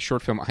the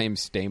short film I Am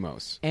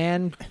Stamos.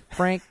 And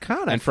Frank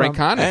Conniff. And Frank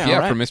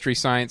Conniff, from Mystery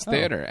Science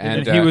Theater.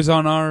 And he was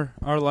on our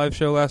live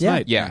show last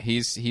night. Yeah,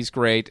 he's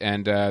great.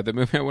 And the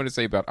movie I want to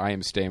say about I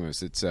Am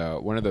Stamos, it's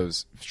one of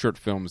those short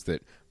films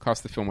that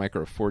cost the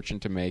filmmaker a fortune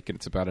to make, and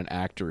it's about an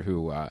actor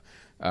who,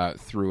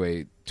 through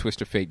a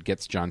twist of fate,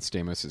 gets John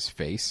Stamos'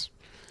 face.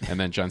 And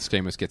then John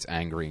Stamos gets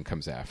angry and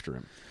comes after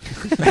him.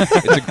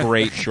 It's a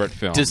great short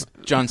film. Does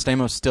John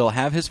Stamos still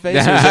have his face,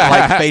 or is it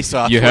like Face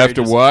Off? You have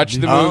to watch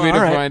the movie to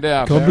find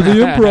out. Come to the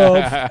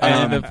Improv.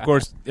 And of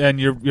course, and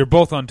you're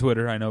both on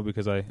Twitter, I know,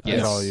 because I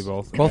follow you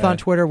both. Both on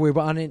Twitter. We're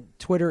on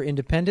Twitter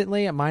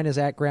independently. Mine is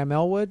at Graham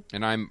Elwood.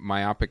 And I'm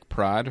Myopic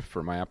Prod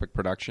for Myopic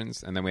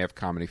Productions. And then we have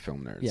Comedy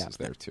Film Nerds is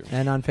there, too.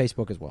 And on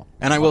Facebook as well.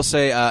 And I will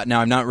say,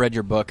 now I've not read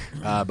your book,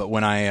 but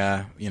when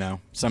I,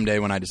 someday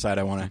when I decide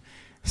I want to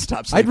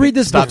stop sleeping. I'd read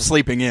this book.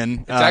 Sleeping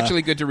in. It's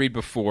actually good to read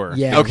before.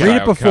 Yeah,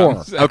 read it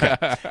before. Okay.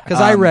 Because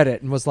I read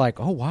it and was like,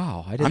 oh,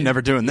 wow. I'm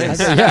never doing this.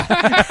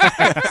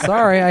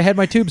 Sorry, I had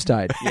my tubes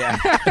tied. Yeah.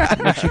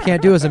 Which you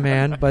can't do as a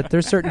man, but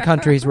there's certain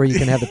countries where you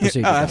can have the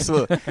procedure. Oh,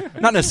 absolutely.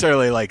 Not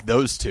necessarily like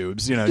those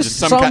tubes, just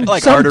some kind,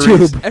 like some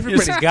arteries. Tube.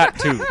 Everybody's got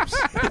tubes.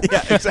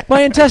 Yeah, exactly.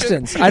 My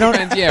intestines. I don't.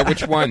 And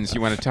which ones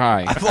you want to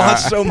tie. I've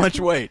lost so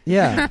much weight.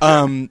 Yeah.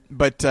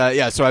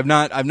 So I've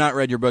not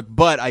read your book,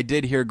 but I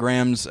did hear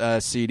Graham's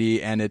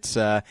CD and it's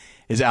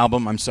his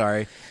album. I'm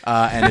sorry,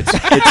 and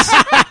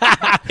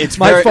it's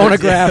my very,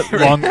 phonograph.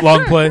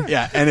 long play.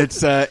 Yeah, and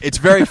it's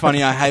very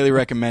funny. I highly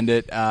recommend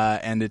it,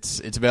 and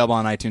it's available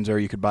on iTunes, or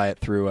you could buy it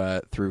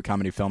through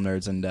Comedy Film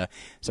Nerds. And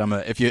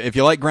so if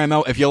you like Graham,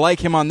 if you like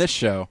him on this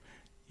show,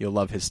 you'll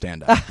love his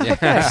stand-up.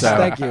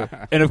 Thank you.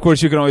 And, of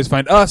course, you can always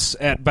find us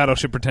at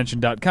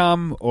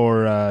battleshippretension.com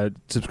or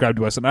subscribe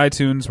to us on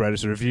iTunes, write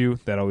us a review.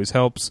 That always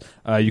helps.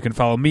 You can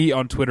follow me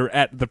on Twitter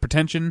at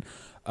 @ThePretension.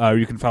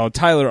 You can follow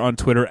Tyler on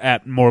Twitter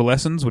at More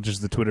Lessons, which is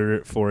the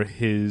Twitter for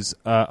his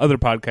other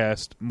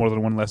podcast, More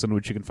Than One Lesson,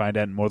 which you can find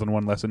at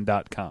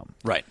morethanonelesson.com.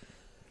 Right.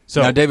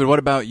 So, now, David, what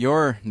about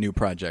your new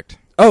project?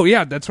 Oh,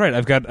 yeah, that's right.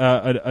 I've got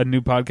a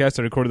new podcast.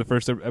 I recorded the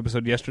first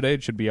episode yesterday.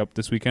 It should be up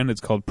this weekend.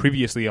 It's called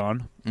Previously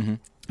On. Mm-hmm.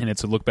 And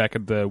it's a look back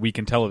at the week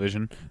in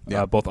television,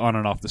 both on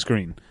and off the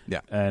screen.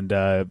 Yeah. And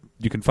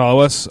you can follow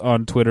us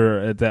on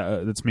Twitter.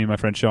 That's me and my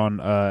friend Sean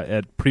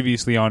at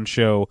Previously On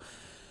Show.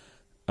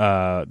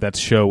 That's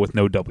show with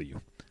no W.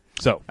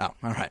 So. Oh,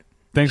 all right.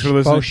 Thanks for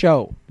listening. Oh,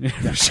 show.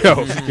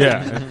 Show.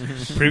 Yeah.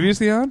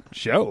 Previously on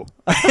show.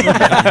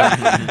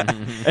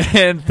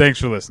 And thanks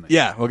for listening.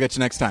 Yeah, we'll get you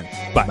next time.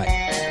 Bye.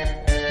 Bye.